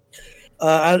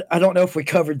 I don't know if we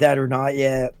covered that or not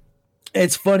yet.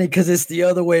 It's funny because it's the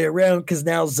other way around because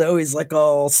now Zoe's like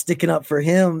all sticking up for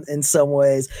him in some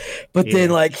ways. But then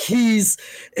like it's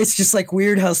just like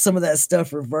weird how some of that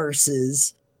stuff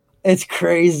reverses. It's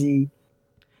crazy.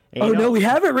 And no, we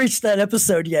haven't reached that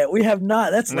episode yet. We have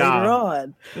not. That's later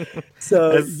on.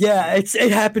 So yeah,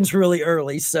 it happens really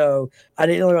early. So I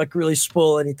didn't like really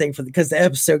spoil anything because the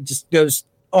episode just goes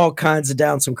all kinds of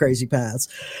down some crazy paths.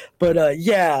 But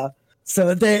yeah,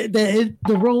 so the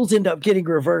roles end up getting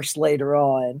reversed later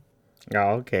on.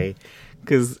 Oh, okay.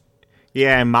 Because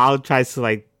and Mao tries to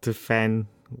like defend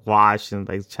Wash and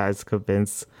like tries to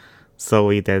convince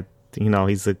Zoe that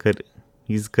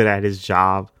he's good at his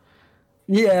job.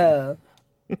 Yeah,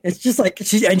 it's just like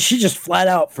she just flat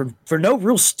out for no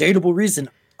real stateable reason.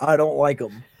 I don't like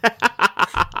him,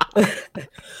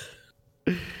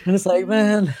 and it's like,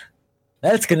 man,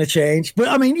 that's gonna change. But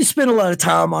I mean, you spend a lot of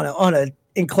time on a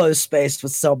enclosed space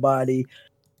with somebody,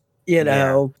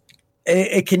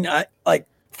 it can like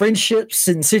friendships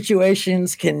and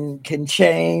situations can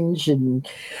change, and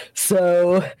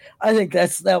so I think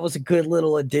that was a good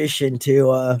little addition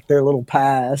to their little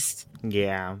past.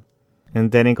 Yeah.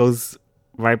 And then it goes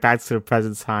right back to the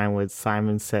present time where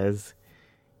Simon says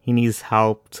he needs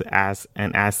help asks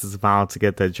his mom to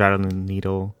get the adrenaline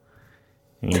needle.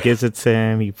 And he gives it to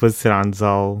him. He puts it on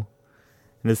Zoe.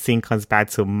 And the scene comes back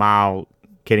to Mao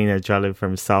getting the adrenaline for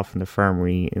himself in the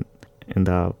infirmary.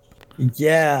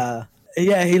 Yeah,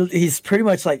 he's pretty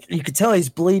much like, you could tell he's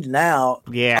bleeding out.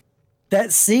 Yeah.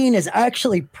 That scene is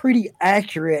actually pretty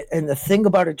accurate. And the thing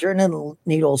about adrenaline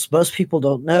needles most people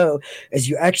don't know is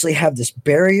you actually have this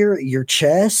barrier in your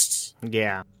chest.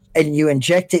 Yeah. And you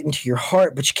inject it into your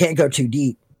heart, but you can't go too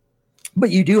deep. But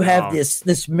you do have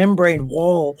this membrane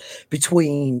wall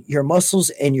between your muscles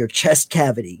and your chest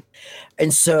cavity.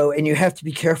 And you have to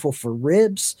be careful for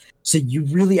ribs. So you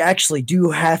really actually do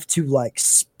have to like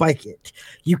spike it.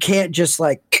 You can't just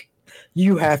like...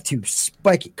 You have to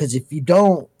spike it because if you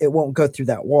don't, it won't go through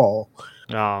that wall.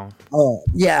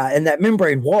 Yeah, and that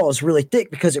membrane wall is really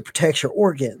thick because it protects your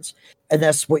organs, and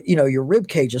that's what your rib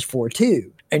cage is for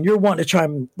too. And you're wanting to try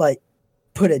and like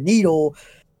put a needle,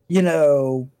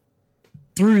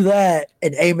 through that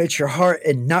and aim at your heart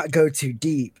and not go too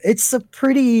deep. It's a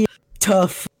pretty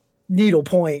tough needle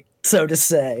point, so to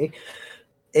say.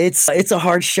 It's a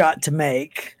hard shot to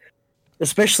make,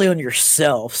 especially on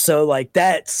yourself. So like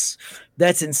that's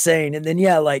insane. And then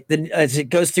like then as it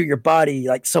goes through your body,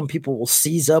 like some people will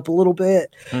seize up a little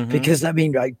bit because I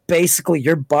mean like basically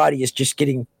your body is just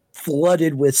getting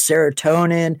flooded with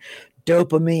serotonin,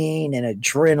 dopamine, and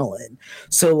adrenaline.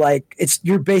 So like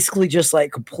you're basically just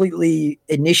like completely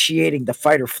initiating the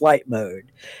fight or flight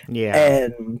mode. Yeah.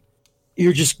 And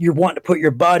you're wanting to put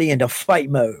your body into fight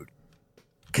mode.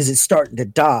 because it's starting to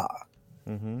die.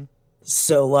 Mm-hmm.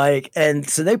 So like, and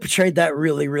so they portrayed that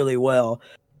really, really well.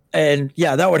 And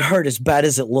yeah, that would hurt as bad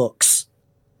as it looks.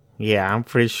 Yeah, I'm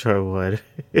pretty sure it would.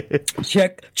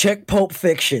 check Pulp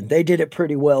Fiction. They did it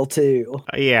pretty well too.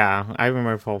 Yeah, I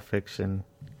remember Pulp Fiction.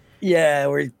 Yeah,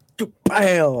 where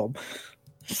bam.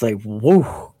 It's like,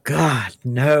 whoa, God,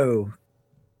 no.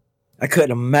 I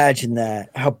couldn't imagine that.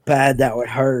 How bad that would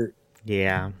hurt.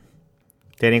 Yeah.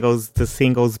 Then the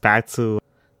scene goes back to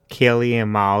Kelly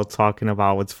and Mao talking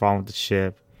about what's wrong with the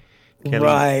ship.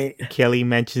 Right. Kelly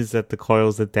mentions that the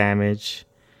coils are damaged,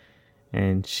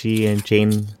 and she and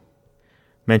Jane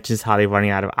mentions how they're running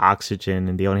out of oxygen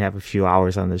and they only have a few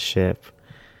hours on the ship.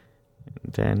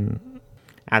 And then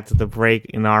after the break,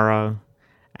 Inara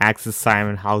asks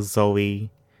Simon how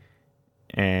Zoe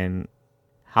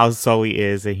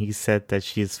is, and he said that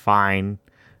she's fine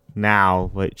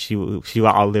now, but she will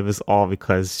outlive us all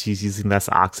because she's using less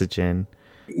oxygen.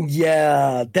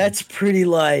 Yeah, that's pretty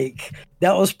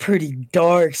that was pretty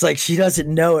dark. It's like she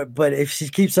doesn't know it, but if she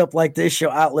keeps up like this, she'll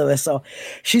outlive us. So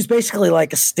she's basically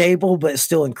like a stable, but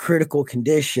still in critical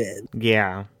condition.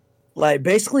 Yeah. Like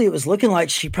basically it was looking like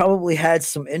she probably had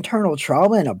some internal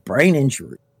trauma and a brain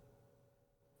injury.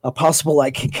 A possible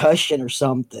like concussion or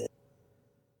something.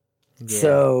 Yeah.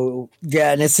 So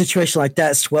yeah, in a situation like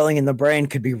that, swelling in the brain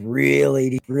could be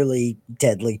really, really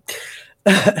deadly.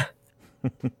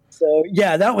 So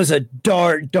yeah, that was a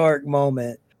dark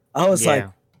moment. I was like,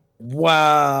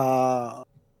 wow.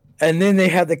 And then they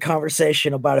had the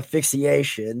conversation about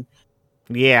asphyxiation.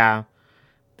 Yeah.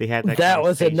 They had that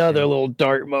was another little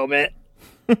dark moment.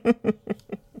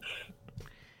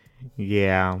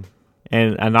 Yeah.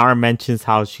 And Inara mentions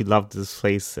how she loved this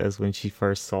place as when she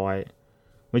first saw it.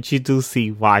 Which you do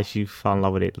see why she fell in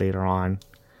love with it later on.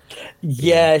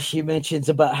 Yeah, she mentions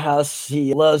about how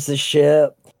she loves the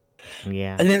ship.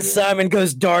 Yeah. And then Simon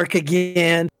goes dark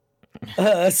again.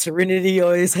 Serenity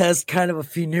always has kind of a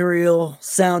funereal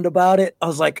sound about it. I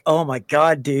was like, oh my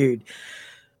God, dude.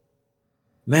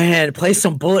 Man, play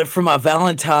some Bullet for My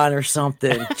Valentine or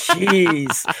something.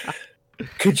 Jeez.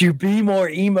 Could you be more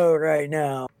emo right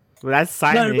now? Well, that's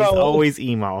Simon. He's always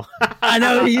emo. I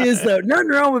know he is, though. Nothing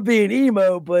wrong with being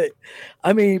emo, but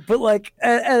I mean, but like,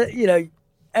 you know,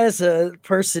 as a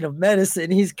person of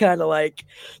medicine, he's kind of like,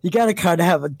 you got to kind of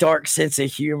have a dark sense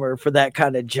of humor for that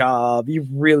kind of job. You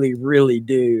really, really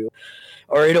do.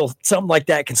 Or something like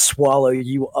that can swallow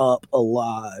you up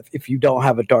alive if you don't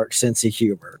have a dark sense of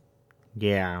humor.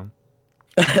 Yeah.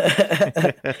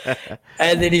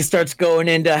 And then he starts going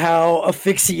into how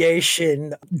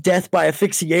death by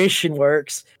asphyxiation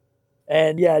works.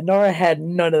 And yeah, Nora had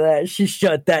none of that. She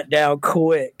shut that down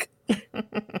quick.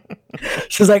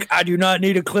 She's like, I do not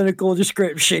need a clinical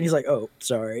description. He's like, oh,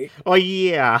 sorry. Oh,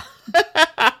 yeah.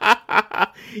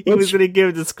 He was going to give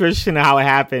a description of how it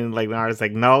happened. Like, Nara's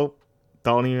like, nope,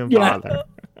 don't even bother.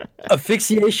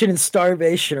 Asphyxiation and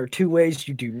starvation are two ways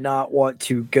you do not want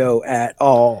to go at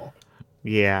all.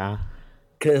 Yeah.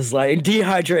 Because, like,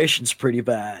 dehydration's pretty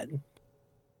bad.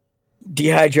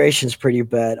 Dehydration's pretty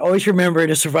bad. Always remember,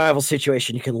 in a survival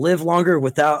situation, you can live longer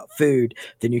without food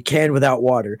than you can without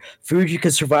water. Food, you can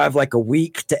survive like a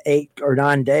week to 8 or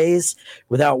 9 days.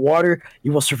 Without water,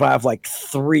 you will survive like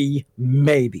 3,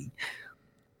 maybe.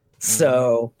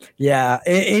 So, yeah,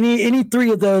 any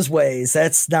 3 of those ways,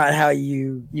 that's not how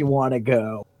you want to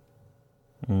go.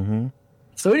 Mm-hmm.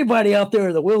 So anybody out there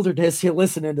in the wilderness here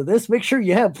listening to this, make sure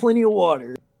you have plenty of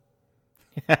water.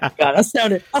 God, I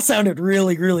sounded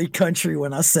really, really country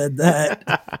when I said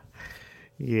that.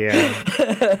 Yeah.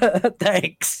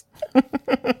 Thanks.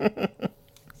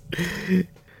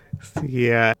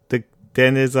 Yeah.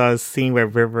 Then there's a scene where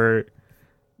River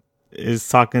is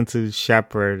talking to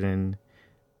Shepard, and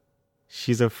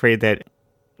she's afraid that...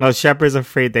 No, Shepard's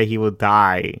afraid that he will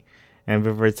die. And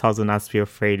River tells him not to be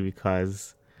afraid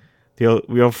because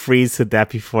we'll freeze to death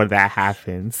before that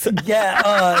happens.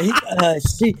 Yeah,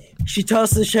 she tells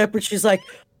the Shepard, she's like,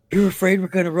 you're afraid we're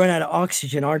going to run out of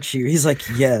oxygen, aren't you? He's like,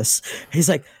 yes. He's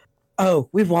like, oh,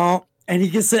 we won't. And he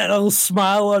gets that little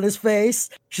smile on his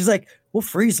face. She's like, we'll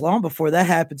freeze long before that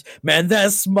happens. Man,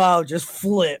 that smile just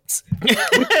flips.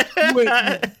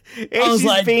 And she's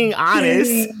like, being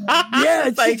honest. Yeah.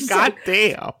 It's like, God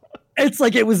damn. It's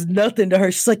like it was nothing to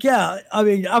her. She's like, yeah, I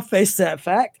mean, I faced that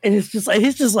fact. And it's just like,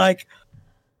 he's just like,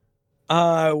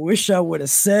 I wish I would have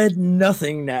said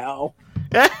nothing now.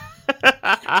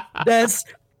 That's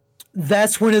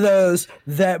one of those,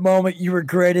 that moment you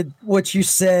regretted what you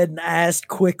said and asked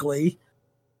quickly.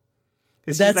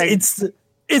 It's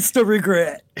the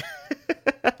regret.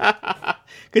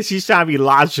 Because she's trying to be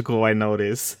logical, I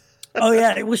notice. Oh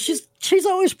yeah, well she's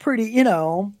always pretty, you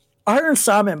know. her and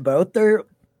Simon both.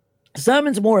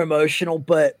 Simon's more emotional,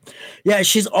 but yeah,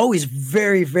 she's always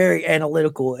very, very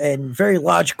analytical and very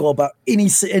logical about any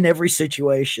and every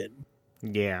situation.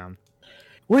 Yeah.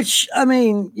 Which, I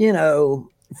mean, you know,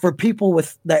 for people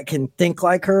that can think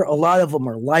like her, a lot of them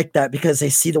are like that because they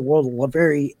see the world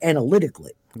very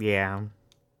analytically. Yeah.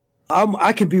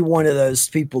 I can be one of those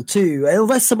people too.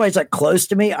 Unless somebody's like close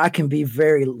to me, I can be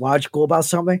very logical about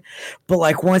something. But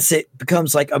like once it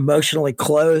becomes like emotionally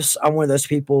close, I'm one of those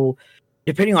people.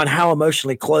 Depending on how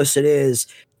emotionally close it is,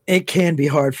 it can be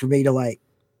hard for me to like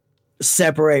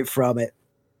separate from it.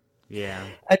 Yeah.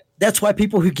 That's why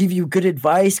people who give you good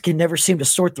advice can never seem to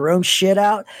sort their own shit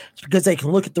out. It's because they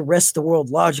can look at the rest of the world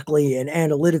logically and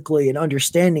analytically and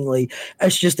understandingly.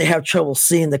 It's just they have trouble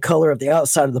seeing the color of the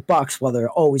outside of the box while they're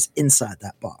always inside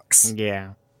that box.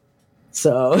 Yeah.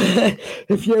 So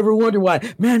if you ever wonder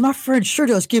why, man, my friend sure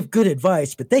does give good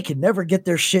advice, but they can never get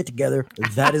their shit together.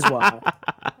 That is why.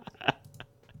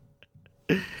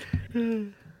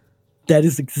 That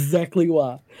is exactly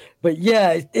why. But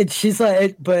yeah, she's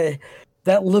like, but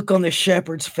that look on the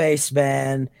shepherd's face,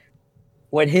 man,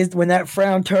 when that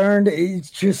frown turned, it's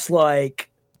just like,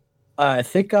 I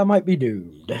think I might be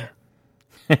doomed.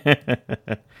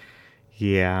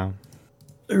 Yeah.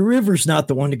 River's not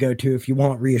the one to go to if you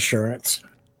want reassurance.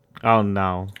 Oh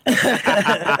no.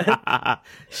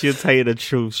 She'll tell you the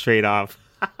truth straight off.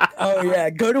 Oh yeah,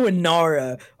 go to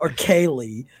Inara or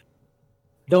Kaylee.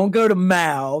 Don't go to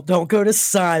Mal. Don't go to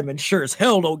Simon. Sure as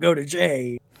hell don't go to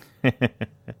Jane.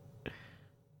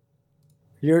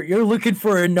 You're looking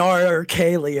for Inara or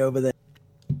Kaylee over there.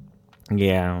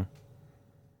 Yeah.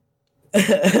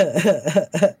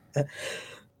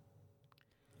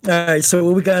 All right, so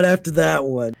what we got after that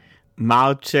one?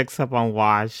 Mal checks up on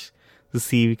Wash to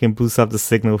see if he can boost up the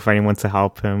signal for anyone to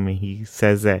help him, and he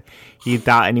says that he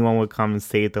thought anyone would come and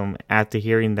save them. After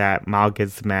hearing that, Mal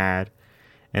gets mad,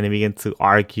 and they begin to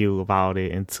argue about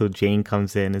it until Jane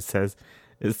comes in and says,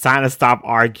 "It's time to stop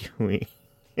arguing."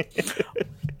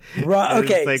 Right?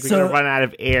 Okay, it's like we're gonna run out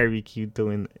of air. We keep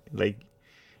doing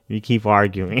we keep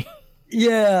arguing.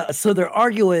 Yeah, so they're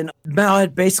arguing. Mal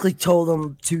had basically told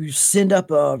them to send up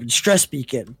a distress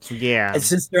beacon. Yeah. And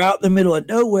since they're out in the middle of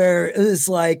nowhere, it's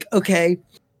like, okay,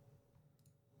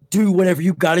 do whatever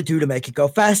you got to do to make it go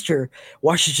faster.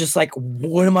 Wash is just like,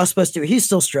 what am I supposed to do? He's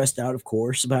still stressed out, of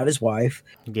course, about his wife.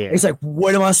 Yeah. He's like,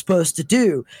 what am I supposed to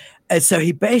do? And so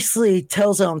he basically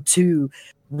tells them to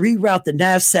reroute the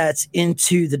navsats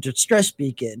into the distress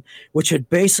beacon, which would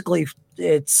basically,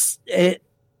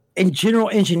 in general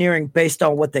engineering, based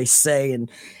on what they say and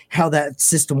how that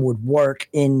system would work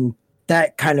in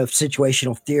that kind of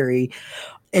situational theory,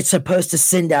 it's supposed to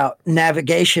send out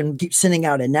navigation, keep sending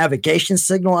out a navigation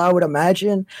signal, I would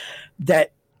imagine,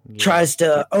 that tries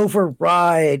to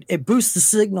override, it boosts the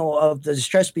signal of the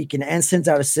distress beacon and sends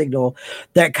out a signal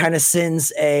that kind of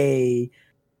sends a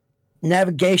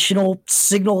navigational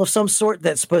signal of some sort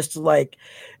that's supposed to like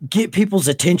get people's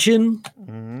attention.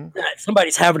 Mm-hmm.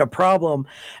 Somebody's having a problem,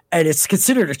 and it's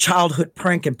considered a childhood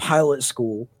prank in pilot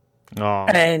school. Oh.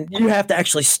 And you have to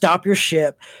actually stop your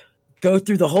ship, go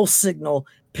through the whole signal,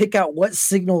 pick out what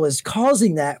signal is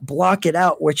causing that, block it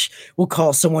out, which will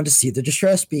cause someone to see the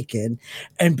distress beacon,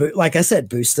 and like I said,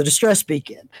 boost the distress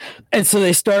beacon. And so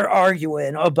they start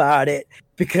arguing about it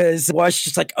because Wash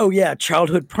just like, oh yeah,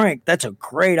 childhood prank, that's a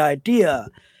great idea.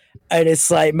 And it's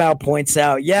like Mal points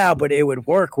out, yeah, but it would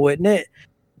work, wouldn't it?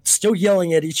 Still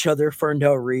yelling at each other for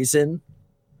no reason.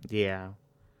 Yeah.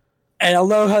 And I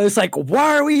love how it's like,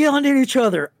 why are we yelling at each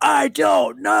other? I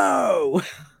don't know.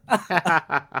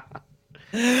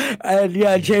 And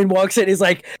yeah, Jane walks in. He's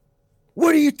like,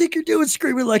 what do you think you're doing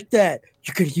screaming like that?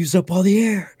 You're going to use up all the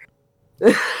air.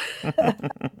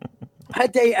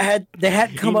 They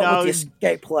hadn't come up with the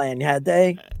escape plan, had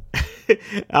they?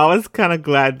 I was kind of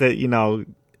glad that,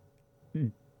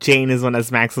 Jane is one that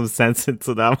smacks some sense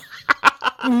into them.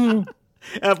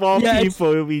 Of all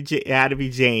people, it had to be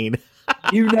Jane.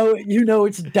 you know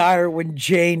it's dire when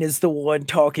Jane is the one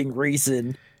talking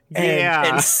reason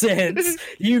and sense.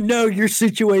 You know your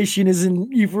situation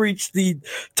you've reached the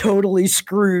totally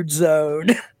screwed zone.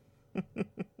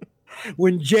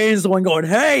 When Jane's the one going,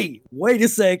 hey, wait a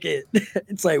second.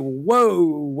 It's like,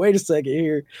 whoa, wait a second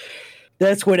here.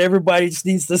 That's when everybody just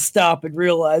needs to stop and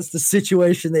realize the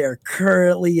situation they are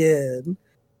currently in.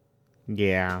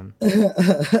 Yeah.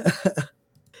 It's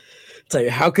like,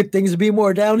 how could things be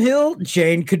more downhill?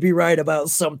 Jane could be right about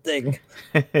something.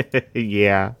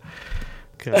 Yeah.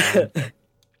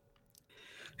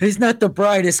 He's not the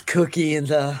brightest cookie in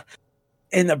the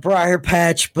Briar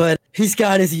Patch, but he's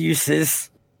got his uses.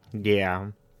 Yeah.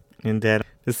 And then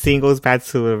the scene goes back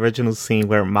to the original scene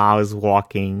where Mao is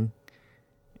walking,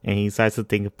 and he starts to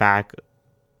think back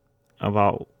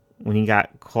about when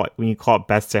he caught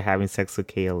Bester having sex with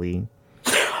Kaylee.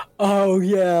 Oh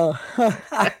yeah.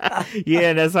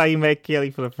 Yeah, that's how you met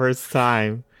Kaylee for the first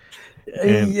time.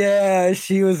 Yeah,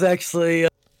 she was actually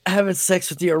having sex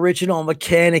with the original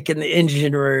mechanic in the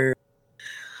engine room.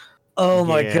 Oh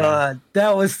my god,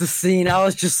 that was the scene. I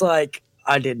was just like,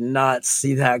 I did not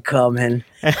see that coming.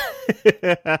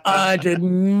 I did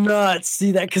not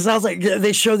see that because I was like,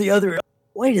 they show the other.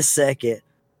 Wait a second,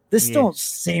 this don't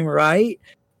seem right.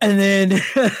 And then,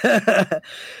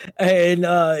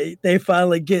 they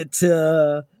finally get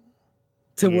to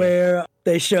where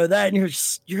they show that, and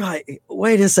you're like,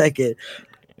 wait a second.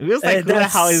 It was like,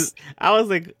 I was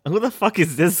like, who the fuck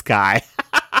is this guy?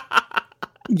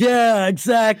 Yeah,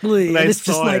 exactly. And it's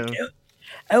just like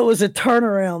it was a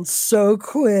turnaround so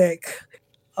quick.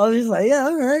 I was just like, yeah,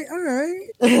 all right.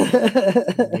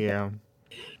 Yeah.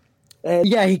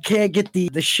 Yeah, he can't get the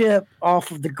ship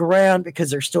off of the ground because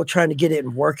they're still trying to get it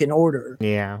in working order.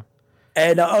 Yeah.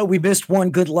 And we missed one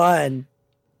good line.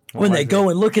 When they go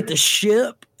and look at the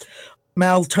ship,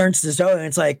 Mal turns to Zoe and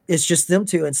it's like, it's just them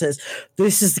two, and says,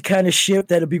 "This is the kind of ship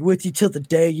that'll be with you till the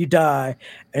day you die."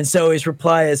 And Zoe's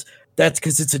reply is, "That's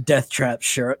because it's a death trap,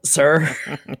 sir."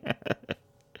 And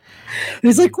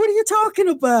he's like, "What are you talking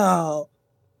about?"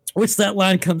 Which that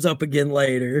line comes up again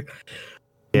later.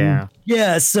 Yeah.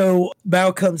 Yeah, so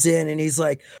Mal comes in and he's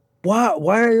like,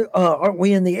 why aren't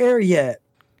we in the air yet?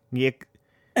 Yeah.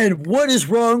 And what is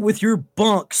wrong with your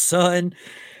bunk, son?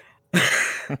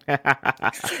 And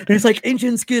it's like,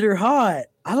 engines get her hot.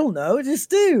 I don't know, just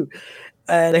do.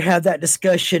 And they have that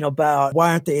discussion about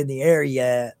why aren't they in the air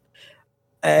yet?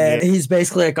 And he's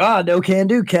basically like, no can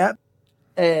do, Cap.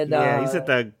 And he said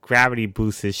the gravity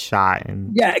boost is shot.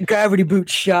 And gravity boost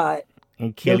shot.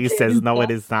 And Kelly says, no,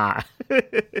 it is not.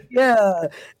 Yeah,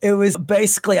 it was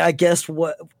basically, I guess,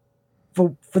 what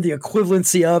for the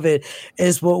equivalency of it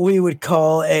is what we would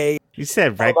call a. You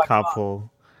said red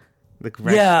couple. The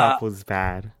red couple is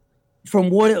bad. From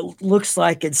what it looks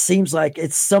like, it seems like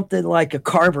it's something like a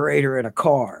carburetor in a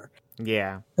car.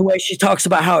 Yeah. The way she talks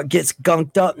about how it gets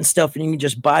gunked up and stuff and you can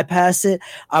just bypass it,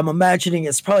 I'm imagining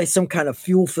it's probably some kind of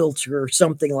fuel filter or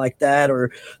something like that,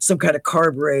 or some kind of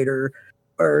carburetor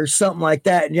or something like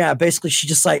that. And yeah, basically she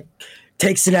just like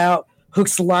takes it out,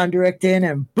 hooks the line direct in,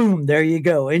 and boom, there you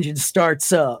go. Engine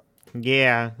starts up.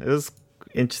 Yeah, it was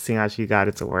interesting how she got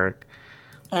it to work.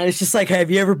 And it's just like,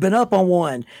 have you ever been up on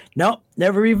one? Nope,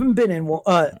 never even been in one.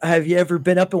 Have you ever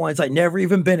been up in one? It's like, never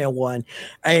even been in one.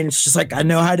 And it's just like, I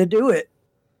know how to do it.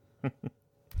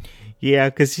 Yeah,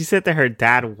 because she said that her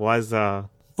dad was a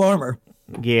farmer.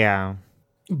 Yeah.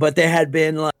 But they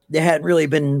hadn't really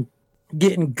been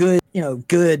getting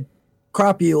good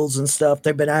crop yields and stuff.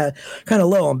 They've been kind of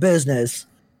low on business.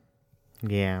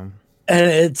 Yeah.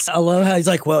 And I love how he's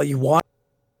like, well, you want?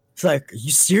 It's like, are you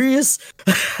serious?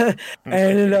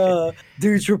 And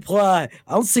dude's reply,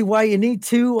 I don't see why you need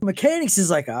two mechanics. Is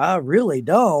like, I really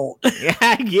don't.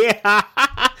 Yeah.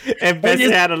 And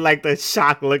Benson had the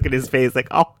shock look in his face, like,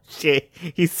 oh shit,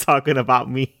 he's talking about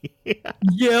me.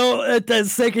 At that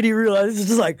second he realized, it's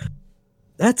just like,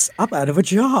 I'm out of a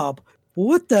job.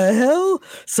 What the hell?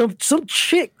 Some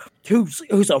chick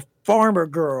who's a farmer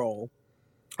girl.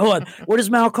 Hold on, what does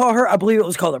Mal call her? I believe it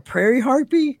was called a prairie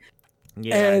harpy.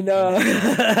 Yeah. And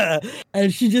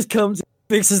and she just comes,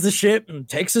 fixes the ship, and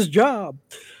takes his job.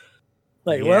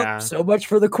 Like, well, so much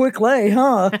for the quick lay,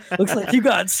 huh? Looks like you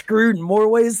got screwed in more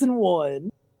ways than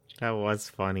one. That was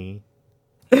funny.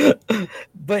 But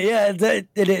yeah,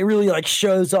 it really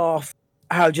shows off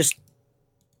how just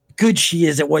good she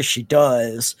is at what she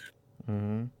does.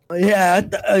 Mm-hmm. Yeah,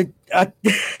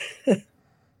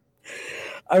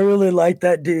 I really like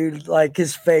that dude,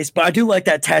 his face, but I do like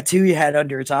that tattoo he had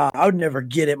under his eye. I would never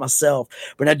get it myself,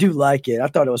 but I do like it. I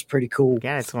thought it was pretty cool.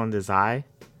 Yeah, it's on his eye.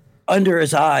 Under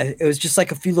his eye, it was just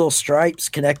like a few little stripes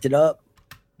connected up.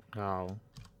 Oh,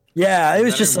 yeah, it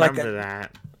was just like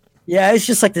that. Yeah, it's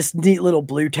just like this neat little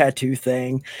blue tattoo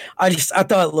thing. I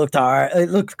thought it looked all right. It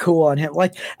looked cool on him,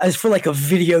 as for a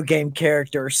video game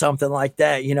character or something like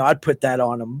that. I'd put that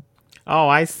on him. Oh,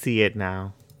 I see it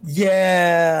now.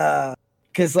 Yeah.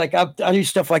 Because I do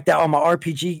stuff like that on my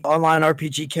online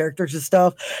RPG characters and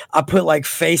stuff. I put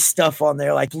face stuff on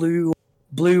there,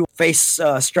 blue face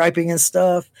striping and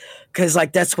stuff. Because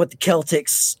that's what the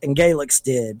Celtics and Gaelics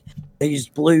did. They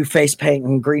used blue face paint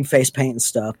and green face paint and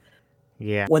stuff.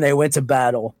 Yeah. When they went to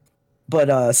battle.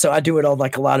 But so I do it on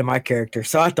a lot of my characters.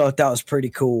 So I thought that was pretty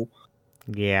cool.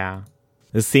 Yeah.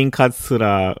 The scene cuts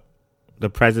to the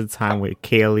present time with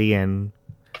Kaylee and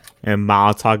and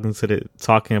Mal talking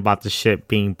about the ship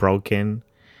being broken,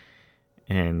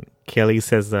 and Kelly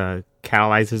says the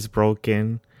catalyzer's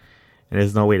broken, and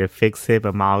there's no way to fix it.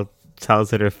 But Mal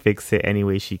tells her to fix it any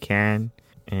way she can.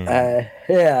 And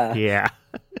yeah.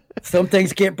 Some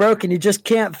things get broken, you just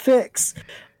can't fix.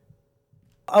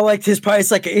 I liked his part.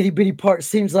 It's like an itty bitty part.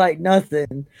 Seems like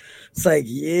nothing. It's like,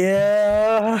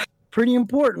 yeah, pretty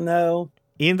important though.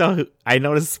 Even though I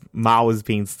noticed Mal was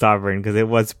being stubborn because it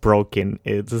was broken,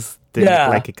 it just didn't look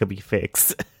like it could be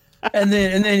fixed. and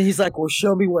then he's like, "Well,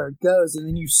 show me where it goes," and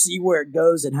then you see where it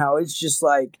goes and how it's just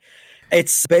like,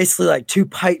 it's basically like two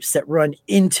pipes that run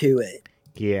into it.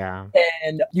 Yeah,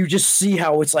 and you just see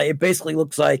how it's like. It basically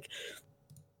looks like,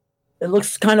 it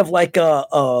looks kind of like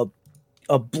a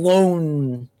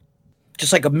blown,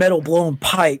 just like a metal blown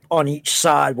pipe on each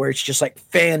side where it's just like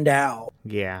fanned out.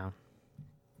 Yeah.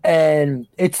 And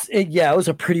it was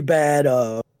a pretty bad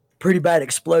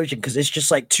explosion because it's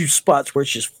just like two spots where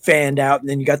it's just fanned out, and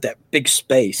then you got that big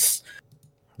space.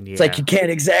 Yeah. It's like you can't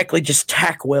exactly just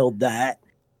tack weld that,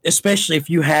 especially if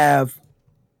you have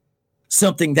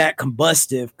something that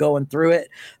combustive going through it.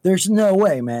 There's no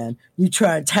way, man. You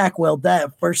try and tack weld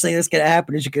that, first thing that's going to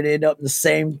happen is you're going to end up in the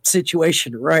same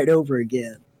situation right over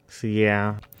again. So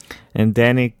yeah, and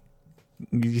then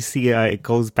you see it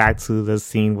goes back to the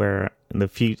scene where in the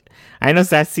future, I know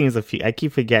that scene's I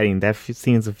keep forgetting that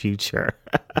scene's the future,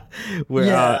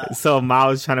 where so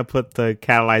Mal is trying to put the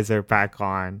catalyzer back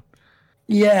on,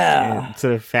 to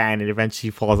the fan, and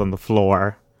eventually falls on the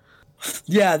floor.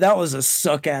 Yeah, that was a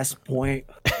suck ass point.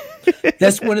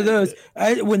 That's one of those.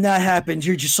 When that happens,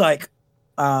 you're just like,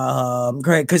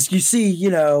 great, because you see,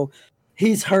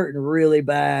 he's hurting really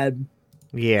bad.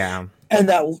 Yeah, and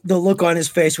the look on his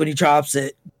face when he drops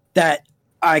it, that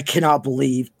I cannot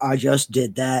believe I just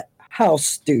did that. How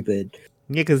stupid.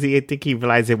 Yeah, because I think he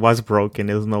realized it was broken.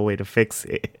 There was no way to fix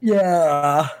it.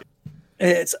 Yeah.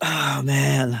 It's, oh,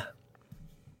 man.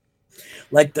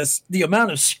 Like the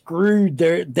amount of screw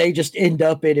they just end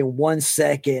up in 1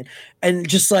 second. And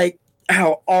just like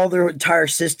how all their entire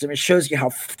system, it shows you how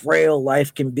frail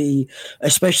life can be,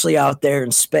 especially out there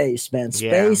in space, man.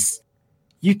 Space,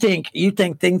 you think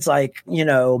things like,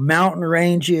 mountain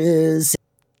ranges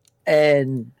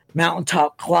and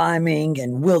mountaintop climbing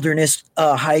and wilderness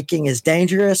hiking is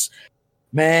dangerous.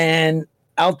 Man,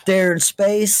 out there in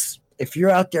space, if you're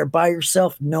out there by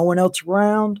yourself, no one else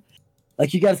around,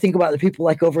 like, you got to think about the people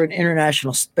like over an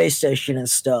International Space Station and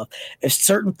stuff. If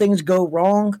certain things go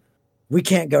wrong, we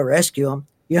can't go rescue them.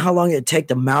 You know how long it'd take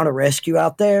to mount a rescue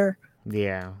out there?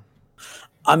 Yeah.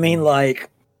 I mean, like,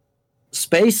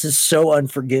 space is so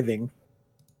unforgiving.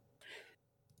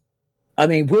 I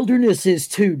mean, wilderness is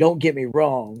too, don't get me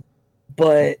wrong.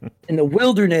 But in the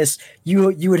wilderness,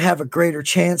 you would have a greater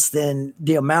chance than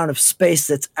the amount of space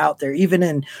that's out there. Even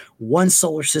in one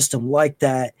solar system like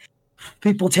that,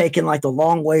 people taking like the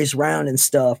long ways round and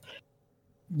stuff,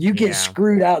 you get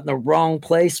screwed out in the wrong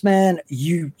place, man.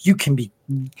 You can be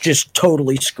just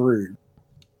totally screwed.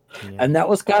 Yeah. And that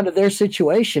was kind of their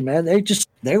situation, man.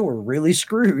 They were really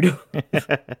screwed.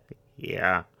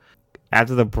 Yeah.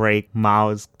 After the break,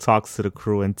 Miles talks to the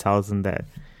crew and tells them that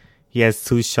he has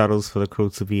 2 shuttles for the crew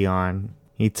to be on.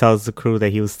 He tells the crew that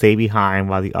he will stay behind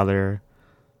while the other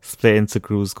split into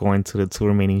crews going to the 2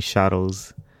 remaining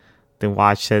shuttles. Then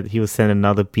Watch said he will send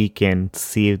another beacon to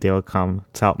see if they will come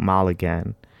to help Mal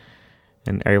again.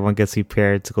 And everyone gets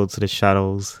prepared to go to the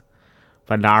shuttles.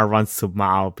 But Nara runs to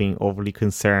Mal, being overly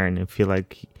concerned and feel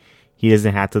like he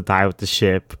doesn't have to die with the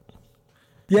ship.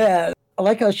 Yeah, I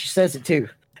like how she says it too.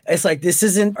 It's like, this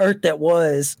isn't Earth that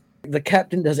was. The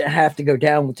captain doesn't have to go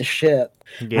down with the ship.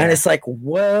 Yeah. And it's like,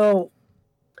 well,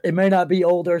 it may not be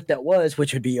old Earth that was,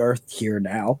 which would be Earth here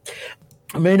now.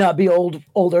 It may not be old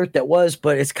Earth that was,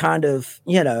 but it's kind of,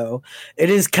 it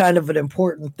is kind of an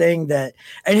important thing that,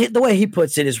 and the way he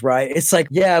puts it is right. It's like,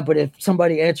 yeah, but if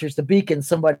somebody answers the beacon,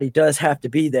 somebody does have to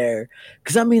be there.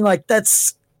 Because, I mean, like,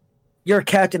 you're a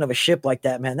captain of a ship like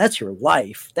that, man. That's your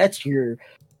life. That's your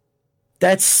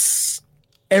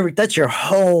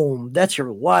home. That's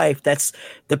your life. That's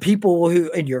the people who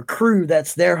in your crew.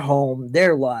 That's their home,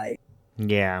 their life.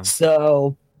 Yeah.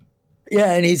 So,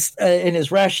 yeah, and he's in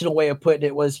his rational way of putting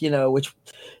it was, which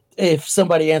if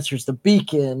somebody answers the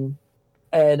beacon,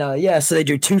 and so they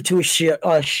do 2 to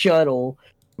a shuttle,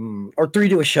 or 3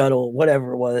 to a shuttle,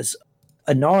 whatever it was.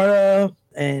 Inara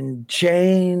and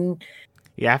Jane.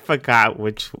 Yeah, I forgot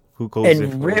who goes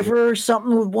and in River or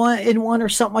something with one or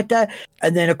something like that.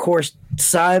 And then of course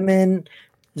Simon,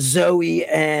 Zoe,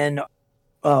 and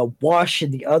Wash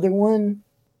in the other one.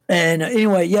 And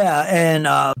anyway, and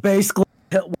basically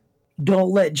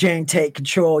don't let Jane take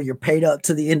control. You're paid up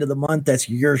to the end of the month. That's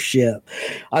your ship.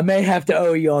 I may have to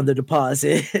owe you on the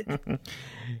deposit.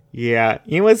 Yeah,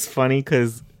 it was funny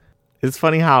because it's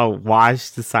funny how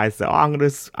Wash decides that I'm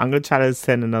gonna try to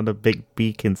send another big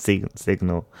beacon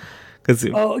signal. Because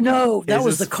oh no, that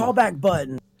was the callback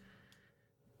button.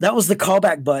 That was the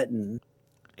callback button.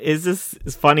 It's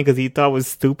funny because he thought it was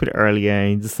stupid earlier and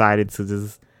he decided to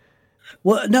just.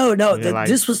 Well, no,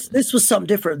 this was something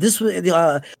different. This was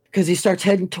because he starts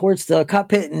heading towards the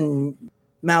cockpit and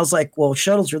Mal's like, "Well,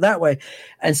 shuttles are that way,"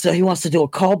 and so he wants to do a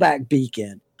callback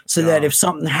beacon so that if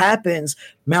something happens,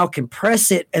 Mal can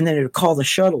press it and then it'll call the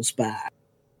shuttles back.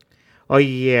 Oh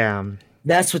yeah,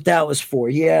 that's what that was for.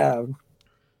 Yeah,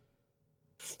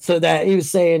 so that he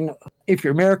was saying, if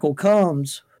your miracle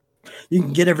comes, you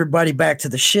can get everybody back to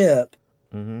the ship.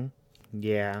 Mm-hmm.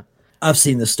 Yeah. I've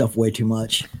seen this stuff way too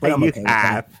much, but I'm okay with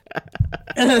that.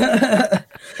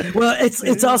 Well,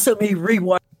 it's also me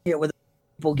rewatching it with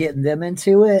people getting them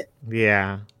into it.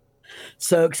 Yeah.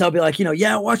 So, because I'll be like,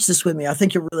 yeah, watch this with me. I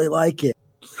think you'll really like it.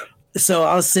 So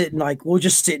I'll sit and we'll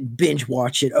just sit and binge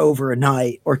watch it over a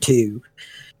night or two.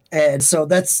 And so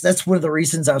that's one of the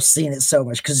reasons I've seen it so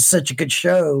much, because it's such a good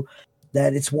show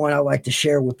that it's one I like to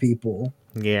share with people.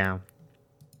 Yeah.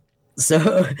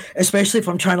 So, especially if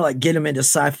I'm trying to get them into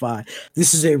sci-fi,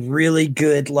 this is a really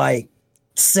good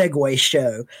segue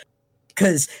show,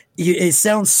 because it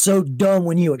sounds so dumb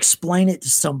when you explain it to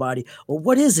somebody. Well,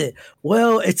 what is it?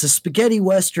 Well, it's a spaghetti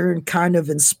western kind of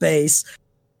in space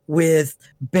with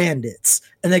bandits,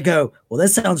 and they go, "Well, that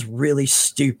sounds really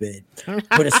stupid,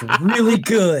 but it's really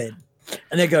good."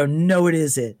 And they go, "No, it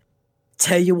isn't.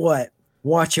 Tell you what,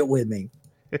 watch it with me."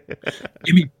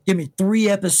 Give me 3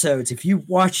 episodes. If you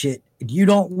watch it and you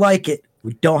don't like it,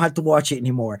 we don't have to watch it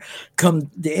anymore.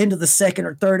 Come the end of the 2nd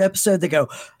or 3rd episode, they go,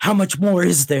 "How much more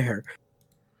is there?"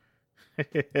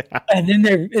 and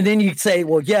then you say,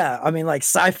 "Well, yeah, I mean,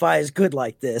 sci-fi is good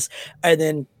like this," and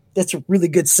then that's a really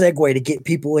good segue to get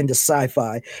people into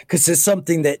sci-fi, because it's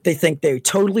something that they think they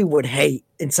totally would hate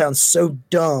and sounds so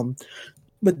dumb,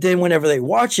 but then whenever they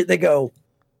watch it, they go,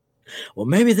 "Well,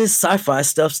 maybe this sci-fi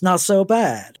stuff's not so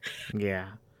bad." Yeah.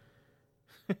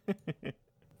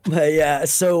 But yeah,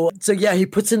 so yeah, he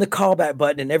puts in the callback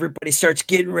button and everybody starts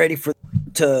getting ready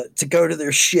to go to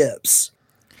their ships.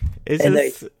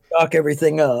 They lock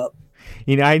everything up.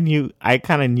 I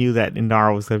kind of knew that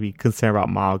Inara was going to be concerned about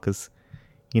Mal because,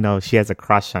 she has a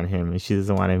crush on him and she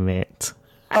doesn't want to admit.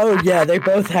 Oh yeah, they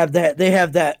both have that. They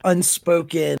have that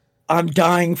unspoken, "I'm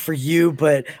dying for you,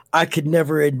 but I could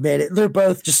never admit it." They're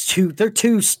both just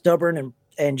too stubborn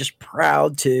and just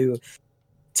proud to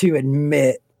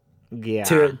admit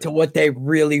to what they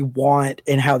really want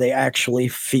and how they actually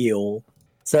feel.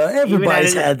 So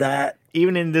everybody's had that.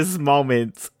 Even in this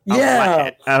moment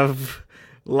of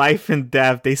life and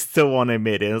death, they still won't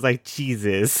admit it. It's like,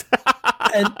 Jesus.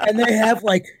 and they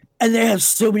have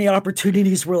so many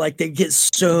opportunities where they get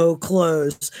so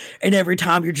close, and every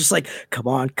time you're just like, come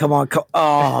on.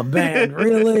 Oh man,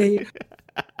 really?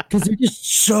 Because they're just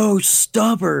so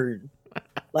stubborn.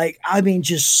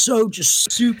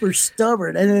 Just super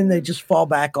stubborn, and then they just fall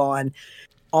back on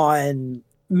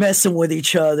messing with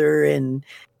each other, and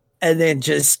then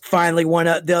just finally one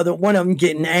of them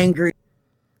getting angry.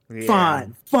 Yeah.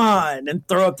 Fine, and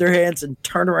throw up their hands and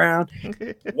turn around,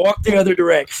 walk the other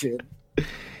direction.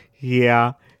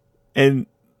 Yeah, and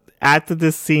after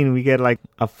this scene, we get a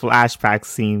flashback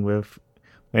scene with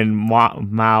when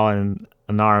Mal and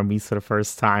Inara meets for the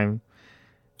first time.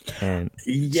 And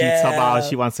she talks about how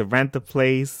she wants to rent the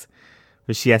place,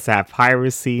 but she has to have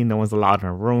piracy. No one's allowed in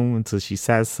her room until she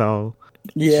says so.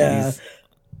 Yeah.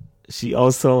 She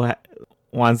also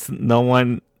wants no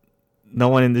one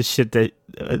in the ship that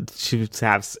should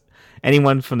have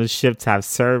anyone from the ship to have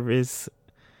service,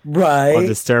 right, or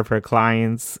disturb her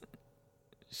clients.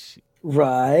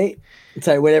 Right. It's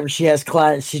whenever she has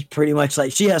clients, she's pretty much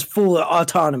she has full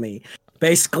autonomy.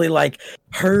 Basically,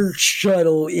 her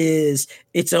shuttle is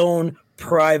its own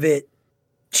private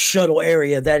shuttle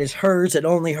area that is hers and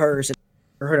only hers, and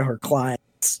her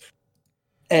clients.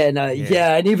 And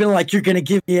and even you're gonna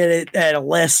give me it at a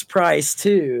less price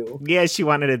too. Yeah, she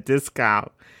wanted a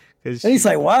discount. And he's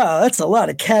like, "Wow, that's a lot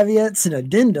of caveats and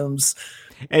addendums."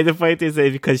 And the funny thing is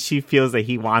because she feels that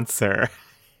he wants her.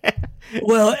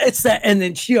 Well, it's that, and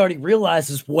then she already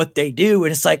realizes what they do,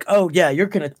 and it's "Oh yeah, you're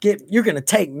gonna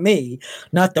take me,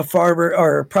 not the farmer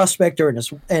or prospector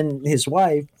and his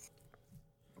wife,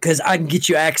 because I can get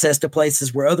you access to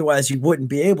places where otherwise you wouldn't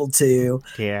be able to."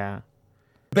 Yeah,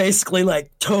 basically,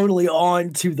 totally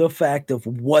on to the fact of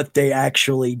what they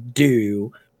actually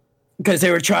do, because they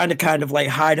were trying to kind of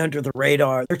hide under the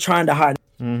radar. They're trying to hide.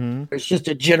 Mm-hmm. It's just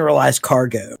a generalized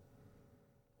cargo.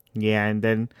 Yeah, and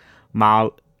then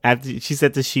Mal, after she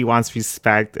said that she wants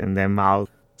respect, and then Mal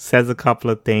says a couple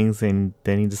of things, and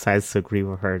then he decides to agree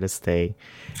with her to stay.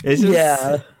 It's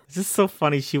just so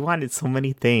funny. She wanted so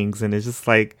many things, and it's just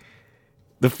like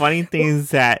the funny thing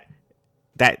is that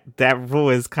rule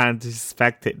is kind of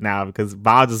disrespected now because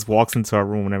Mal just walks into a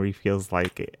room whenever he feels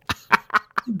like it.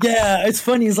 Yeah, it's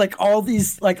funny. It's like all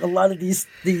these, like a lot of these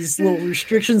little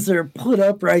restrictions that are put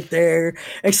up right there,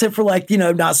 except for like,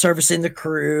 not servicing the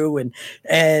crew and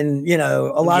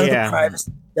a lot of the private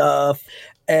stuff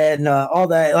and all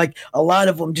that. Like a lot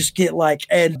of them just get like,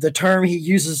 and the term he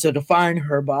uses to define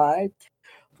her by,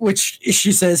 which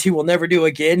she says he will never do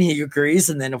again. He agrees,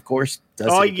 and then of course does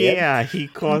it again. Yeah, I think he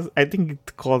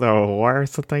called her a whore or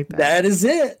something like that. That is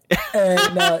it.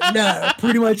 And no,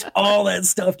 pretty much all that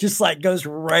stuff just like goes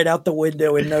right out the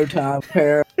window in no time.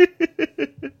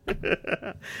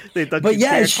 They thought you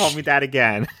can't call me that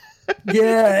again.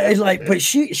 Yeah, it's like, but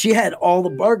she had all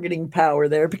the bargaining power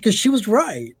there because she was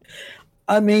right.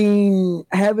 I mean,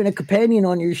 having a companion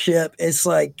on your ship is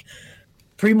like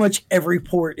pretty much every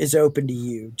port is open to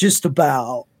you, just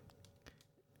about.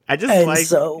 I just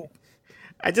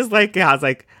like how it's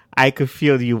like, I could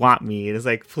feel you want me. And it's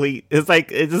like, please. It's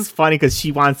like, it's just funny because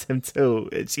she wants him too.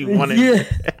 And she wanted him.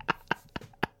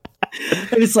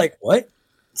 And it's like, what?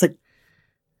 It's like,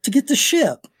 to get the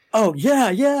ship. Oh,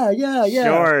 yeah.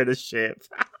 Sure, the ship.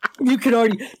 You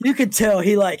could tell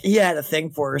he had a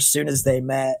thing for her as soon as they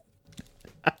met.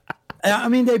 I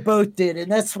mean, they both did,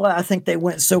 and that's why I think they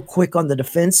went so quick on the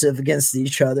defensive against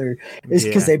each other, is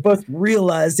because they both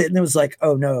realized it, and it was like,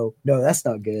 oh, no, that's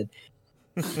not good.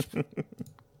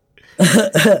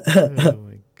 Oh,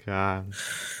 my God.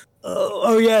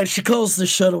 Oh, yeah, she calls the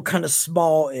shuttle kind of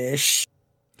small-ish.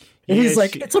 And he's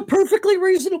like, it's a perfectly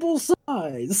reasonable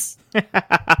size.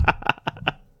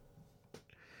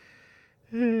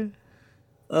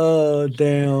 Oh,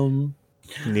 damn.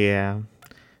 Yeah.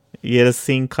 Yeah, the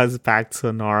scene cuts back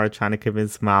to Nora trying to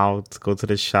convince Mal to go to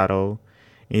the shuttle.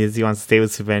 And he wants to stay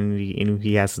with Serenity, and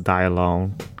he has to die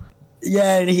alone.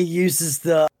 Yeah, and he uses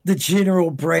the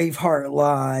General Braveheart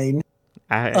line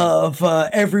of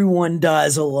everyone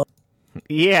dies alone.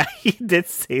 Yeah, he did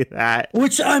say that.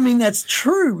 Which, I mean, that's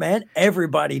true, man.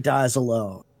 Everybody dies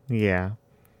alone. Yeah.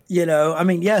 I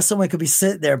mean, yeah, someone could be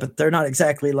sitting there, but they're not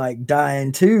exactly like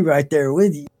dying too right there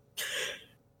with you.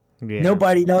 Yeah.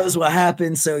 Nobody knows what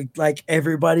happened, so like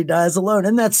everybody dies alone,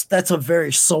 and that's a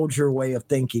very soldier way of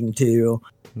thinking too.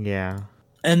 Yeah,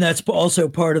 and that's also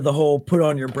part of the whole "put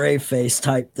on your brave face"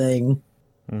 type thing.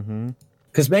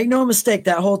 Because make no mistake,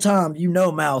 that whole time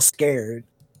Mal's scared.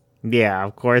 Yeah,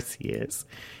 of course he is.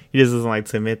 He just doesn't like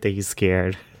to admit that he's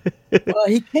scared. Well,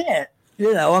 he can't.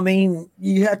 I mean,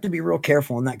 you have to be real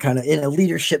careful in in a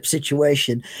leadership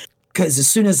situation. Because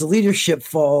as soon as the leadership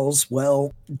falls,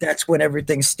 well, that's when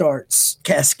everything starts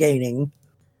cascading.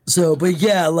 So, but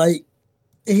yeah, like,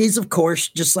 he's, of course,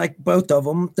 just like both of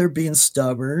them, they're being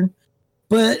stubborn.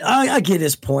 But I get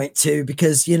his point, too,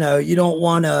 because, you don't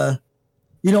want to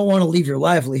leave your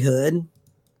livelihood.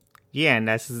 Yeah, and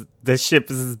the ship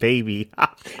is his baby.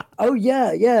 Oh,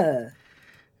 yeah.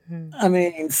 I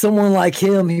mean, someone like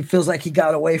him, he feels like he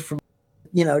got away from,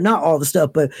 not all the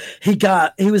stuff, but he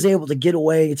was able to get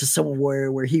away to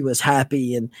somewhere where he was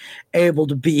happy and able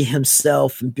to be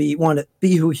himself and be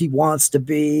who he wants to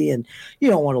be. And you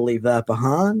don't want to leave that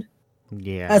behind.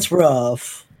 Yeah. That's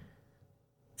rough.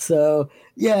 So,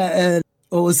 yeah. And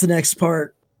what was the next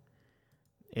part?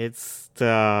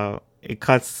 The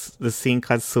scene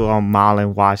cuts to Mal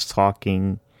and Wash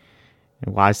talking,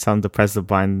 and Wash telling him to press the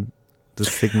button, the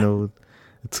signal.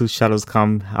 The two shuttles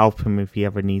come help him if he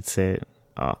ever needs it.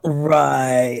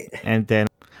 Right. And then,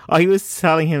 he was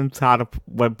telling him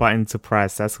what button to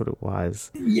press. That's what it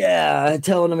was. Yeah,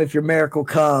 telling him if your miracle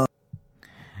comes.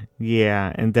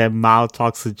 Yeah, and then Mal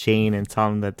talks to Jane and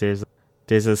tells him that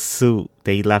there's a suit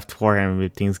that he left for him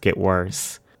if things get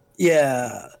worse.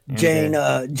 Yeah,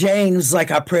 Jane's like,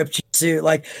 I prepped you suit.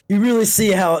 Like, you really see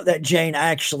how that Jane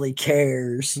actually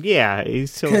cares. Yeah,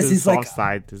 he's showing his soft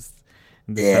side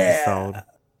in this episode.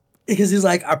 Because he's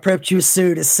like, I prepped you a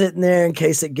suit. It's sitting there in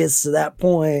case it gets to that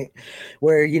point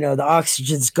where, the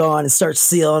oxygen's gone and starts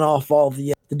sealing off all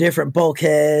the different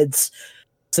bulkheads.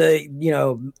 So,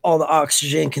 all the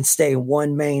oxygen can stay in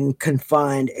one main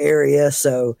confined area.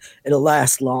 So it'll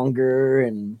last longer.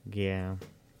 And yeah,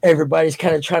 everybody's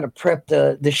kind of trying to prep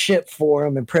the ship for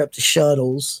him and prep the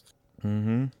shuttles.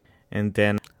 Mm-hmm. And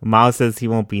then Mal says he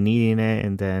won't be needing it.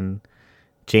 And then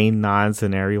Jane nods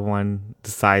and everyone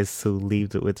decides to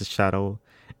leave with the shuttle.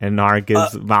 And Nara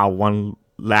gives Mal one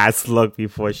last look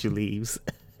before she leaves.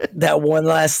 that one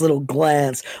last little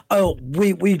glance. Oh,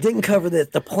 we didn't cover this.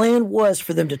 The plan was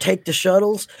for them to take the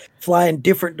shuttles, fly in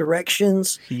different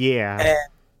directions, Yeah. and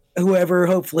whoever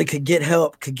hopefully could get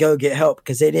help could go get help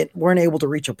because they weren't able to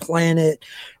reach a planet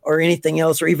or anything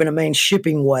else or even a main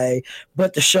shipping way.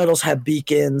 But the shuttles have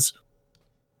beacons,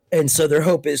 and so their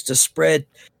hope is to spread,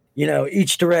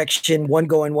 each direction, one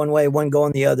going one way, one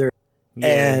going the other. Yeah.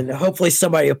 And hopefully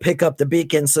somebody will pick up the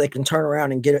beacon so they can turn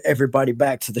around and get everybody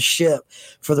back to the ship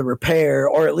for the repair,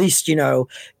 or at least,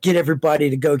 get everybody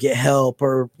to go get help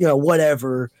or,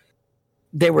 whatever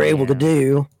they were able to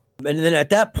do. And then at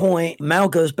that point, Mal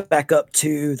goes back up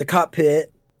to the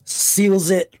cockpit, seals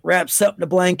it, wraps up the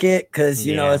blanket because,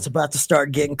 it's about to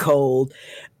start getting cold,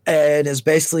 and is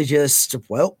basically just,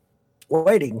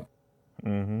 waiting.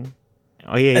 Mm-hmm.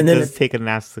 Oh, yeah, and he then does take a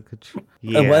nap to control.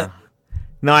 Yeah.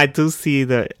 No, I do see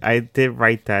that. I did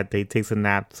write that they takes a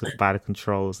nap by the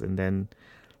controls, and then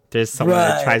there's someone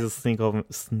that tries to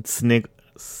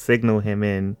signal him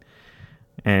in,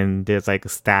 and there's like a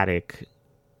static.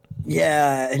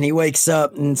 Yeah, and he wakes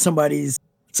up, and somebody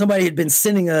had been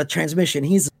sending a transmission.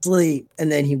 He's asleep,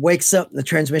 and then he wakes up, and the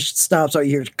transmission stops. All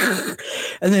you hear is,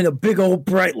 and then a big old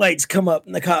bright lights come up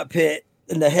in the cockpit,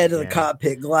 in the head of the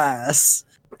cockpit glass,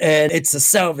 and it's a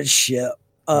salvage ship.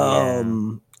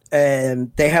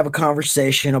 And they have a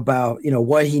conversation about,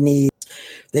 what he needs.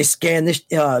 They scan this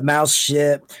mouse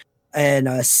ship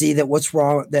and see that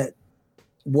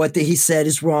what he said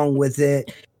is wrong with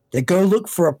it. They go look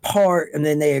for a part, and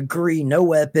then they agree no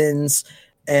weapons.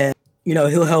 And,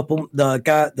 he'll help them.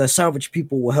 The salvage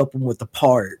people will help him with the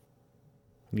part.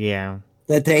 Yeah.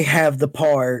 That they have the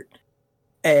part,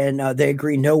 and they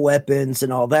agree no weapons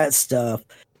and all that stuff.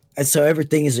 And so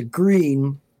everything is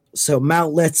agreed. So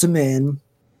Mal lets him in.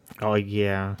 Oh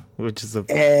yeah, which is it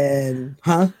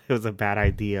was a bad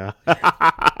idea.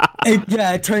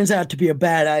 It turns out to be a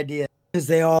bad idea because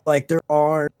they all like their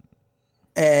arm,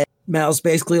 and Mal's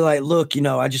basically like, look,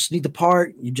 I just need the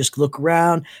part. You just look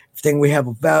around. Everything we have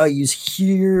of values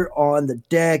here on the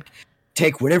deck.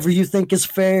 Take whatever you think is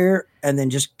fair, and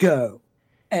then just go.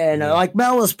 And like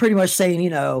Mal was pretty much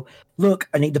saying, look,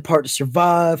 I need the part to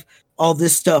survive. All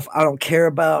this stuff I don't care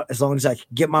about as long as I can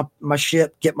get my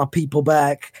ship, get my people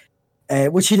back.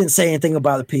 Which he didn't say anything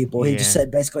about the people. He just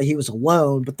said basically he was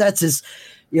alone, but that's his,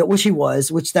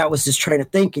 which that was his train of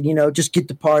thinking, just get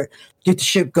the part, get the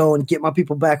ship going, get my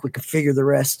people back. We can figure the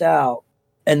rest out.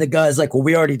 And the guy's like, well,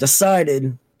 we already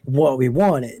decided what we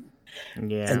wanted.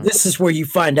 Yeah. And this is where you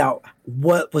find out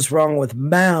what was wrong with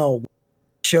Mal when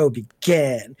the show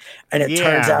began. And it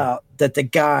turns out that the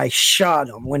guy shot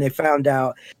him. When they found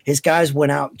out, his guys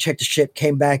went out, checked the ship,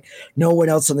 came back, no one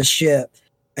else on the ship.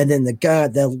 And then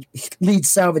the lead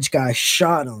salvage guy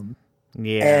shot him.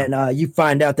 Yeah. And you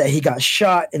find out that he got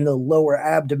shot in the lower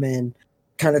abdomen,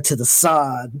 kind of to the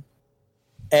side.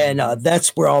 And that's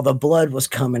where all the blood was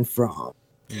coming from.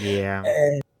 Yeah.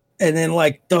 And then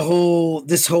like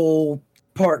this whole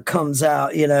part comes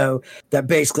out, that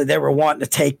basically they were wanting to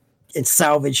take and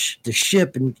salvage the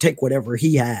ship and take whatever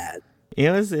he had. It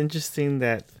was interesting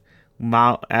that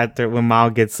when Mal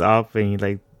gets up and he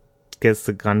like gets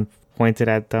the gun pointed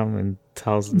at them and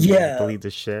tells them to leave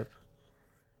the ship.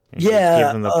 And gives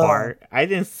them the part. I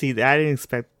didn't see that. I didn't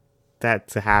expect that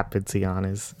to happen, to be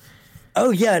honest. Oh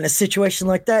yeah, in a situation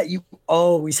like that, you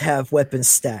always have weapons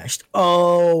stashed.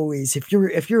 Always. If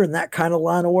you're in that kind of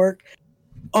line of work,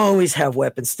 always have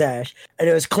weapons stashed. And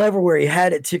it was clever where he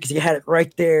had it too, because he had it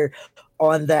right there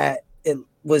on that. It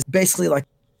was basically like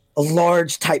a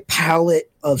large type pallet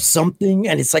of something,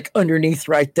 and it's like underneath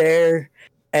right there.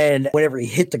 And whenever he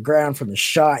hit the ground from the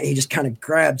shot, he just kind of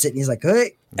grabs it and he's like,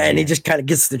 hey, and he just kind of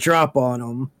gets the drop on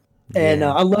him. And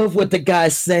I love what the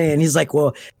guy's saying. He's like,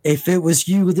 well, if it was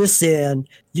you this end,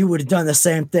 you would have done the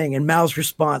same thing. And Mal's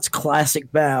response, classic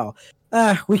Mal,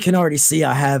 we can already see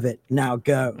I have it. Now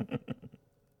go.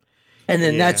 And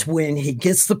then that's when he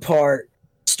gets the part,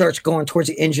 starts going towards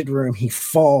the engine room. He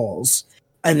falls.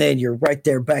 And then you're right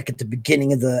there back at the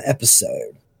beginning of the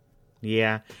episode.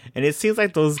 Yeah. And it seems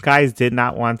like those guys did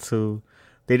not want to.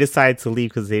 They decided to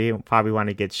leave because they didn't probably want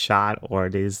to get shot, or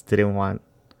they just didn't want.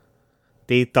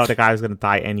 They thought the guy was going to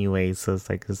die anyway. So it's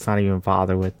like, let's not even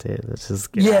bother with it. Let's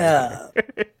just get out of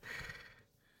here.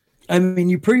 I mean,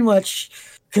 you pretty much.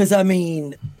 Because, I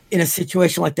mean, in a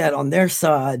situation like that on their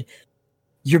side,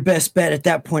 your best bet at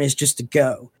that point is just to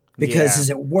go. Because is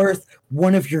it worth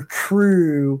one of your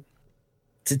crew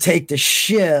to take the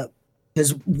ship?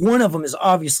 Because one of them is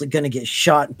obviously going to get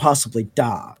shot and possibly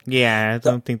die. Yeah, I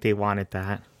don't think they wanted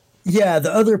that. Yeah,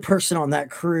 the other person on that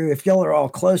crew, if y'all are all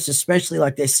close, especially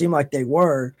like they seem like they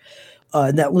were,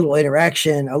 and that little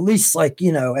interaction, at least like,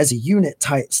 as a unit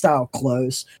type style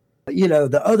close,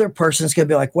 the other person's going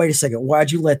to be like, wait a second,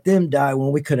 why'd you let them die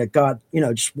when we could have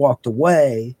just walked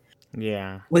away?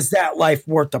 Yeah. Was that life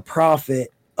worth the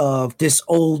profit of this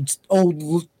old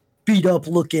beat up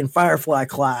looking Firefly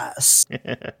class?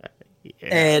 Yeah.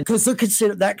 And because they're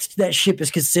considered that ship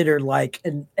is considered like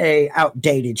a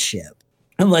outdated ship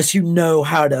unless you know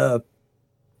how to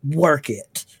work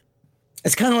it.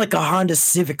 It's kind of like a Honda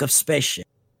Civic of spaceship.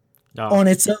 Oh. On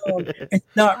its own, it's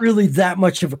not really that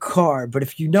much of a car, but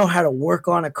if you know how to work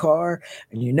on a car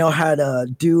and you know how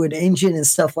to do an engine and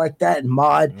stuff like that and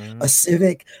mod a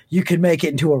Civic, you can make it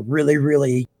into a really,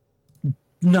 really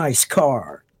nice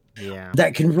car. Yeah.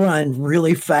 That can run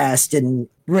really fast and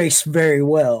race very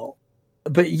well.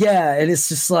 But yeah, and it's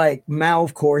just like Mal,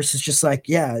 of course, is just like,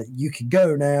 yeah, you can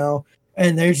go now.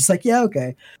 And they're just like, yeah,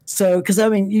 okay. So, because I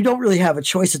mean, you don't really have a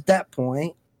choice at that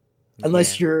point.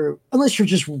 Unless you're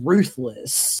just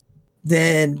ruthless,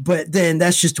 then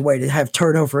that's just a way to have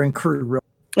turnover in crew,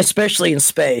 especially in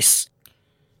space.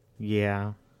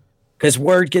 Yeah, because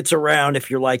word gets around if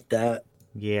you're like that.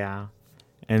 Yeah,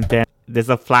 and then there's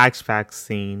a flashback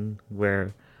scene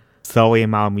where Zoe and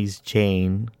Mal meets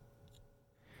Jane.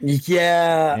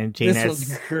 Yeah, and Jane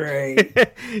was great.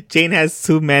 Jane has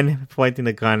two men pointing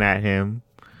a gun at him,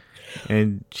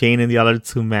 and Jane and the other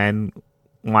two men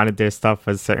wanted their stuff for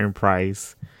a certain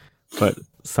price, but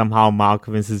somehow Mal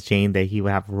convinces Jane that he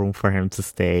would have room for him to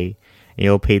stay and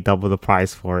he'll pay double the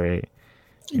price for it.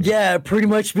 Yeah, pretty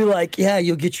much be like, yeah,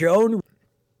 you'll get your own,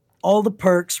 all the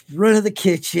perks, run to the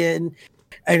kitchen,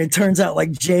 and it turns out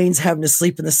like Jane's having to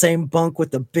sleep in the same bunk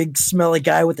with the big smelly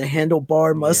guy with the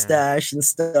handlebar mustache and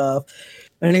stuff,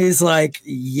 and he's like,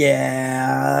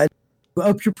 yeah,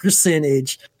 up your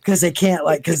percentage because they can't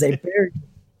because they buried.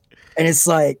 And it's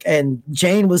like, and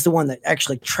Jane was the one that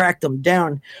actually tracked them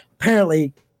down.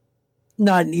 Apparently,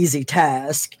 not an easy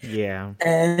task. Yeah.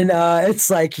 And it's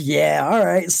like, yeah, all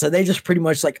right. So they just pretty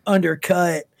much like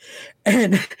undercut.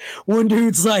 And one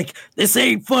dude's like, this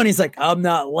ain't funny. He's like, I'm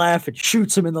not laughing.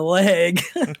 Shoots him in the leg.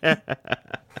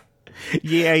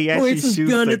 Yeah. Points his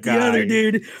gun at the other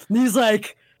dude. And he's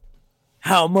like,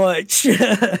 how much?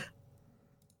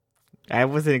 I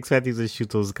wasn't expecting to shoot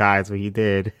those guys, but he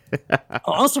did.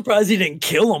 I'm surprised he didn't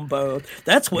kill them both.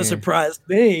 That's what surprised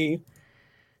me.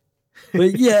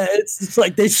 But yeah, it's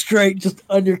like they straight just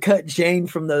undercut Jane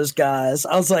from those guys.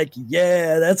 I was like,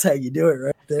 yeah, that's how you do it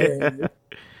right there.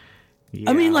 Yeah.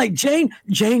 I mean, like Jane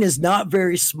is not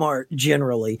very smart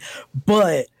generally,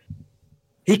 but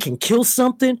he can kill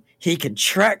something, he can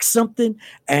track something,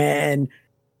 and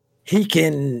he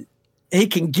can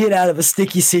get out of a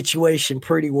sticky situation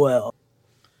pretty well.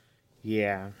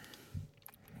 Yeah.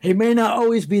 He may not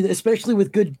always be, especially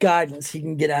with good guidance, he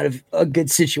can get out of a good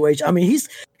situation. I mean,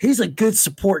 he's a good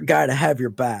support guy to have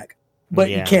your back, but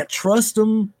you can't trust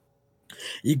him.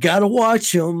 You got to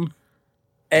watch him,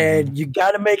 and you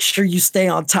got to make sure you stay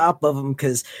on top of him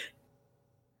because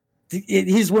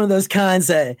he's one of those kinds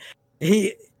that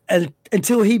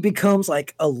until he becomes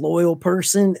like a loyal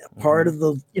person, part of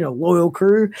the loyal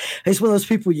crew, he's one of those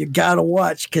people you got to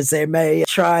watch because they may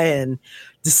try and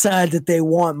decide that they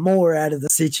want more out of the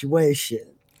situation.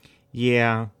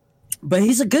 Yeah. But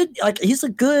he's a good, well, he's a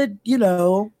good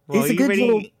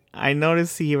little... I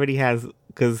noticed he already has,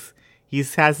 because he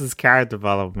has his character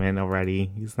development already.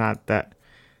 He's not that,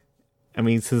 I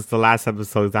mean, since the last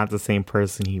episode, he's not the same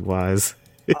person he was.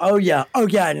 Oh yeah.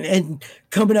 And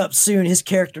coming up soon, his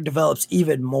character develops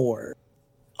even more.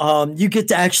 You get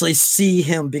to actually see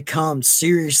him become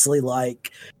seriously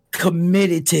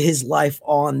committed to his life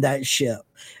on that ship.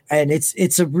 And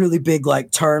it's a really big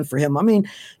turn for him. I mean,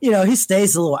 he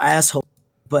stays a little asshole,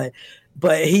 but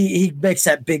he makes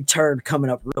that big turn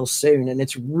coming up real soon, and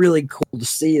it's really cool to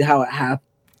see how it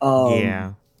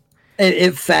happened.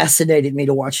 It fascinated me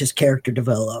to watch his character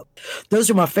develop. Those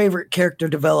are my favorite character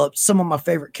develops. Some of my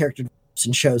favorite character develops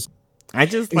in shows. I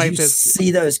just like to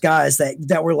see those guys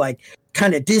that were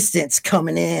kind of distance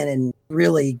coming in and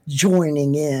really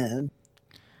joining in.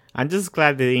 I'm just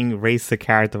glad they didn't erase the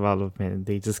character development.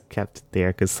 They just kept it there,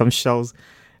 because some shows,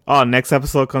 next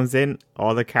episode comes in,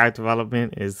 all the character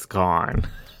development is gone.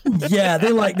 Yeah,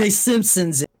 they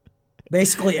Simpsons.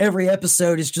 Basically, every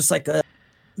episode is just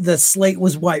the slate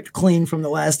was wiped clean from the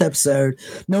last episode.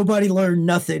 Nobody learned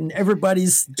nothing.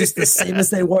 Everybody's just the same as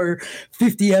they were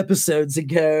 50 episodes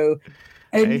ago.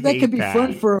 And that could be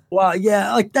fun for a while.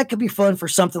 Yeah, that could be fun for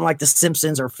something like The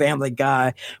Simpsons or Family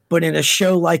Guy. But in a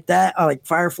show like that, like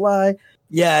Firefly,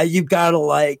 yeah, you've got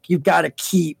to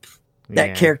keep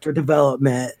that character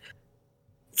development.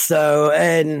 So,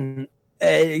 and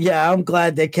Yeah, I'm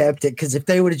glad they kept it, because if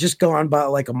they would have just gone by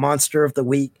like a monster of the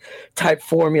week type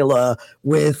formula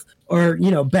with, or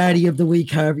baddie of the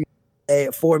week, however you say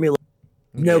it, formula,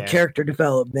 no character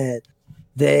development,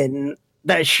 then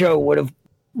that show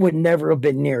would never have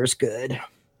been near as good.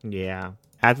 Yeah.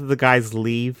 After the guys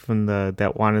leave from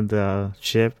that wanted the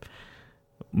ship,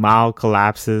 Mao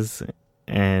collapses,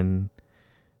 and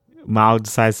Mao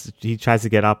he tries to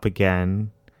get up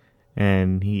again,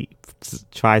 and he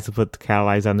tries to put the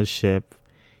catalyzer on the ship.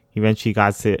 Eventually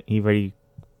he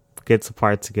gets the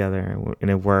part together, and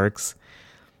it works.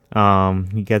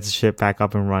 He gets the ship back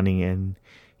up and running, and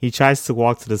he tries to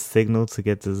walk to the signal to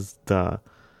get the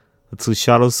two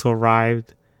shuttles to arrive.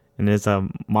 And there's a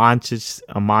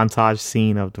montage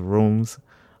scene of the rooms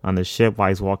on the ship while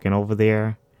he's walking over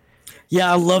there.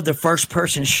 Yeah, I love the first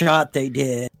person shot they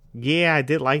did. Yeah, I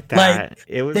did like that.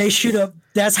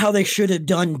 That's how they should have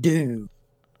done Doom.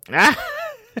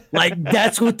 Like,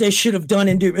 that's what they should have done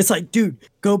in Doom. It's like, dude,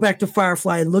 go back to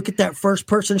Firefly and look at that first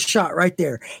person shot right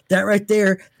there. That right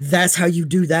there, that's how you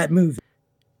do that movie.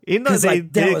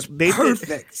 That was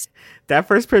perfect. That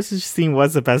first person scene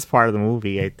was the best part of the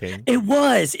movie, I think. It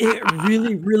was. It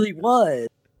really, really was.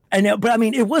 But I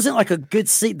mean, it wasn't like a good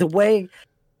scene. The way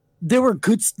there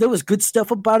was good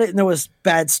stuff about it, and there was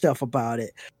bad stuff about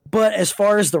it. But as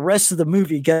far as the rest of the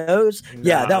movie goes,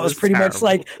 that was pretty terrible. Much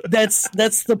like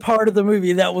that's the part of the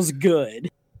movie that was good.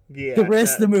 Yeah. The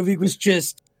rest of the movie was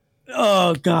just,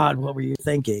 oh God, what were you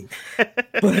thinking?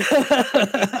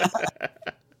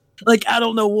 Like, I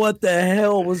don't know what the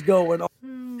hell was going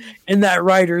on in that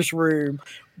writer's room,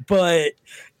 but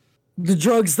the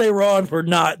drugs they were on were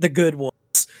not the good ones.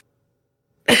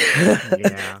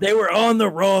 They were on the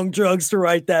wrong drugs to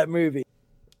write that movie.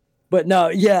 But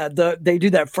no, they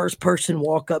do that first person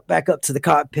walk back up to the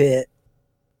cockpit.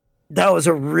 That was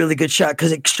a really good shot,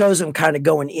 because it shows him kind of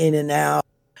going in and out,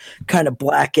 kind of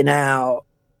blacking out.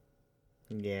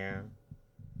 Yeah.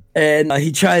 And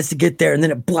he tries to get there, and then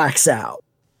it blacks out.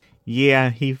 Yeah,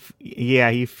 he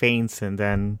faints, and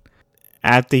then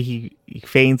after he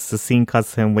faints, the scene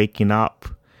cuts to him waking up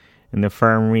in the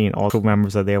infirmary, and all the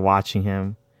members are there watching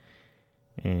him.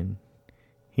 And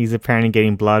he's apparently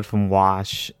getting blood from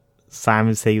Wash.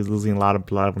 Simon said he was losing a lot of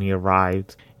blood when he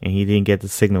arrived, and he didn't get the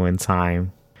signal in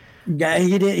time. Yeah,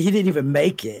 he didn't even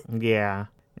make it. Yeah.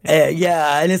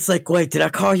 And it's like, wait, did I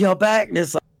call y'all back? And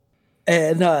it's like,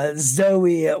 and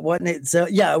Zoe, wasn't it?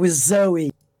 It was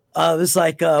Zoe. It was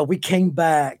like, we came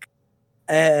back,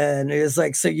 and it was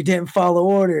like, so you didn't follow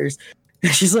orders.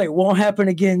 And she's like, won't happen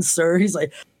again, sir. He's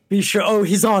like, be sure. Oh,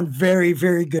 he's on very,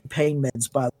 very good pain meds,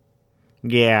 by the way.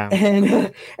 Yeah.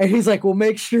 And he's like, well,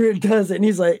 make sure it doesn't.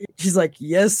 And she's like,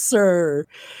 yes, sir.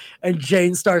 And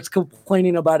Jane starts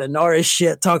complaining about Inara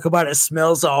shit, talk about it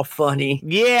smells all funny.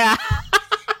 Yeah.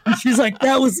 And she's like,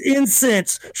 that was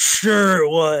incense. Sure it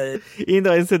was.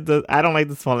 I don't like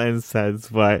the smell of incense,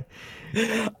 but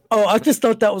oh, I just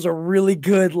thought that was a really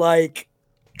good, like,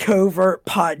 covert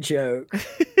pot joke.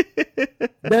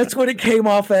 That's what it came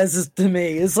off as to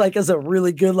me. It's like, as a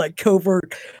really good, like,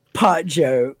 covert pot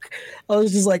joke. I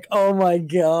was just like, oh my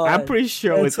God. I'm pretty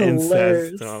sure it's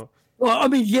incest, though. Well, I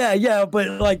mean, yeah, but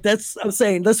like, I'm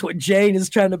saying that's what Jane is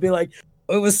trying to be like.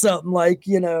 It was something like,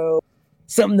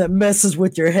 something that messes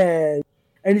with your head.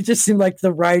 And it just seemed like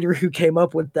the writer who came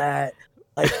up with that,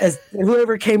 like, as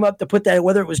whoever came up to put that,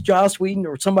 whether it was Joss Whedon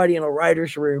or somebody in a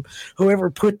writer's room,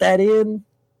 whoever put that in,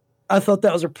 I thought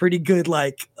that was a pretty good,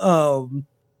 like, sublingual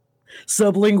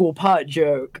pot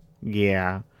joke.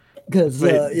 Yeah. Because,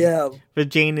 But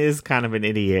Jane is kind of an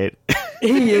idiot.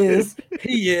 He is.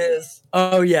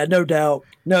 Oh, yeah, no doubt.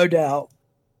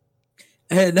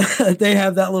 And they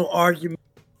have that little argument.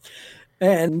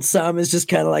 And Simon's just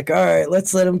kind of like, all right,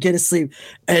 let's let him get asleep.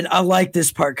 And I like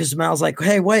this part because Mal's like,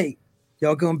 hey, wait,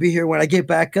 y'all gonna be here when I get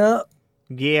back up?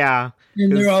 Yeah.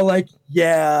 And they're all like,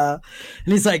 yeah.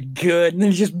 And he's like, good. And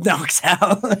then he just knocks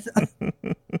out. And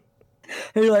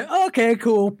you're like, okay,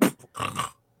 cool.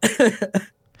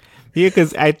 Yeah,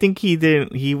 because I think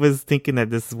he was thinking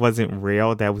that this wasn't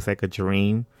real. That was like a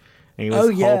dream. And he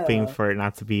was hoping for it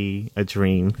not to be a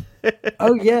dream.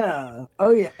 Oh, yeah.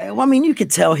 Well, I mean, you could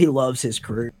tell he loves his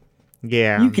crew.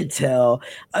 Yeah. You could tell.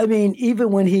 I mean,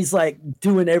 even when he's like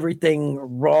doing everything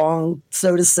wrong,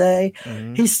 so to say,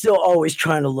 he's still always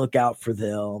trying to look out for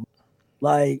them.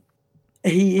 Like,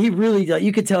 he really does.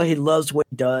 You could tell he loves what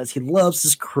he does. He loves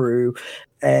his crew,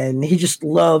 and he just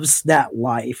loves that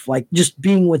life, like just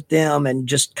being with them and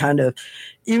just kind of,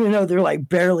 even though they're like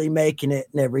barely making it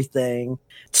and everything,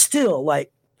 still,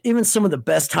 like, even some of the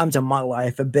best times in my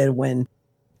life have been when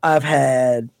I've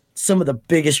had some of the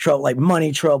biggest trouble, like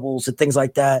money troubles and things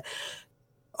like that.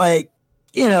 Like,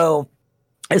 you know,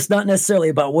 it's not necessarily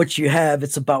about what you have,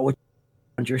 it's about what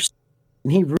you understand.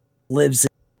 And he really lives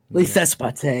it. At least that's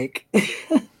my take.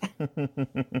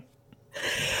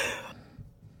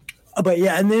 But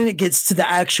yeah, and then it gets to the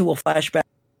actual flashback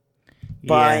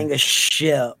buying a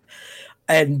ship.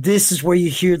 And this is where you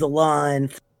hear the line,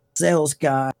 sales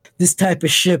guy, this type of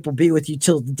ship will be with you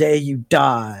till the day you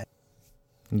die.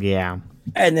 Yeah.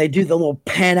 And they do the little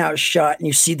pan out shot, and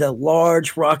you see the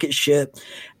large rocket ship,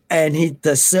 and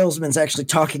the salesman's actually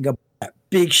talking about that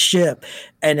big ship.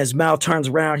 And as Mal turns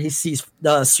around, he sees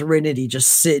Serenity just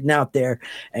sitting out there,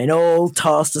 an old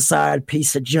tossed aside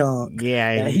piece of junk.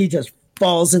 Yeah. That he just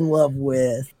falls in love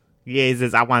with. Yeah, he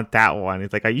says, I want that one.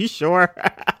 He's like, are you sure?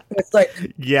 It's like,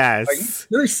 yes. Are you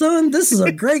sure, son? This is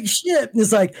a great ship. And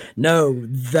it's like, no,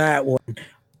 that one.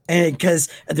 And because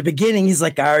at the beginning, he's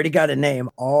like, I already got a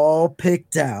name all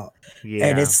picked out. Yeah.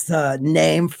 And it's the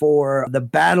name for the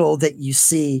battle that you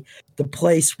see. The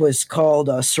place was called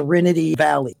Serenity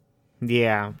Valley.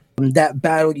 Yeah. That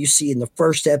battle you see in the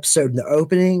first episode in the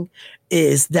opening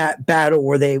is that battle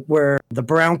where the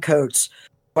Browncoats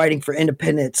fighting for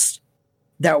independence.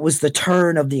 That was the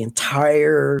turn of the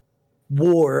entire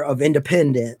war of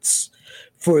independence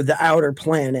for the outer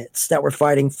planets that were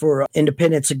fighting for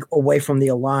independence away from the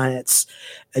Alliance.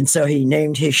 And so he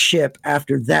named his ship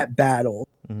after that battle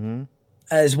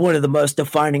as one of the most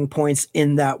defining points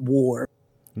in that war.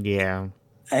 Yeah.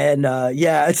 And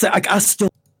it's like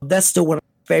that's still one of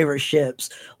my favorite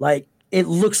ships. Like, it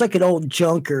looks like an old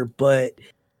junker, but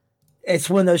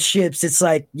it's one of those ships. It's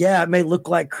like, yeah, it may look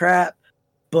like crap,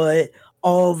 but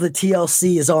all the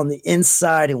TLC is on the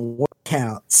inside and what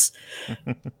counts.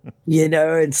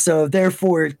 And so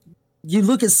therefore you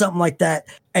look at something like that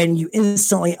and you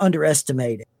instantly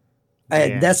underestimate it.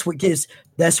 And that's one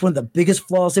of the biggest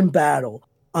flaws in battle,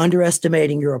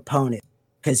 underestimating your opponent.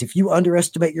 Because if you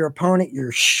underestimate your opponent,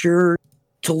 you're sure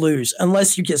to lose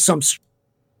unless you get some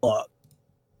luck.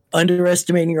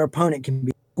 Underestimating your opponent can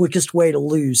be the quickest way to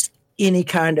lose any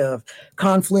kind of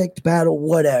conflict, battle,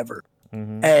 whatever.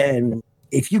 And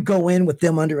if you go in with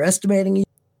them underestimating you,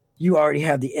 you already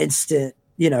have the instant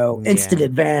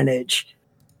advantage.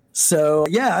 So,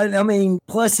 yeah, I mean,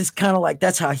 plus it's kind of like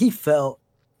that's how he felt,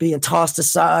 being tossed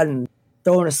aside and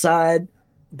thrown aside,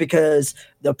 because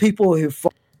the people who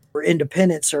fought for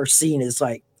independence are seen as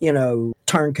like,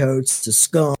 turncoats, to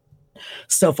scum,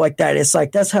 stuff like that. It's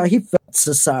like that's how he felt,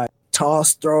 society,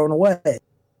 tossed, thrown away.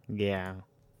 Yeah.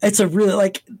 It's a really,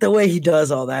 like, the way he does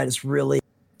all that is really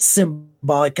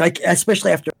symbolic, like,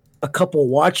 especially after a couple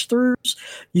watch throughs,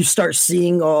 you start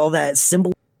seeing all that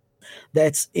symbol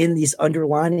that's in these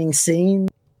underlining scenes.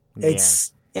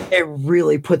 It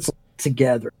really puts it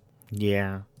together.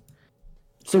 Yeah.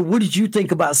 So what did you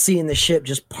think about seeing the ship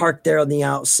just parked there on the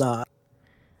outside?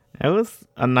 It was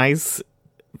a nice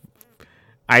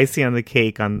icing on the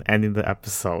cake on ending the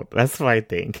episode. That's what I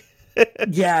think.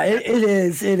 Yeah, it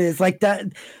is like that.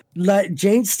 Like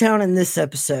Jamestown in this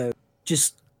episode,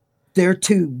 just they're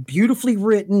two beautifully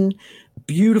written,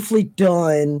 beautifully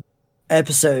done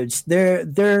episodes.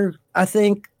 They're I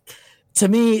think, to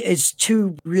me, it's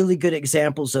two really good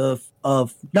examples of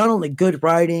not only good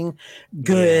writing,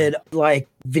 good like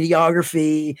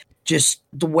videography, just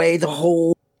the way the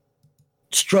whole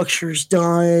structure's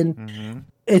done.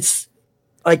 It's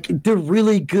like they're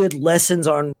really good lessons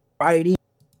on writing.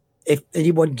 If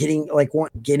anyone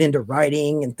want to get into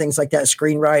writing and things like that,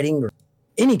 screenwriting or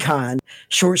any kind,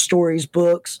 short stories,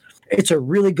 books, it's a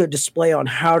really good display on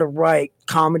how to write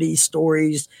comedy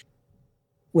stories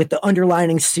with the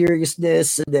underlining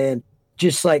seriousness, and then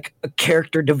just like a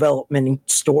character development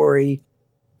story,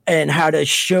 and how to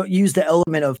use the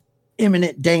element of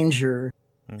imminent danger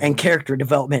and character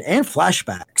development and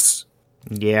flashbacks.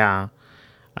 Yeah.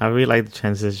 I really like the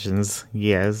transitions.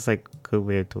 Yeah, it's like a good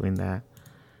way of doing that.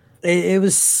 It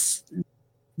was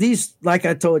these, like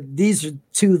I told, these are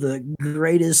two of the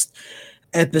greatest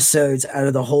episodes out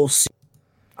of the whole series.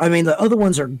 I mean, the other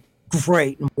ones are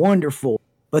great and wonderful,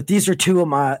 but these are two of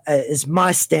my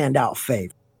standout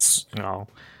favorites. Oh,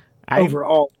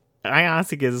 overall, I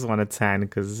honestly give this one a 10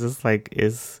 because it's just like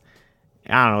it's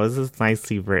just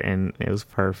nicely written. It was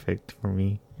perfect for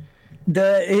me.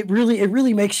 It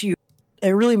really makes you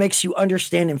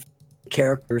understand and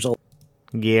characters.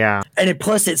 Yeah, and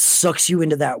plus it sucks you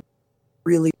into that.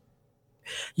 Really,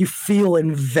 you feel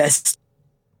invested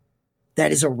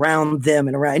that is around them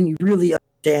and you really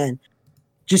understand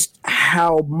just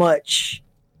how much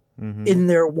in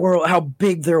their world, how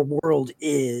big their world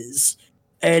is,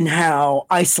 and how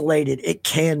isolated it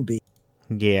can be.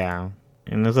 Yeah,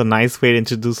 and it's a nice way to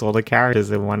introduce all the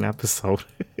characters in one episode.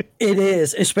 It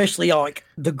is, especially like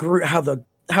the group, how the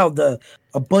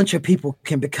a bunch of people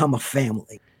can become a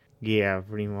family. Yeah,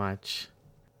 pretty much.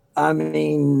 I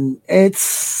mean,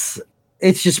 it's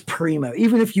just primo.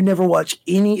 Even if you never watch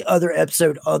any other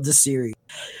episode of the series,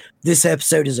 this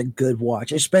episode is a good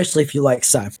watch, especially if you like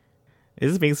sci-fi.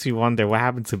 This makes me wonder what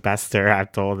happened to Bester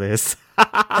after all this.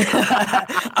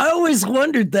 I always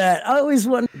wondered that.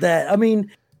 I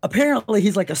mean, apparently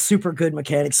he's like a super good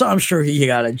mechanic, so I'm sure he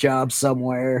got a job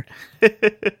somewhere.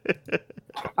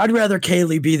 I'd rather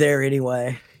Kaylee be there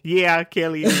anyway. Yeah,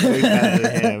 Kaylee is way better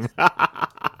than him.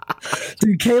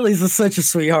 Dude, Kaylee's such a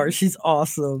sweetheart. She's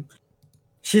awesome.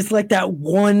 She's like that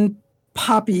one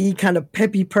poppy kind of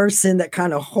peppy person that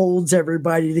kind of holds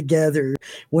everybody together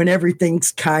when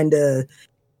everything's kind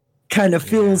of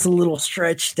feels a little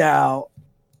stretched out.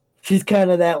 She's kind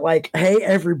of that like, hey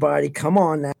everybody, come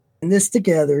on now, in this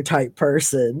together type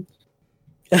person.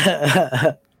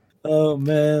 Oh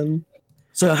man.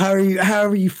 So how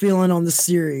are you feeling on the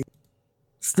series?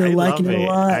 Still liking it a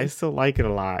lot? I still like it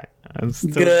a lot. I'm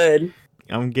still good.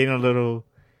 I'm getting a little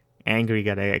angry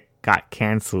that it got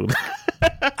canceled.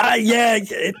 Yeah,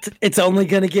 it's only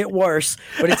gonna get worse,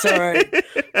 but it's all right.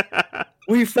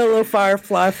 We fellow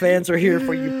Firefly fans are here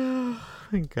for you.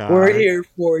 God. We're here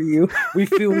for you. We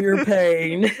feel your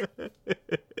pain.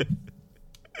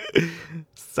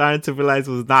 Starting to realize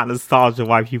it was not nostalgia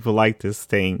why people like this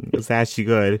thing. It's actually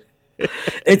good.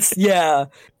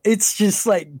 It's just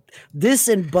like this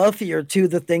and Buffy are two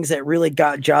of the things that really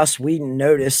got Joss Whedon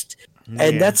noticed.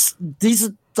 And these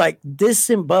are like this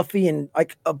and Buffy and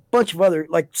like a bunch of other,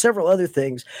 like several other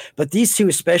things. But these two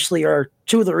especially are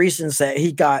two of the reasons that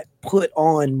he got put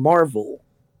on Marvel.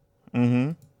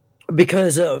 Mm-hmm.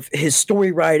 Because of his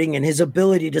story writing and his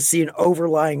ability to see an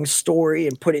overlying story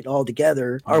and put it all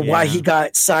together, are why he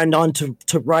got signed on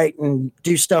to write and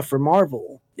do stuff for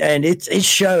Marvel. And it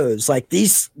shows like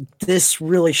this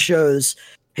really shows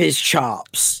his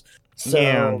chops. So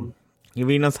yeah, he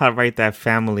really knows how to write that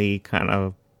family kind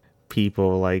of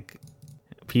people, like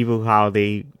people how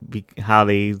they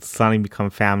suddenly become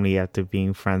family after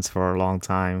being friends for a long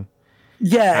time.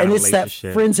 Yeah, and it's that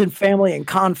friends and family and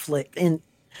conflict and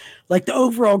like the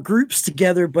overall group's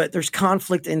together, but there's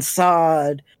conflict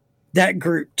inside that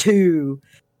group too.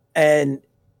 And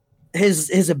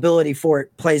his ability for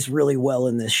it plays really well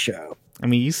in this show. I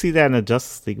mean, you see that in the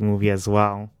Justice League movie as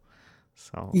well.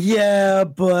 So yeah,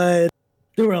 but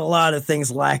there were a lot of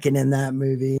things lacking in that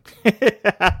movie.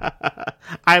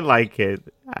 I like it.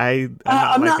 I'm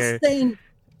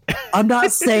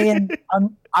not saying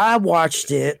I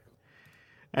watched it.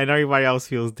 I know everybody else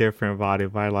feels different about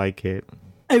it, but I like it.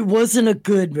 It wasn't a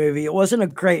good movie. It wasn't a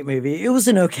great movie. It was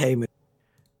an okay movie.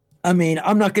 I mean,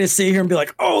 I'm not going to sit here and be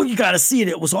like, oh, you got to see it.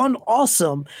 It was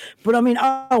awesome. But I mean,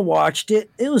 I watched it.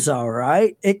 It was all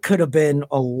right. It could have been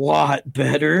a lot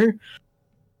better.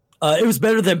 It was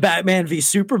better than Batman v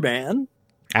Superman.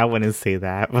 I wouldn't say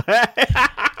that.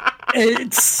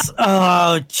 It's,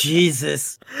 oh,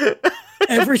 Jesus.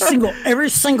 Every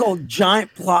single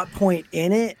giant plot point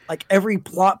in it, like every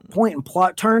plot point and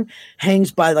plot turn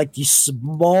hangs by like the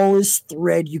smallest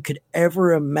thread you could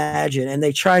ever imagine. And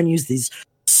they try and use these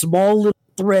small little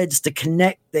threads to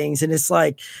connect things. And it's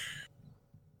like,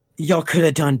 y'all could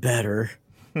have done better.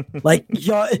 Like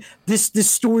y'all, this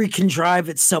story can drive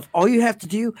itself. All you have to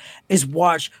do is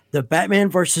watch the Batman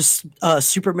versus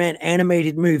Superman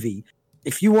animated movie.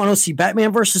 If you want to see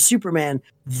Batman versus Superman,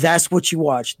 that's what you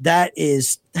watch. That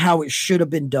is how it should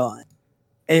have been done.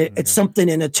 It's something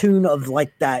in a tune of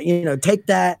like that. You know, take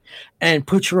that and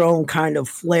put your own kind of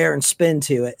flair and spin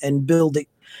to it and build it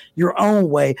your own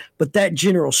way. But that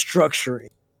general structuring,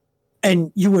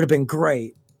 and you would have been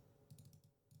great.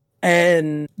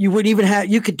 And you would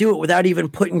even you could do it without even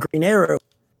putting Green Arrow.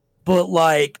 But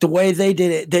like the way they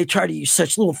did it, they try to use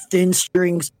such little thin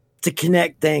strings to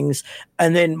connect things.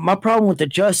 And then my problem with the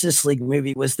Justice League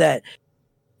movie was that,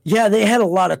 yeah, they had a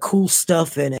lot of cool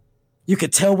stuff in it. You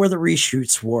could tell where the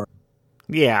reshoots were.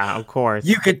 Yeah, of course.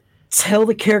 You could tell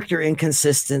the character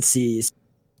inconsistencies.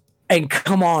 And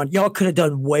come on, y'all could have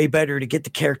done way better to get the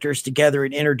characters together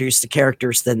and introduce the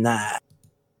characters than that.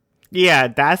 Yeah,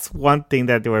 that's one thing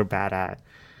that they were bad at.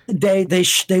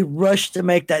 They rushed to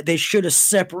make that. They should have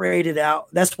separated out.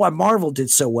 That's why Marvel did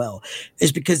so well,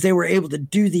 is because they were able to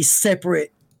do these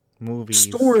separate movies,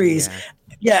 stories,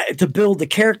 to build the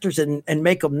characters and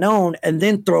make them known, and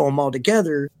then throw them all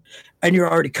together, and you're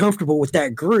already comfortable with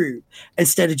that group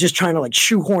instead of just trying to like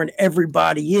shoehorn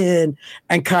everybody in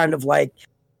and kind of like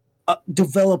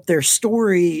develop their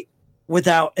story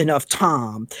without enough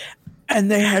time. And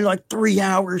they had like 3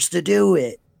 hours to do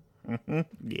it. Mm-hmm.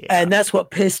 Yeah. And that's what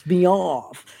pissed me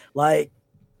off. Like,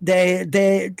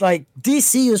 they like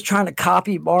DC is trying to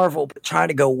copy Marvel, but trying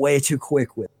to go way too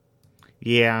quick with it.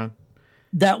 Yeah.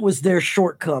 That was their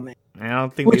shortcoming. I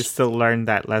don't think they still learned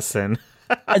that lesson.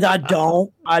 I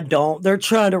don't. They're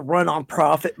trying to run on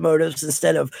profit motives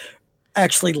instead of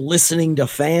actually listening to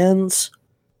fans.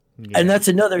 Yeah. And that's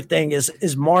another thing is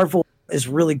Marvel is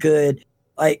really good.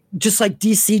 Like just like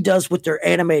DC does with their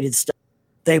animated stuff,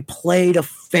 they play to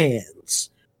fans.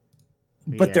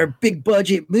 But their big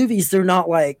budget movies, they're not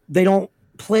like they don't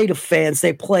play to fans,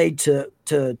 they play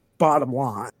to bottom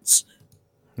lines.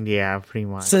 Yeah, pretty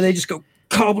much. So they just go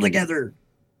cobble together.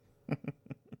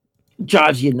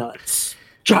 Drives you nuts.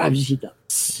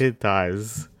 It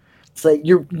does. It's like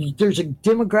there's a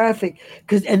demographic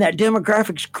and that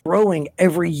demographic's growing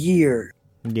every year.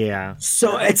 Yeah.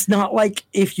 So it's not like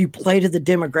if you play to the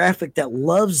demographic that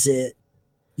loves it,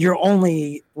 you're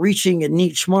only reaching a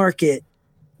niche market.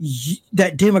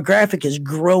 That demographic is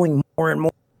growing more and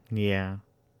more. Yeah.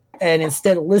 And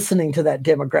instead of listening to that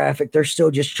demographic, they're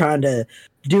still just trying to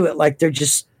do it like that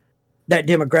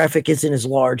demographic isn't as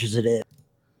large as it is.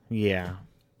 Yeah.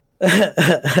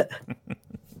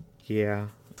 Yeah.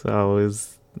 So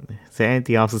is there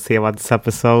anything else to say about this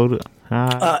episode?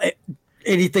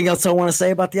 Anything else I want to say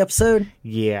about the episode?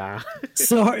 Yeah.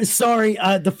 Sorry.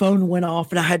 The phone went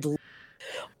off and I had to.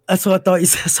 That's what I thought you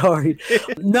said. Sorry.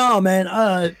 No, man.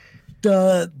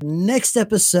 The next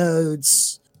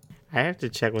episodes. I have to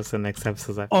check what's the next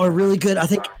episode. Are really good. I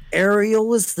think Ariel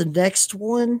was the next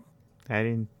one. I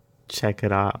didn't check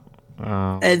it out.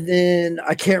 And then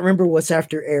I can't remember what's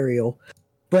after Ariel.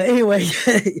 But anyway,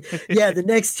 yeah, the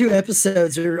next two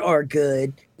episodes are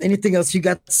good. Anything else you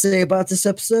got to say about this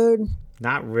episode?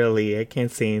 Not really. I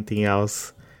can't say anything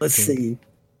else. Let's see.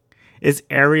 It's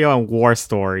Ariel and War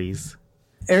Stories.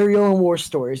 Ariel and War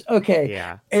Stories. Okay.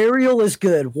 Yeah. Ariel is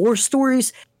good. War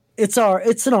Stories, it's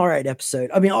an all right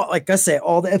episode. I mean, like I said,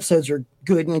 all the episodes are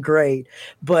good and great.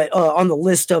 But on the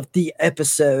list of the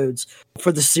episodes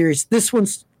for the series, this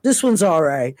one's all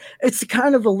right. It's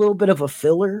kind of a little bit of a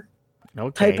filler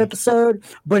type episode,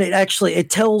 but it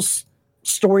tells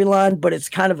storyline, but it's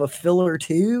kind of a filler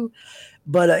too.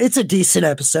 But it's a decent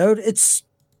episode. It's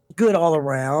good all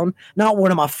around. Not one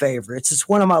of my favorites. It's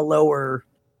one of my lower,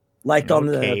 on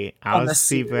the. I'll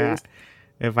see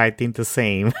if I think the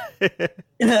same.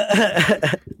 And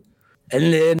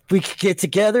then we could get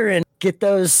together and get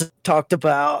those talked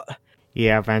about.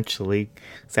 Yeah, eventually.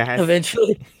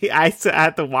 Eventually. I still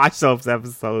have to watch those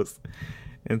episodes.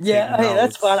 Yeah, hey,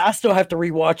 that's fine. I still have to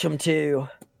rewatch them too.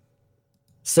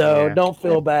 So don't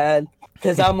feel bad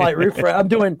because I'm like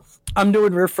I'm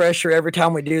doing refresher every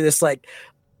time we do this. Like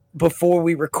before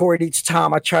we record each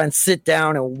time, I try and sit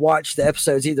down and watch the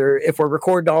episodes. Either if we're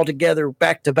recording all together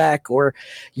back to back, or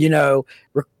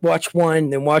watch one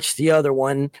then watch the other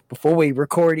one before we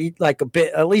record. Like a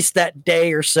bit, at least that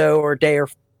day or so, or day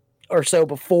or so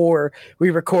before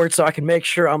we record, so I can make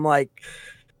sure I'm like,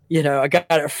 I got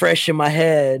it fresh in my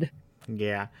head.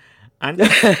 Yeah. I'm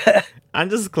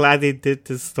just glad they did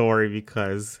this story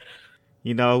because,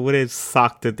 it would have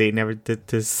sucked that they never did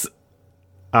this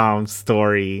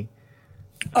story.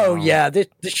 Oh yeah, this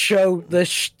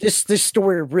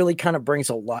story really kind of brings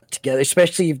a lot together,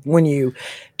 especially when you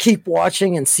keep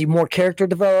watching and see more character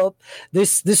develop.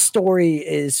 This story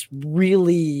is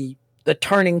really the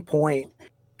turning point,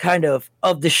 kind of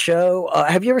the show.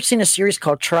 Have you ever seen a series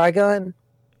called Trigun?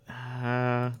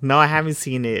 No, I haven't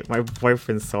seen it. My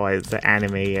boyfriend saw it. It's an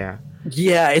anime, yeah.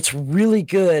 Yeah, it's really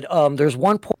good. There's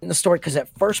one point in the story because that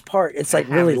first part it's like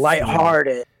really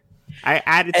lighthearted. I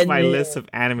added to my list of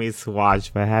animes to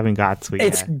watch, but I haven't got to it yet.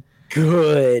 It's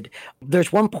good.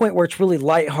 There's one point where it's really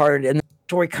lighthearted and the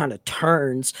story kind of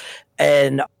turns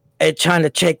and it kind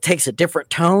of takes a different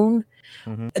tone.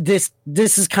 Mm-hmm.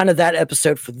 This is kind of that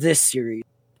episode for this series.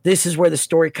 This is where the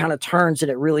story kind of turns and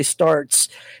it really starts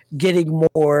getting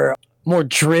more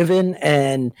driven,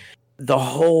 and the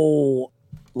whole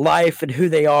life and who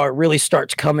they are really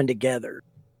starts coming together.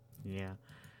 Yeah.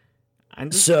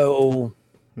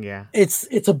 Yeah,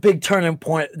 it's a big turning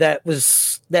point that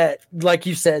like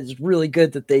you said is really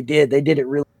good that they did it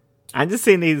really. I'm just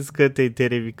saying it's good they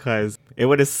did it because it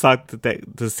would have sucked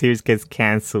that the series gets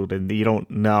canceled and you don't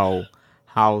know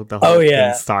how the whole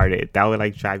thing started. That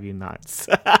would drive you nuts.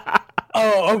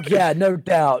 Oh yeah, no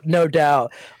doubt.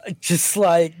 Just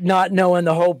like not knowing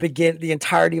the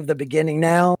entirety of the beginning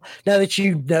now that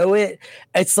you know it,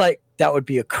 it's like that would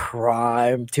be a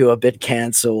crime to have been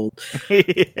canceled.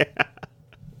 Yeah.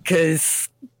 Cause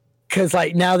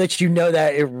like now that you know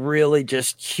that, it really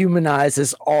just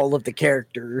humanizes all of the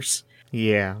characters.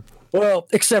 Yeah. Well,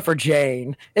 except for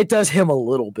Jane. It does him a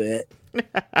little bit.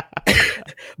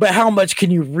 But how much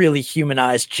can you really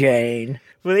humanize Jane?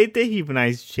 Well, they did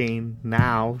humanize Jane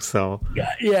now, so.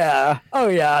 Yeah. Oh,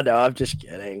 yeah, no, I'm just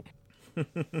kidding.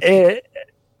 It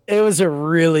was a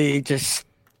really just...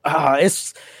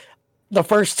 it's the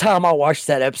first time I watched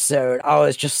that episode, I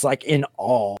was just like in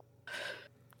awe.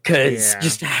 Because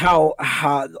just how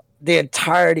the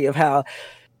entirety of how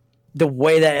the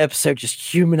way that episode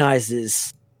just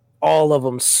humanizes all of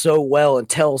them so well and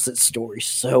tells its story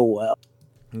so well.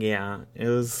 Yeah, it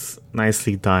was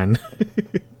nicely done.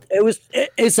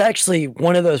 It's actually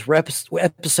one of those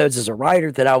episodes as a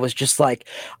writer that I was just like,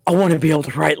 I want to be able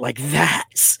to write like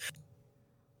that.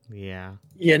 Yeah.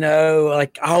 You know,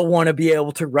 like I want to be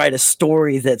able to write a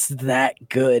story that's that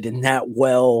good and that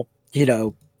well, you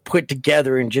know, put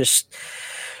together, and just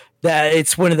that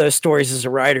it's one of those stories as a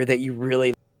writer that you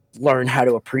really learn how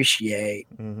to appreciate.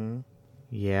 Mm-hmm.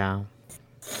 Yeah.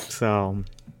 So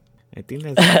I think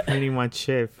that's pretty much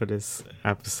it for this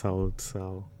episode.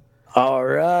 So all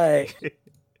right.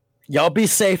 Y'all be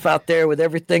safe out there with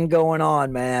everything going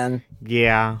on, man.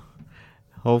 Yeah.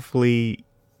 Hopefully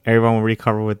everyone will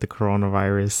recover with the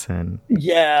coronavirus and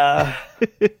yeah.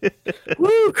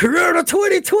 Woo, Corona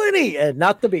 2020 and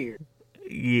not the beard.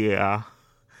 Yeah.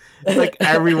 It's like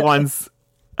everyone's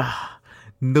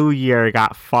New Year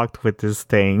got fucked with this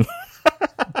thing.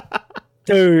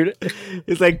 Dude.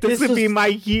 It's like, this would be my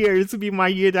year. This would be my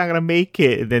year that I'm going to make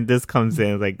it. And then this comes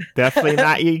in. It's like, definitely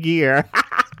not your year.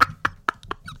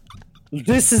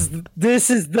 This is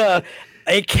the,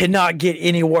 it cannot get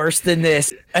any worse than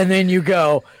this. And then you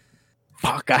go,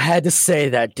 fuck, I had to say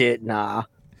that, didn't I?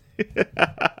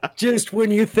 Just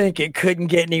when you think it couldn't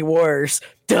get any worse.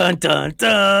 Dun, dun,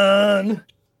 dun.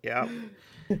 Yep.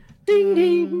 Ding,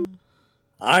 ding.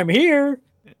 I'm here.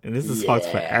 And this is fucked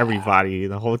for everybody,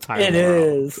 the whole time. It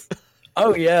is.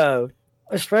 Oh, yeah.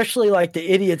 Especially like the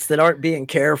idiots that aren't being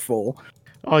careful.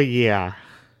 Oh, yeah.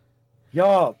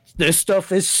 Y'all, this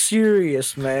stuff is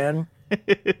serious, man.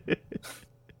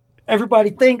 Everybody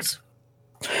thinks,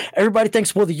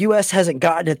 well, the U.S. hasn't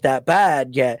gotten it that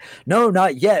bad yet. No,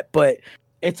 not yet, but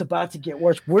it's about to get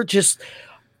worse. We're just,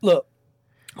 look,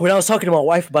 when I was talking to my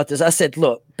wife about this, I said,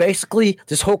 look, basically,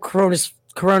 this whole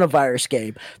coronavirus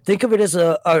game, think of it as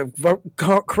a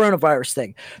coronavirus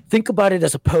thing. Think about it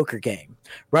as a poker game.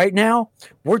 Right now,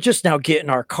 we're just now getting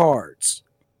our cards.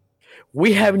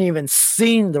 We haven't even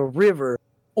seen the river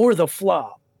or the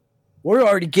flop. We're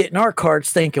already getting our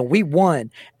cards thinking we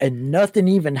won, and nothing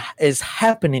even is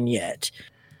happening yet.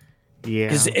 Yeah.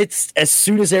 Because it's as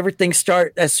soon as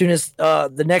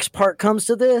the next part comes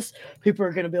to this, people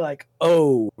are going to be like,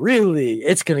 oh, really?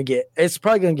 It's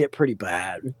probably going to get pretty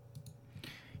bad.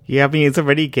 Yeah, I mean, it's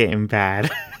already getting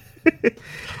bad.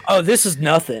 Oh, this is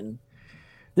nothing.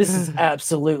 This is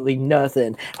absolutely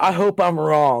nothing. I hope I'm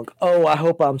wrong. Oh, I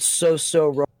hope I'm so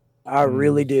wrong. I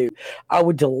really do. I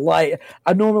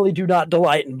normally do not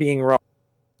delight in being wrong.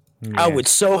 Yeah. I would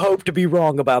so hope to be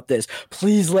wrong about this.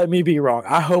 Please let me be wrong.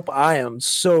 I hope I am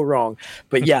so wrong.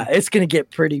 But yeah, it's going to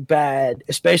get pretty bad,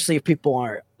 especially if people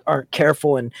aren't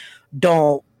careful and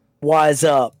don't wise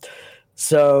up.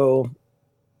 So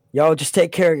y'all just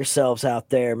take care of yourselves out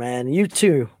there, man. You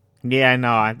too. Yeah, I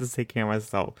know. I have to take care of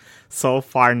myself. So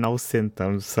far, no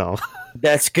symptoms. So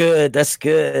that's good. That's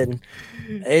good.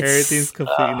 Everything's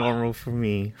completely normal for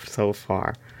me so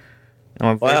far.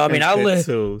 Well, I mean, I live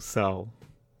too. So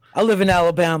I live in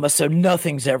Alabama, so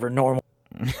nothing's ever normal.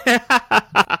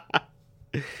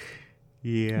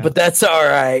 Yeah, but that's all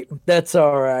right. That's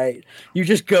all right. You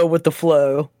just go with the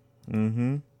flow.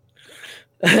 Mm-hmm.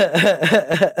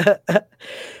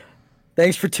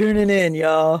 Thanks for tuning in,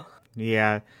 y'all.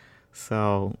 Yeah.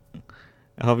 So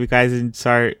I hope you guys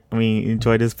enjoy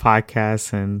this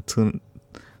podcast and tune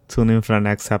in for the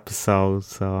next episode.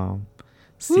 So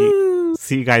see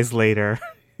you guys later.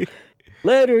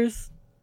 Laters.